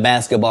look at a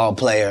basketball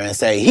player and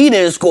say, he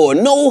didn't score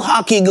no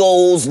hockey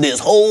goals this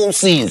whole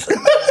season.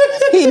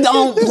 He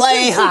don't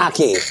play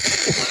hockey.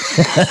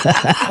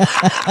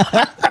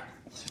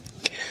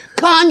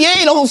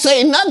 Kanye don't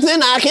say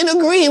nothing I can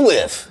agree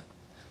with.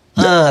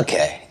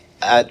 Okay.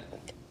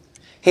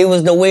 He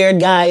was the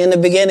weird guy in the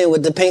beginning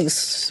with the pink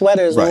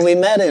sweaters when we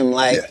met him.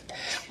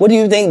 What do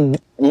you think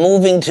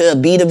moving to a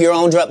beat of your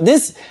own drum?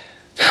 This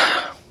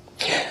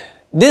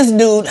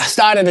dude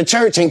started a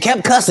church and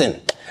kept cussing.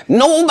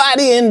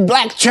 Nobody in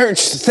black church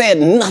said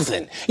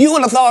nothing. You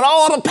would have thought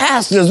all the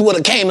pastors would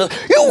have came.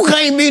 You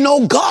can't be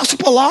no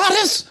gospel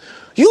artist.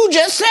 You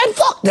just said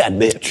fuck that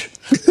bitch.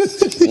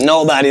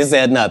 Nobody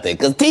said nothing.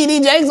 Because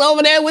T.D. Jakes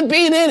over there with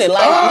Pete in it.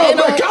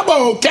 Come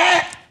on,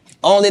 Katt.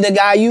 Only the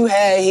guy you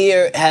had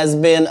here has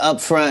been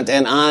upfront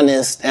and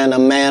honest and a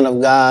man of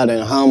God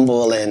and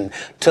humble and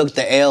took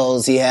the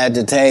L's he had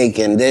to take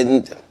and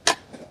didn't.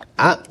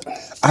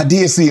 I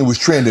did see it was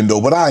trending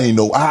though, but I ain't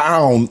know.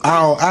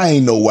 I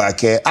ain't know why,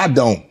 Katt. I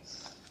don't.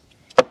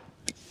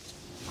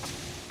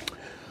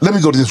 Let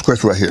me go to this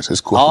question right here.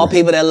 This question All right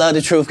people that love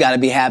the truth got to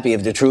be happy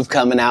if the truth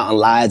coming out and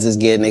lies is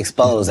getting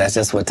exposed. That's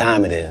just what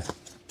time it is.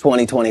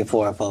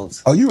 2024,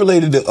 folks. Are you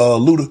related to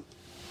Luda?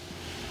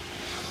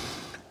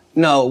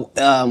 No.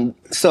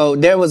 So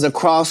there was a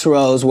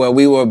crossroads where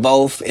we were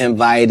both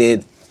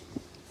invited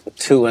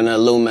to an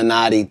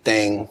Illuminati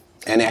thing,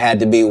 and it had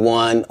to be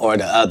one or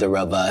the other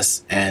of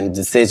us, and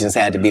decisions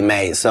had to be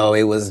made. So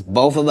it was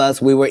both of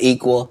us. We were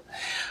equal.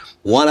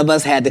 One of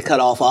us had to cut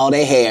off all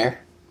their hair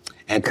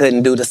and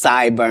couldn't do the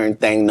sideburn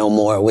thing no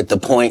more with the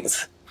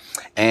points.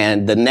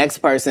 And the next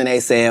person, they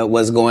said,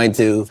 was going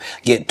to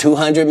get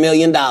 $200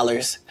 million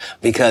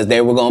because they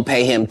were going to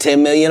pay him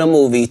 $10 million a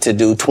movie to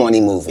do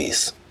 20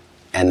 movies.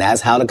 And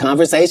that's how the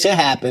conversation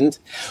happened.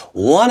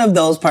 One of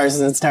those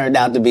persons turned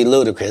out to be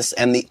Ludacris,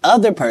 and the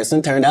other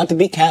person turned out to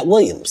be Katt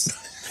Williams.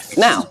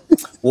 Now,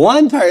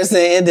 one person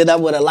ended up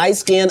with a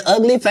light-skinned,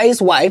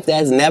 ugly-faced wife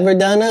that's never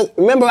done it.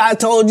 Remember I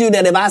told you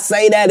that if I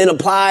say that, it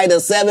applied to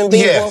 7 people?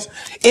 Yes.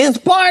 It's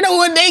part of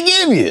what they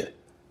give you.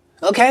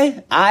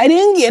 Okay? I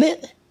didn't get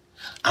it.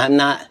 I'm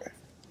not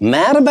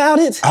mad about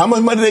it. How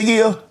much money they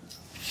give?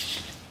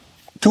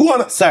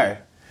 200? Sir,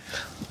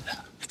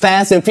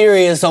 Fast and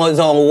Furious is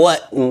on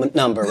what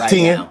number right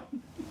 10. now?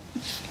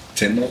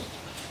 10 more.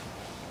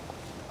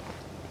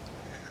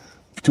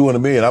 200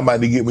 million. I might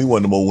need to get me one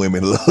of them old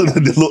women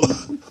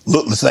that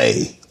look the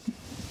same.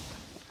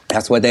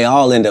 That's what they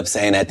all end up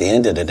saying at the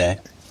end of the day.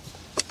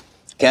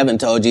 Kevin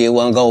told you he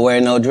wasn't going to wear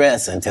no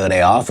dress until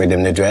they offered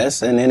him the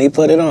dress, and then he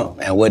put it on.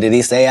 And what did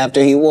he say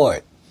after he wore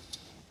it?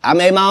 I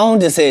made my own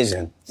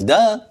decision.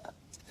 Duh.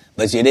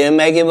 But you didn't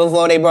make it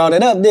before they brought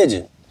it up, did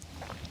you?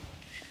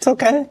 It's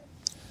okay.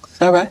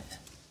 It's all right.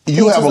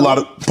 You have a lot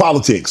of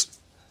politics.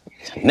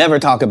 Never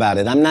talk about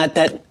it. I'm not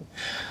that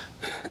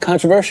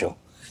controversial.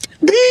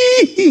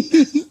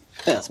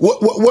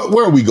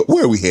 Where are we go?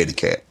 Where are we headed,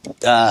 Katt?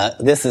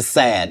 This is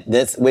sad.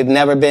 We've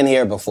never been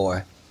here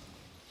before.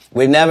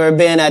 We've never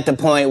been at the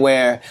point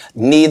where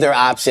neither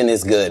option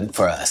is good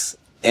for us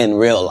in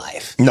real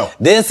life. No.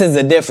 This is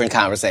a different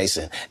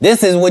conversation.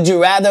 This is, would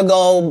you rather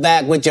go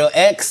back with your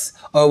ex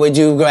or would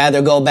you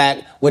rather go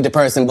back with the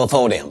person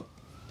before them?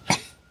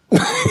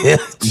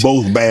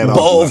 Both bad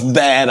options. Both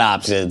bad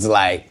options.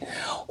 Like,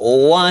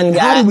 one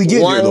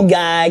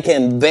guy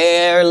can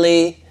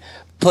barely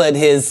put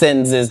his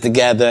sentences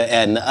together,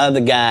 and the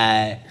other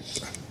guy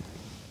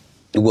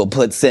will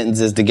put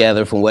sentences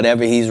together from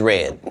whatever he's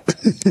read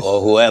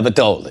or whoever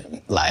told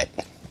him. Like,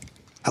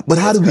 but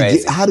how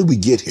did we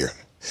get here?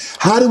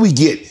 How do we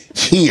get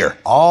here?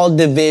 All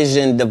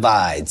division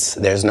divides.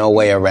 There's no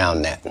way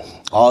around that.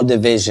 All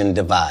division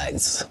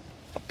divides.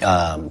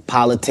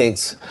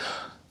 Politics,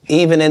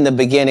 even in the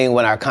beginning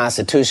when our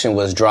Constitution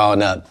was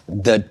drawn up,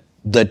 the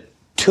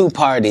two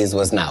parties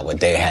was not what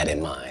they had in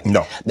mind.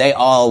 No. They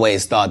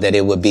always thought that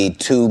it would be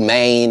two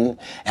main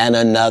and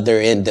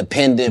another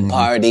independent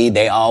party.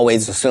 They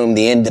always assumed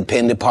the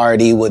independent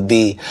party would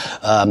be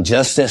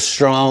just as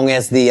strong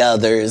as the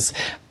others.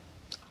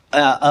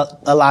 A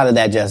lot of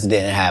that just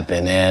didn't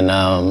happen.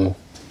 And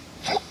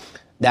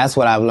that's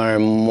what I've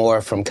learned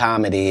more from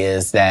comedy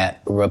is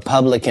that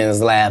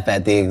Republicans laugh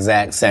at the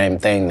exact same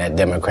thing that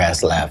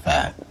Democrats laugh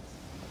at.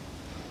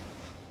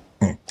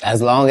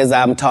 As long as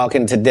I'm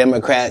talking to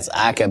Democrats,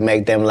 I can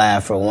make them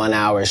laugh for 1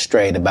 hour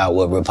straight about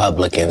what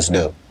Republicans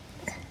do.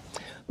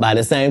 By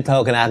the same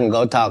token, I can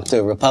go talk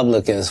to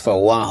Republicans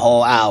for 1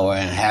 whole hour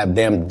and have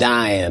them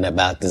dying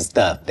about the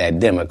stuff that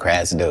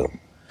Democrats do.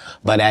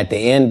 But at the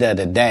end of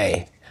the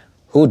day,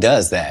 who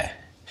does that?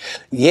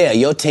 Yeah,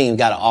 your team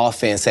got an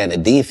offense and a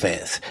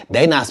defense.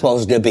 They're not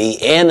supposed to be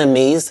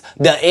enemies.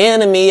 The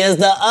enemy is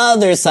the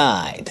other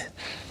side.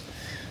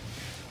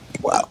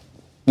 Wow.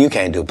 You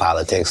can't do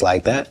politics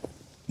like that.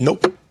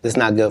 Nope. It's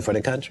not good for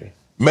the country.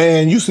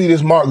 Man, you see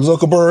this Mark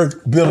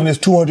Zuckerberg building this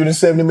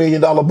 $270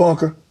 million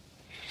bunker?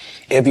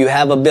 If you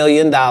have $1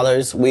 billion,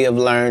 we have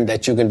learned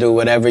that you can do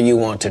whatever you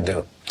want to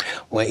do.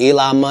 When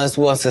Elon Musk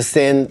wants to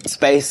send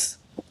things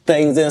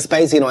in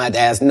space, he don't have to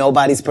ask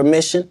nobody's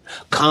permission.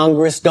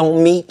 Congress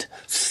don't meet.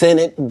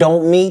 Senate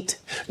don't meet.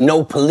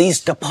 No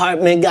police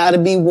department got to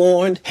be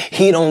warned.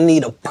 He don't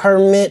need a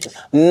permit.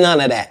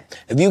 None of that.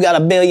 If you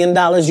got $1 billion,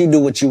 you do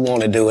what you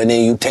want to do, and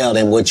then you tell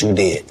them what you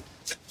did.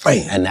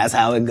 Man. And that's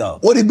how it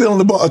goes. What he building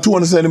a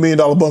 $270 million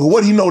bunker?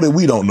 What do you know that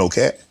we don't know,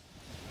 Katt?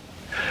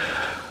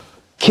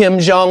 Kim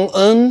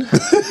Jong-un?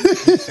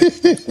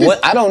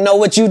 I don't know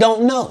what you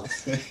don't know.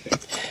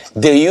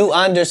 Do you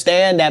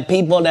understand that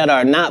people that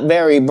are not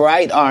very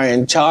bright are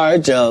in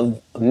charge of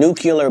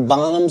nuclear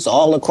bombs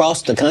all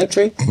across the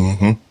country?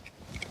 Mm-hmm.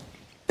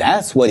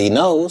 That's what he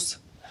knows.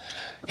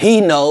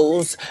 He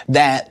knows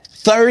that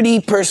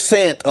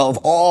 30% of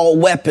all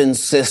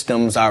weapons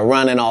systems are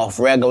running off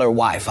regular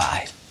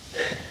Wi-Fi.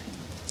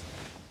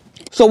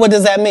 So what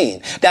does that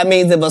mean? That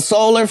means if a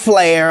solar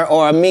flare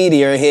or a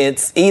meteor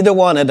hits either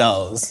one of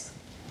those,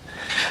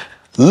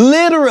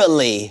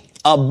 literally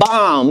a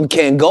bomb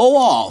can go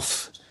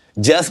off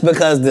just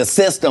because the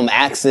system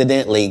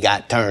accidentally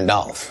got turned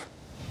off.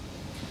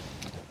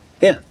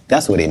 Yeah,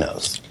 that's what he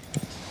knows.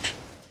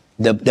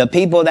 The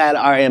people that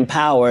are in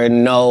power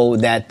know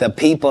that the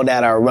people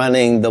that are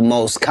running the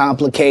most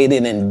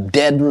complicated and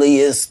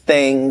deadliest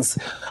things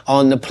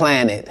on the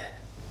planet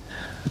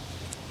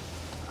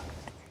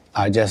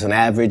are just an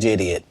average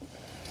idiot.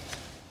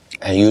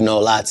 And you know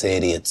lots of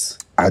idiots.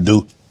 I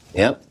do.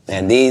 Yep.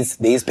 And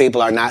these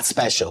people are not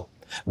special.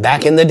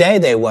 Back in the day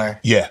they were.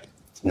 Yeah.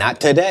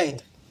 Not today.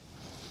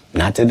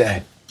 Not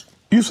today.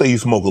 You say you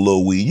smoke a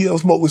little weed. You ever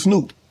smoke with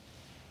Snoop?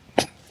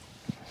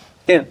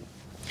 Yeah.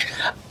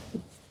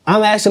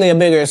 I'm actually a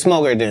bigger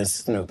smoker than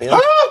Snoop.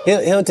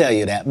 He'll tell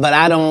you that. But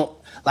I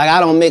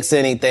don't mix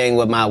anything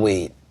with my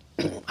weed.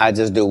 I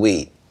just do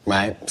weed,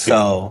 right?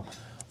 So,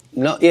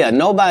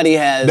 nobody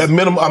has that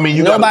minimum. I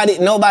mean, nobody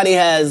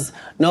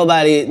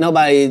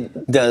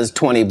does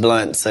 20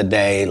 blunts a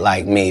day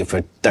like me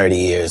for 30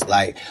 years.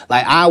 Like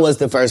I was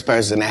the first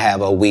person to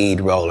have a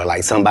weed roller,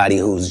 like somebody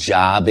whose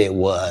job it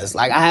was.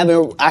 Like I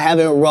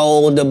haven't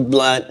rolled a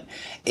blunt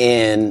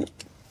in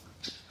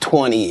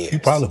 20 years. You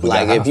probably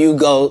like if you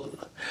go.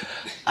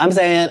 I'm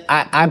saying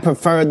I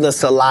prefer the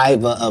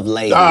saliva of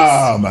ladies.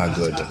 Oh, my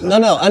goodness.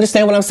 No,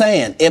 understand what I'm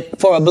saying. If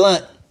for a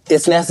blunt,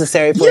 it's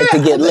necessary for it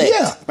to get lit,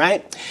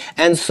 right?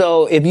 And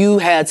so if you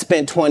had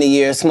spent 20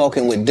 years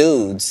smoking with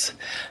dudes,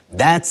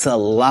 that's a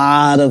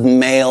lot of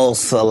male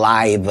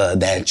saliva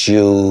that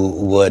you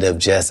would have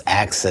just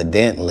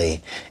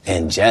accidentally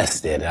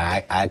ingested.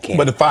 I can't.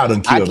 But if I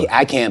done killed her.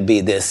 I can't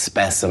be this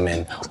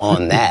specimen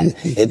on that.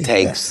 It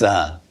takes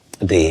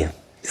the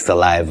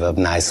saliva of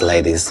nice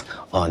ladies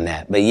on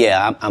that. But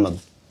yeah,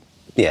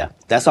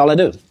 that's all I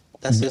do.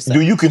 That's just that.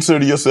 Do you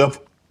consider yourself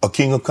a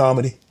king of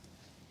comedy?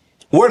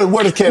 Where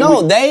does Katt?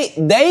 No,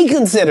 they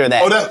consider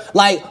that. Oh, that.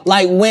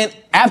 Like when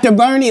after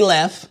Bernie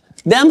left,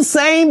 them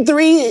same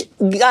three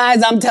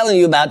guys I'm telling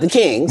you about, the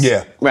kings.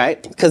 Yeah.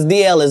 Right? Because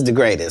DL is the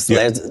greatest.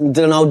 Yeah. There's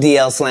no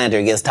DL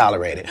slander gets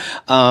tolerated.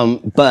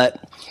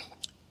 But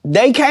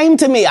they came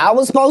to me. I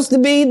was supposed to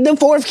be the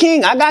fourth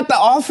king. I got the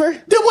offer.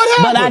 Then what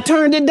happened? But I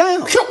turned it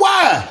down.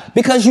 Why?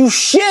 Because you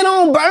shit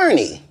on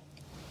Bernie.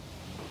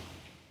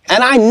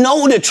 And I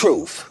know the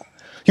truth.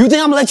 You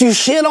think I'm gonna let you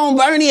shit on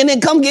Bernie and then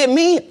come get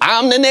me?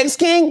 I'm the next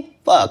king?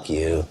 Fuck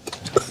you.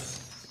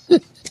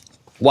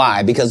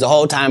 Why? Because the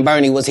whole time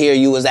Bernie was here,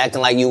 you was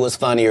acting like you was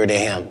funnier than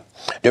him.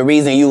 The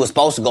reason you was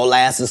supposed to go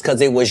last is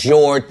because it was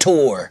your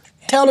tour.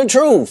 Tell the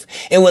truth.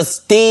 It was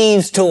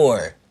Steve's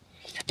tour.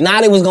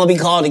 Not it was going to be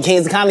called the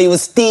Kings of Comedy. It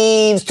was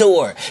Steve's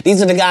tour.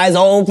 These are the guys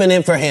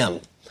opening for him.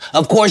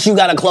 Of course you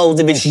got to close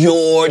if it's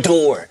your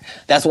tour.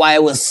 That's why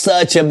it was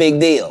such a big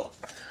deal.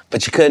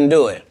 But you couldn't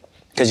do it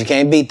because you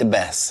can't beat the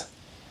best.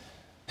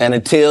 And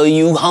until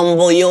you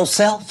humble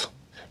yourself,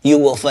 you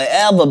will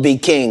forever be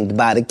kinged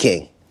by the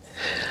king.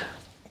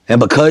 And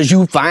because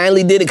you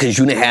finally did it, because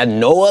you didn't have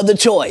no other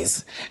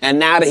choice, and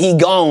now that he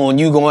gone,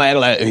 you gonna act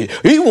like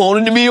he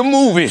wanted to be a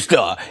movie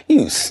star.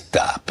 You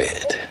stop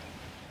it.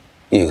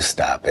 You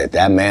stop it.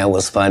 That man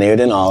was funnier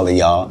than all of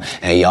y'all,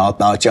 and y'all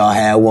thought y'all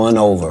had one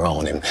over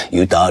on him.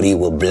 You thought he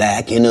was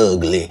black and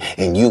ugly,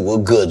 and you were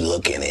good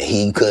looking, and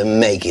he couldn't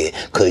make it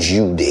because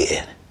you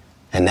did.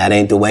 And that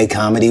ain't the way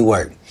comedy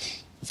works.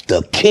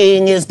 The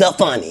king is the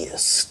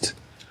funniest.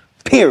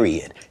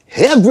 Period.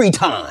 Every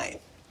time.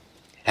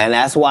 And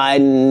that's why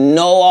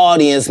no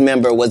audience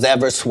member was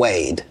ever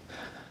swayed.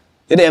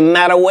 It didn't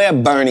matter where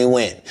Bernie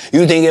went.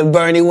 You think if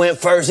Bernie went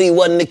first, he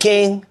wasn't the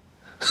king?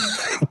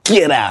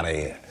 Get out of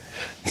here.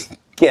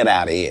 Get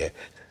out of here.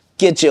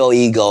 Get your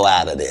ego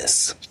out of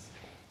this.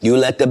 You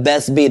let the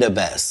best be the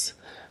best.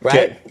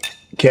 Right?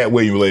 Katt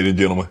Williams, ladies and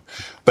gentlemen.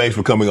 Thanks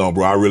for coming on,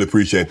 bro. I really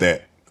appreciate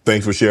that.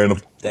 Thanks for sharing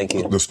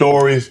the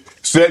stories,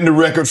 setting the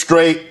record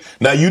straight.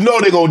 Now, you know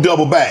they're going to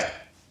double back.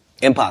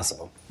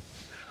 Impossible.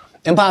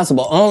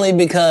 Impossible. Only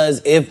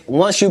because if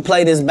once you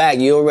play this back,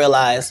 you'll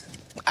realize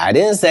I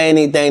didn't say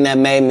anything that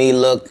made me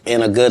look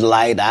in a good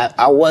light.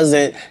 I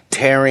wasn't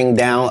tearing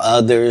down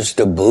others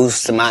to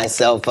boost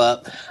myself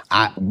up.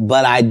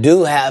 But I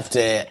do have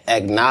to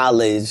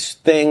acknowledge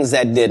things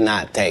that did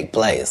not take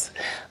place.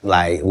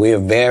 Like, we're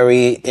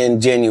very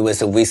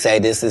ingenuous if we say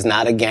this is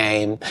not a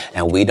game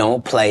and we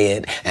don't play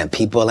it and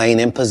people ain't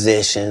in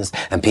positions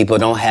and people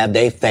don't have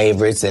their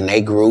favorites and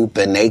they group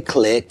and they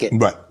click.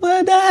 Right.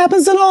 Well, that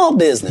happens in all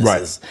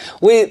businesses.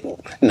 Right.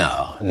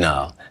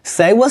 No.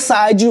 Say what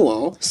side you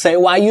on. Say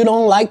why you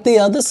don't like the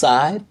other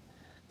side.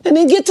 And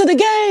then get to the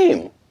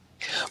game.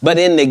 But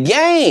in the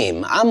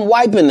game, I'm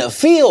wiping the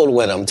field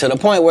with them to the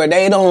point where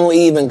they don't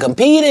even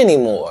compete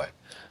anymore.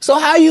 So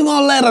how you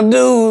gonna let a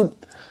dude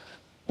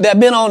that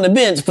been on the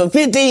bench for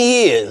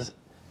 15 years,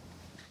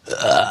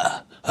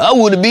 I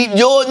would have beat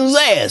Jordan's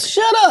ass.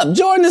 Shut up,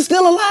 Jordan is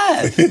still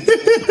alive.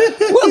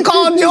 We'll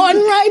call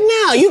Jordan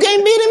right now. You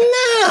can't beat him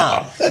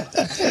now.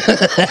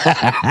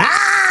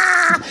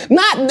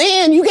 Not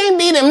then, you can't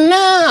beat him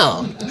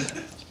now.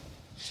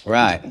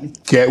 Right.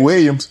 Katt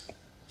Williams.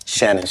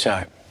 Shannon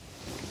Sharp.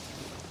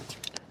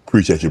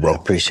 Appreciate you, bro.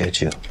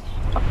 Appreciate you.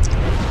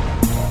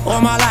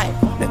 All my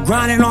life, been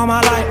grinding all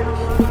my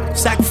life.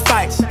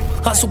 Sacrifice,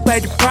 hustle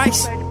paid the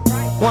price.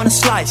 Want a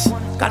slice,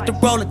 got to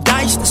roll the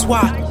dice, that's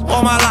why.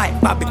 All my life,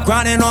 I've been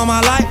grinding all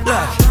my life.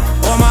 Look,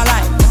 All my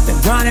life, been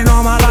grinding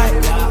all my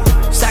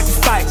life.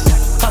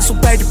 Sacrifice, hustle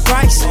paid the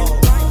price.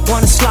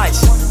 Want a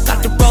slice,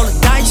 got to roll the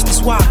dice.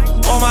 That's why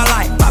all my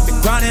life, I've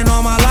been grinding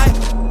all my life.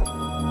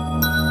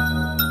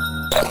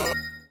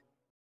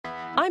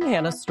 I'm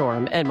Hannah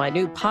Storm, and my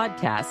new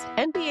podcast,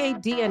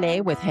 NBA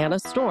DNA with Hannah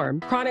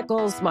Storm,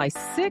 chronicles my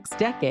 6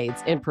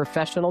 decades in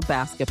professional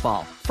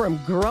basketball. From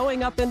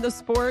growing up in the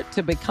sport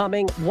to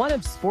becoming one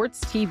of sports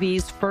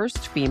TV's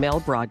first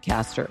female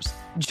broadcasters.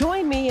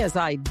 Join me as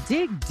I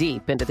dig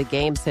deep into the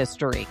game's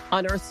history,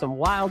 unearth some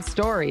wild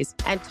stories,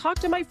 and talk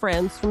to my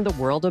friends from the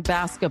world of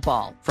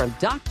basketball, from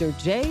Dr.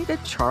 J to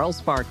Charles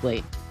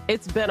Barkley.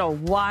 It's been a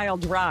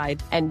wild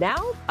ride, and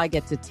now I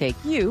get to take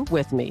you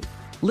with me.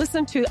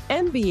 Listen to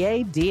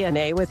NBA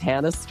DNA with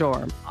Hannah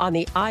Storm on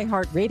the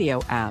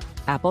iHeartRadio app,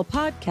 Apple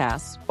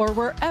Podcasts, or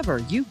wherever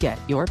you get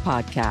your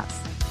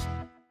podcasts.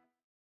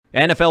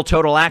 NFL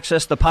Total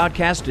Access, the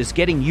podcast, is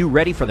getting you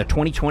ready for the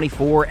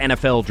 2024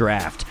 NFL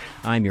Draft.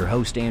 I'm your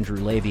host, Andrew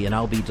Levy, and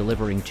I'll be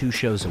delivering 2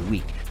 shows a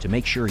week to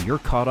make sure you're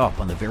caught up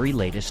on the very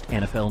latest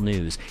NFL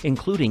news,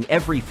 including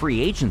every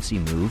free agency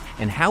move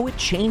and how it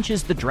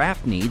changes the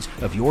draft needs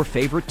of your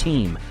favorite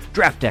team.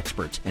 Draft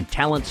experts and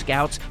talent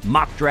scouts,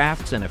 mock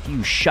drafts, and a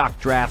few shock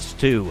drafts,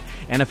 too.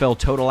 NFL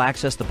Total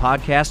Access, the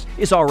podcast,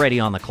 is already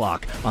on the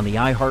clock on the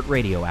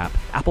iHeartRadio app,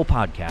 Apple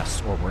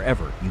Podcasts, or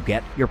wherever you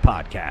get your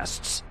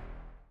podcasts.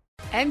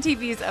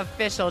 MTV's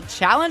official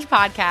Challenge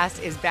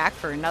podcast is back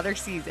for another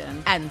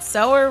season. And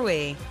so are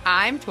we.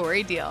 I'm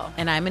Tori Deal.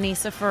 And I'm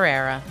Anissa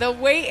Ferreira. The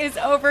wait is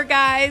over,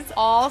 guys.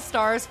 All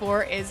Stars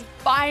 4 is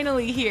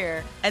finally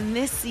here. And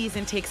this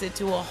season takes it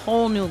to a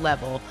whole new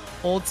level.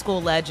 Old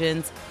school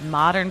legends,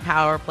 modern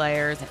power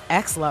players, and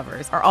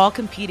ex-lovers are all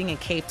competing in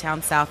Cape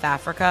Town, South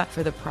Africa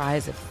for the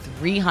prize of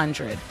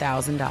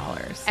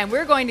 $300,000. And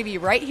we're going to be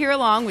right here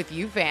along with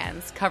you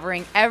fans,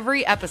 covering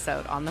every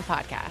episode on the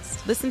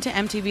podcast. Listen to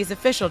MTV's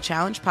official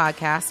Challenge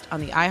podcast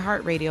on the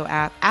iHeartRadio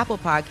app, Apple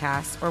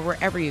Podcasts, or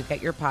wherever you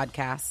get your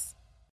podcasts.